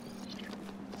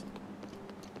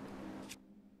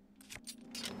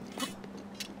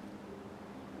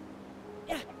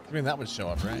 I mean, that would show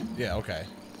up, right? Yeah, okay.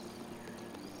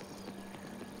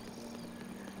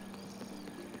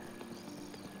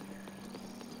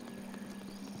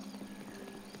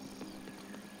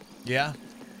 Yeah.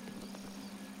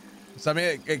 So I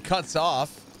mean, it cuts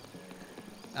off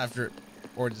after,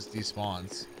 or just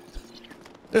despawns.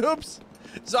 Oops.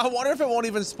 So I wonder if it won't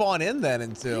even spawn in then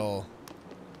until.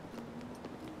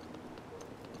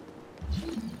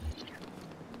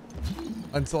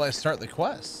 Until I start the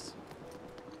quest.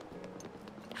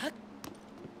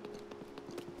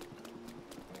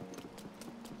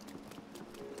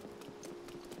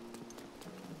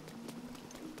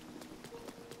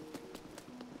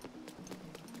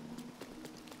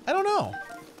 I don't know.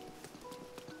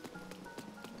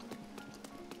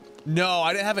 No,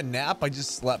 I didn't have a nap. I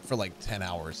just slept for like 10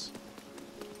 hours.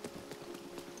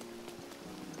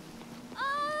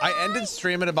 I ended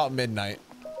stream at about midnight.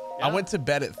 Yeah. I went to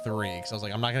bed at 3 because I was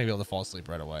like, I'm not going to be able to fall asleep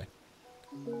right away.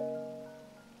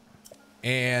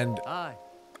 And Aye.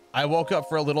 I woke up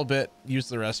for a little bit, used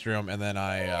the restroom, and then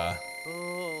I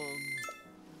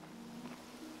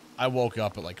woke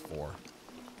up at like 4.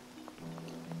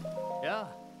 Yeah.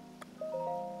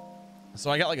 So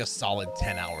I got like a solid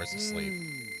 10 hours of sleep.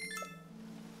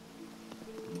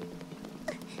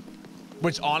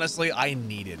 Which honestly, I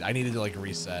needed. I needed to like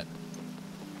reset.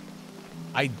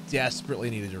 I desperately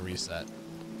needed to reset.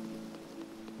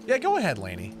 Yeah, go ahead,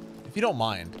 Lainey, if you don't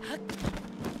mind.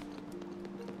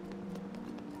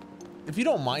 If you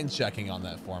don't mind checking on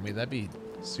that for me, that'd be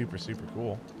super, super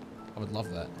cool. I would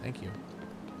love that. Thank you.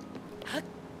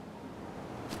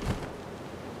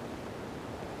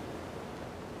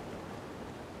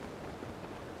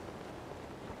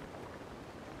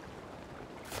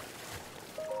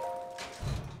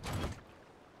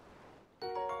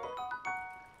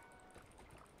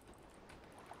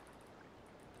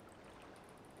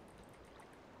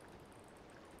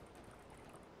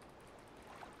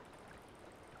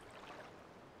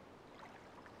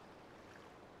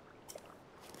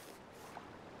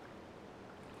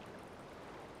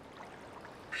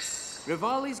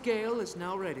 Rivali's Gale is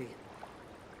now ready.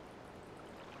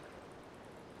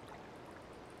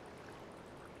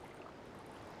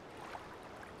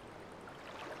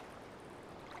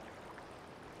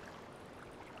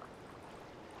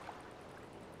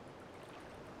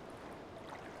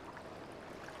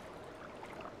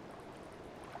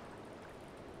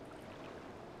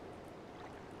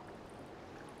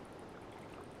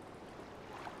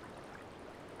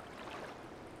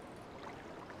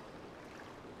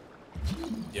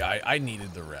 Yeah, I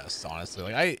needed the rest,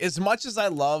 honestly. Like, as much as I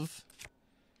love,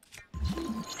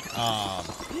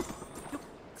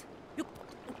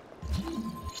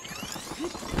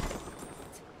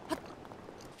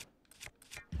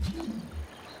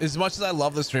 as much as I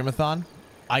love the streamathon,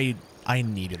 I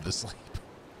needed the sleep.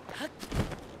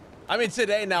 I mean,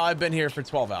 today now I've been here for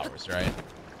 12 hours, right?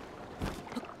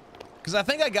 Because I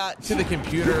think I got to the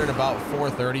computer at about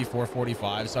 4:30,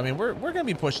 4:45. So I mean, we're gonna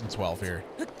be pushing 12 here.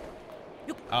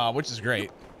 Which is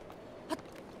great.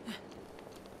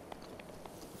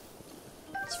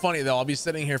 It's funny though, I'll be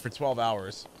sitting here for 12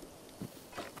 hours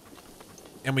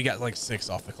and we got like 6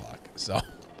 off the clock. So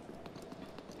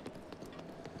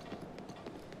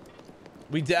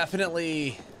we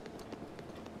definitely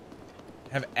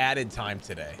have added time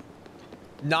today.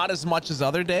 Not as much as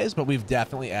other days, but we've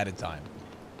definitely added time,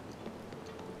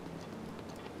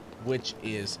 which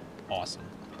is awesome.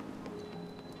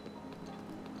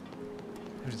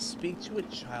 To speak to a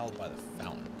child by the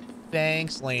fountain.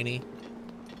 Thanks, Lainey.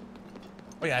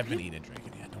 Oh yeah, I've been eating and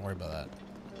drinking. Yeah, don't worry about that.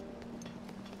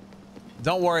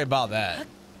 Don't worry about that.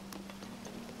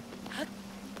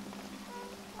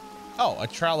 Oh, a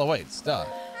trial awaits. Duh.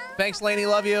 Thanks, Lainey.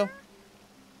 Love you.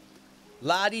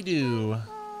 La-di-doo.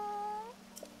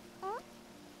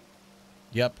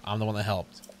 Yep, I'm the one that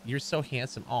helped. You're so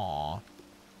handsome. Aw.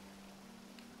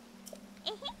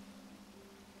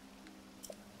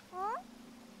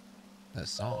 That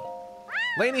song.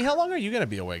 Lainey, how long are you going to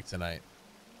be awake tonight?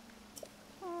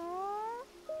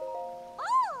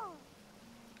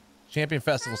 Champion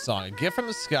Festival song. A gift from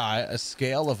the sky, a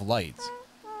scale of light.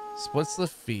 Splits the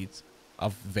feet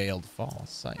of veiled fall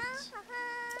sight.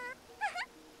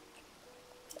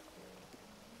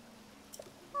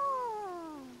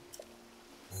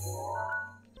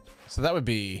 So that would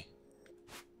be...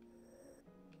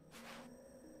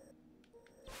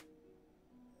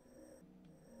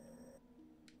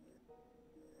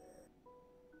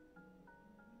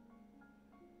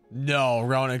 No,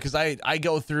 Ronan, because I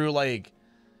go through like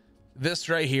this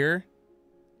right here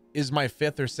is my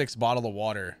 5th or 6th bottle of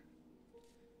water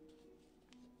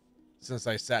since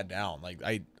I sat down. Like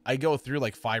I go through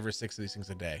like 5 or 6 of these things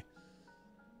a day.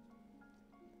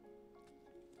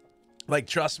 Like,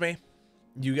 trust me,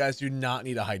 you guys do not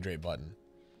need a hydrate button.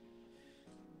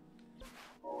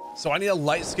 So I need a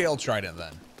light scale trident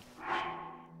then.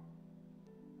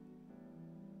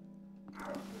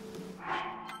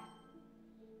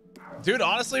 Dude,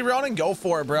 honestly, Ronan, go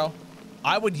for it, bro.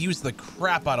 I would use the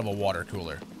crap out of a water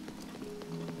cooler.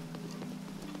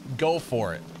 Go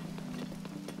for it.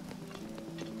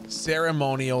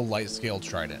 Ceremonial light scale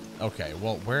trident. Okay,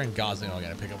 well, where in Gaza am I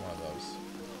gonna pick up one of those?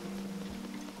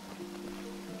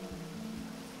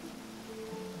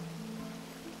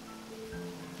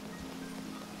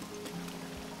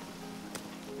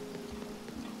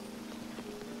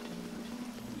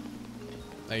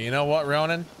 Hey, you know what,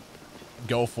 Ronan?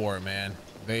 Go for it, man.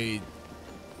 If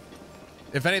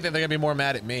anything, they're gonna be more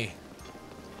mad at me.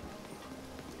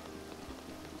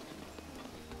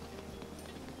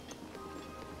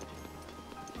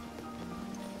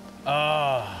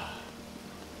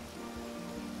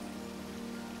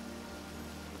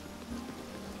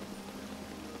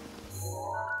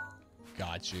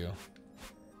 Got you.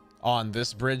 On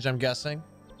this bridge, I'm guessing.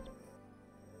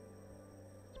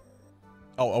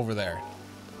 Oh, over there.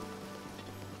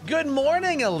 Good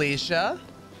morning, Alicia.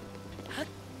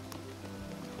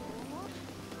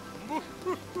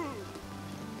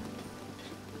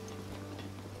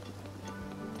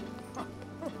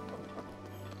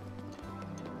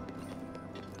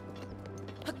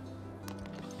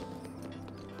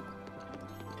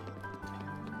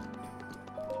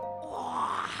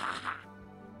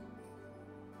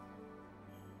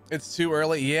 It's too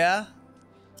early. Yeah,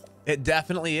 it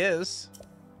definitely is.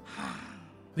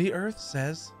 The earth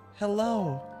says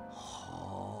hello.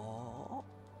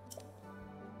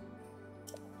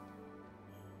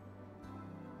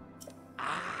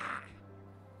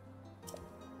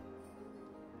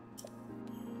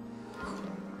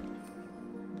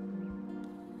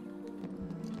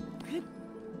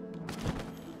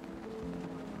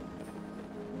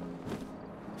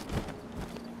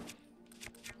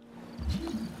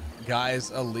 Guys,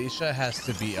 Alicia has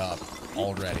to be up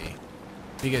already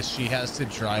because she has to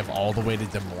drive all the way to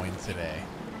Des Moines today.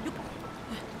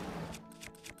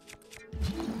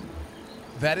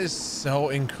 That is so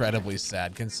incredibly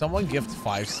sad. Can someone gift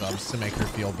 5 subs to make her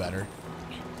feel better?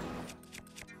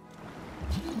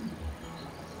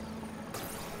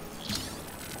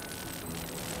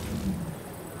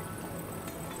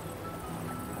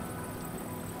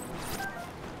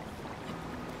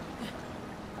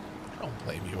 Don't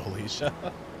blame you, Alicia.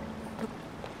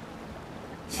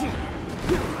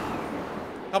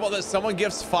 How about this? Someone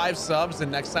gifts 5 subs, and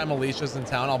next time Alicia's in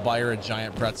town, I'll buy her a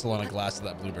giant pretzel and a glass of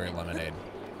that blueberry lemonade.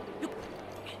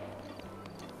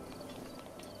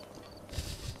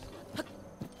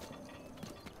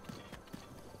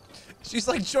 She's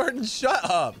like, Jordan, shut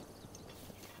up.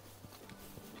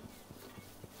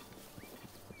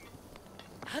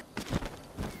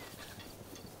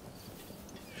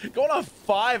 Going on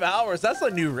 5 hours. That's a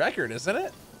new record, isn't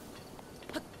it?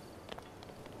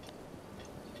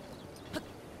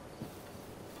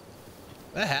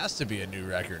 That has to be a new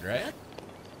record, right?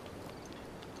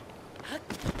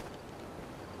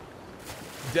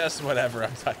 Just whatever.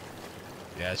 I'm talking.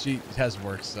 Yeah, she has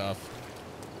work stuff.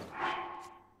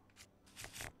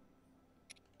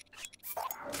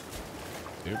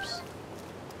 Oops.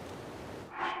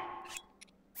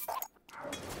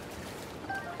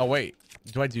 Oh, wait.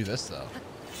 Do I do this, though?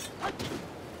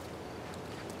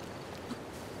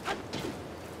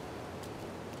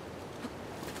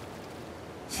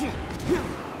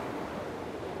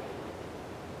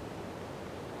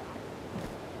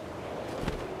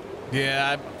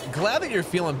 Yeah, I'm glad that you're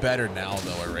feeling better now,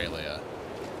 though, Aurelia.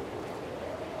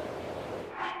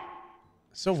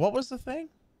 So what was the thing?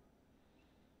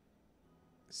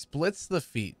 Splits the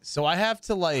feet. So I have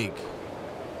to, like...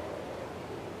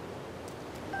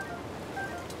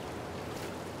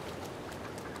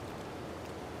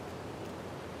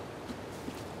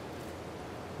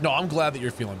 No, I'm glad that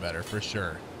you're feeling better, for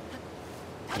sure.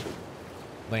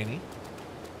 Lainey?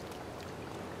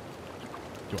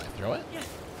 Do I throw it?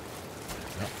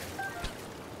 No.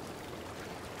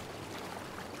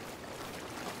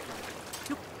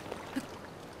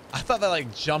 I thought that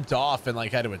like jumped off and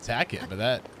like had to attack it, but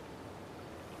that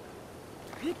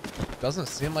doesn't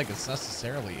seem like it's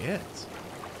necessarily it.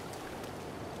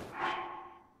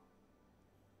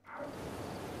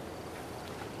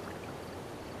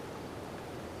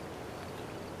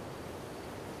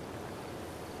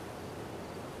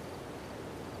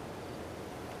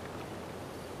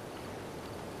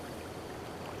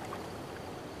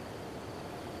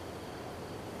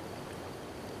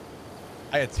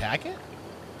 I attack it?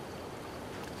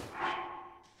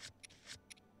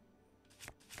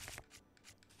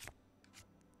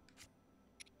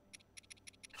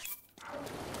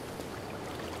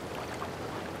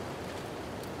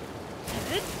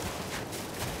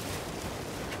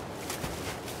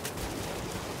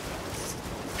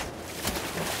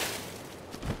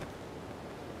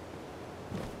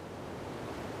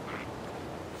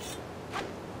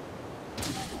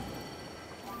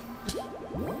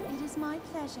 was my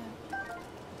pleasure.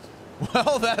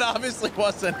 Well, that obviously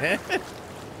wasn't it.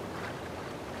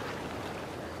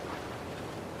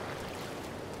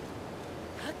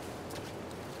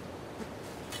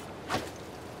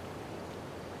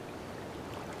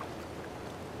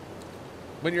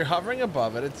 When you're hovering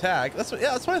above it, attack. That's what,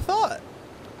 yeah, that's what I thought.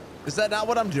 Is that not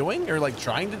what I'm doing or like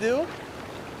trying to do?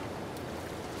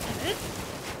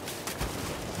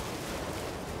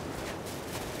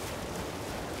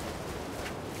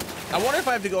 I wonder if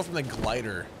I have to go from the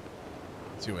glider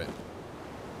to it.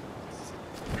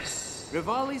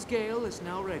 Rivali's Gale is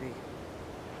now ready.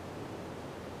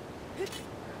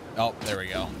 Oh, there we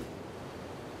go.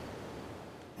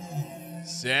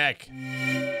 Sick.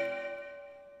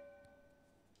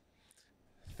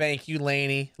 Thank you,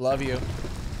 Lainey. Love you.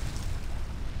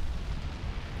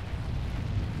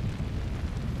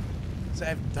 So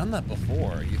I've done that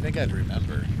before. You think I'd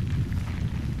remember?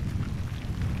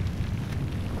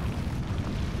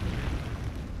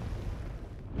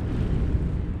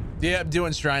 Yeah, I'm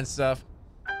doing shrine stuff.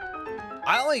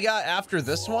 I only got after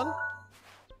this one.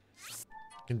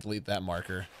 Can delete that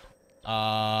marker. 2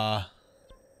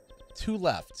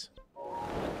 left.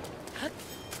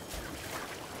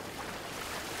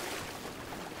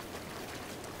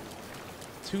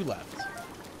 Two left.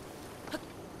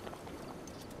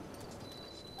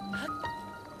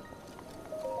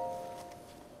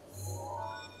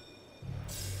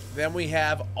 Then we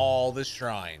have all the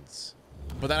shrines.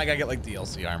 But then I gotta get like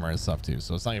DLC armor and stuff too,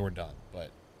 so it's not like we're done, but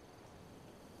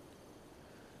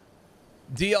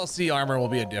DLC armor will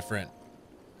be a different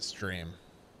stream.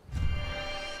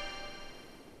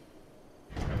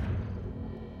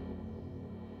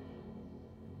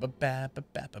 Back.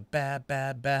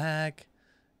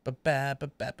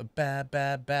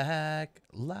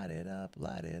 Light it up,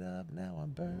 now I'm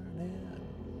burning.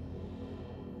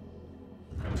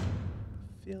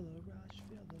 Feel the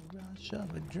rush of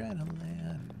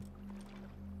adrenaline.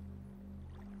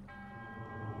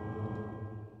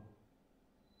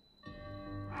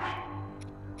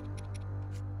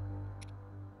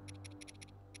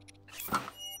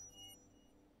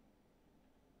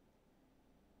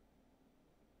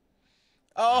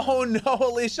 Oh no,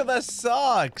 Alicia, that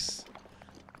sucks.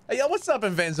 Hey, yo, what's up,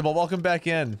 Invincible? Welcome back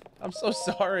in. I'm so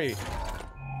sorry.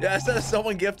 Yeah, I said if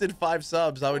someone gifted 5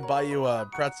 subs, I would buy you a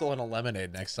pretzel and a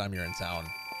lemonade next time you're in town.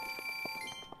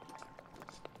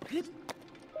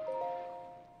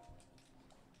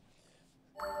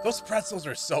 Those pretzels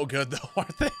are so good, though,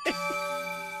 aren't they?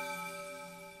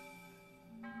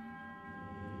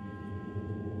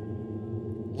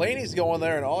 Laney's going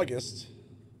there in August.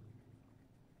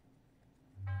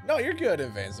 No, you're good,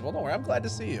 Invincible. Don't worry. I'm glad to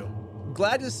see you. I'm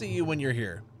glad to see you when you're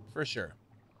here, for sure.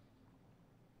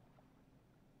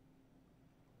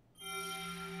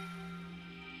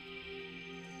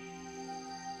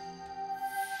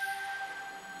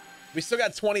 We still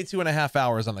got 22.5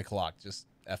 hours on the clock, just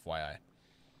FYI.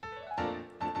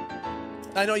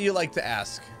 I know you like to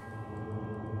ask.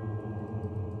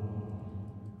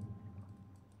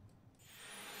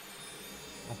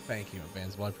 Oh, thank you,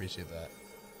 Invincible. I appreciate that.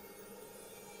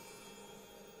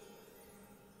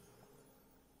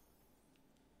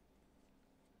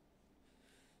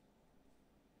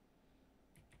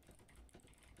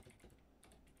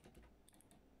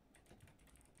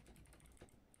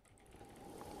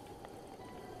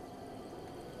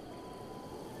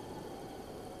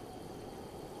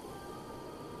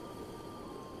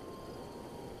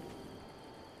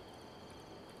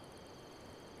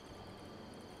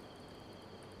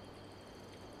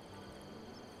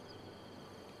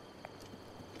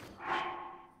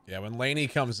 Yeah, when Lainey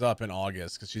comes up in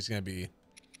August, because she's going to be...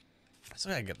 I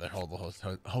still got to get the whole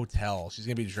hotel. She's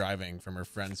going to be driving from her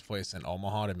friend's place in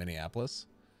Omaha to Minneapolis.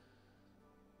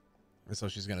 And so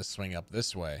she's going to swing up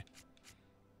this way.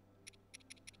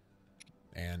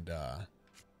 And,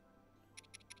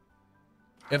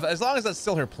 as long as that's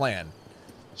still her plan.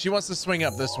 She wants to swing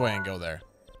up this way and go there.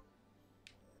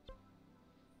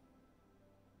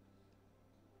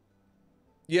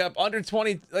 Yep, under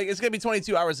 20, like it's gonna be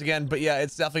 22 hours again, but yeah,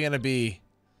 it's definitely gonna be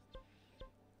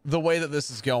the way that this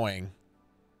is going.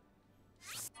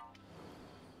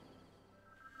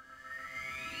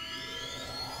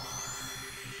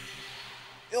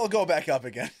 It'll go back up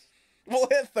again. We'll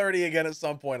hit 30 again at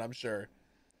some point, I'm sure.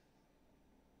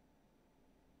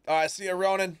 All right, see you,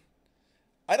 Ronan.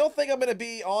 I don't think I'm gonna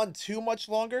be on too much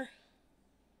longer.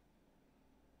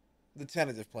 The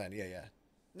tentative plan, yeah.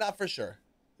 Not for sure,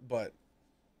 but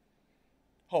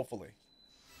hopefully.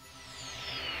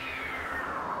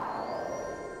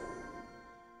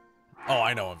 Oh,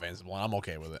 I know Invincible. I'm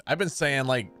okay with it. I've been saying,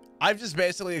 like, I've just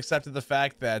basically accepted the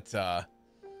fact that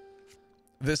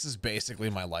this is basically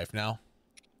my life now.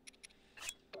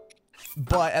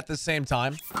 But at the same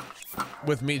time,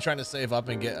 with me trying to save up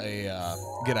and get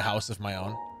a house of my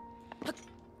own,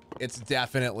 it's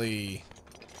definitely,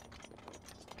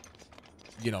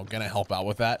 you know, gonna help out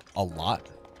with that a lot.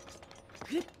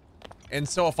 And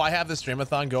so if I have the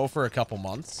streamathon go for a couple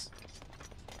months,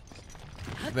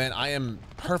 then I am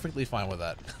perfectly fine with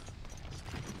that.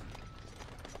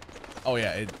 Oh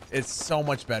yeah, it's so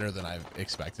much better than I've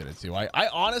expected it to. I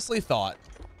honestly thought,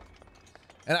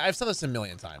 and I've said this a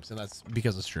million times, and that's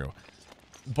because it's true,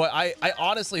 but I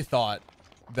honestly thought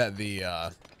that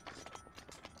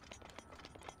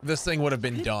this thing would have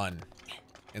been done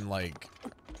in like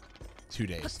 2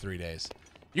 days, 3 days.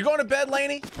 You going to bed,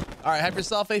 Lainey? All right, have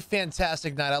yourself a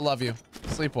fantastic night. I love you.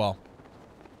 Sleep well.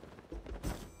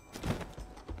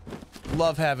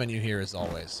 Love having you here as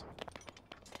always.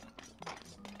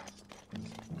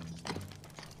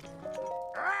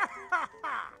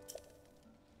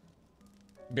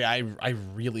 Yeah, I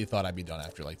really thought I'd be done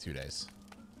after like 2 days.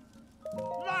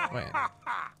 Wait.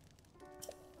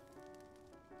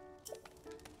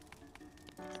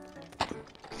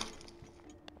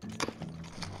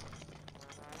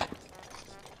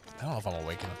 I don't know if I'm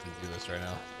awake enough to do this right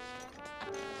now.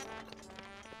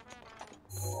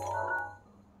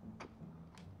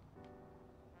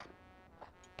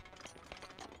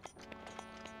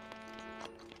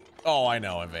 Oh, I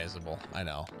know, Invisible. I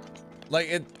know.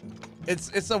 Like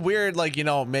it's a weird, like, you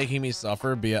know, making me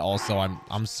suffer, but yet also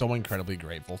I'm so incredibly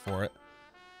grateful for it.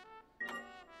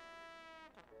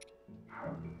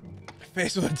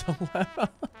 Face with a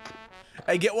dilemma.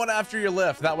 Hey, get one after your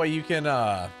lift. That way you can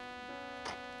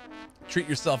treat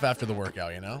yourself after the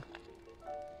workout, you know?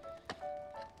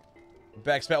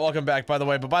 Backspat, welcome back, by the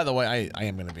way. But by the way, I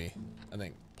am gonna be, I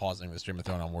think, pausing the stream and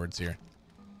throwing on words here.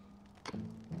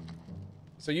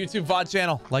 So YouTube VOD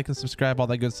channel, like and subscribe, all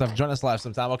that good stuff. Join us live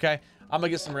sometime, okay? I'm gonna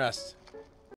get some rest.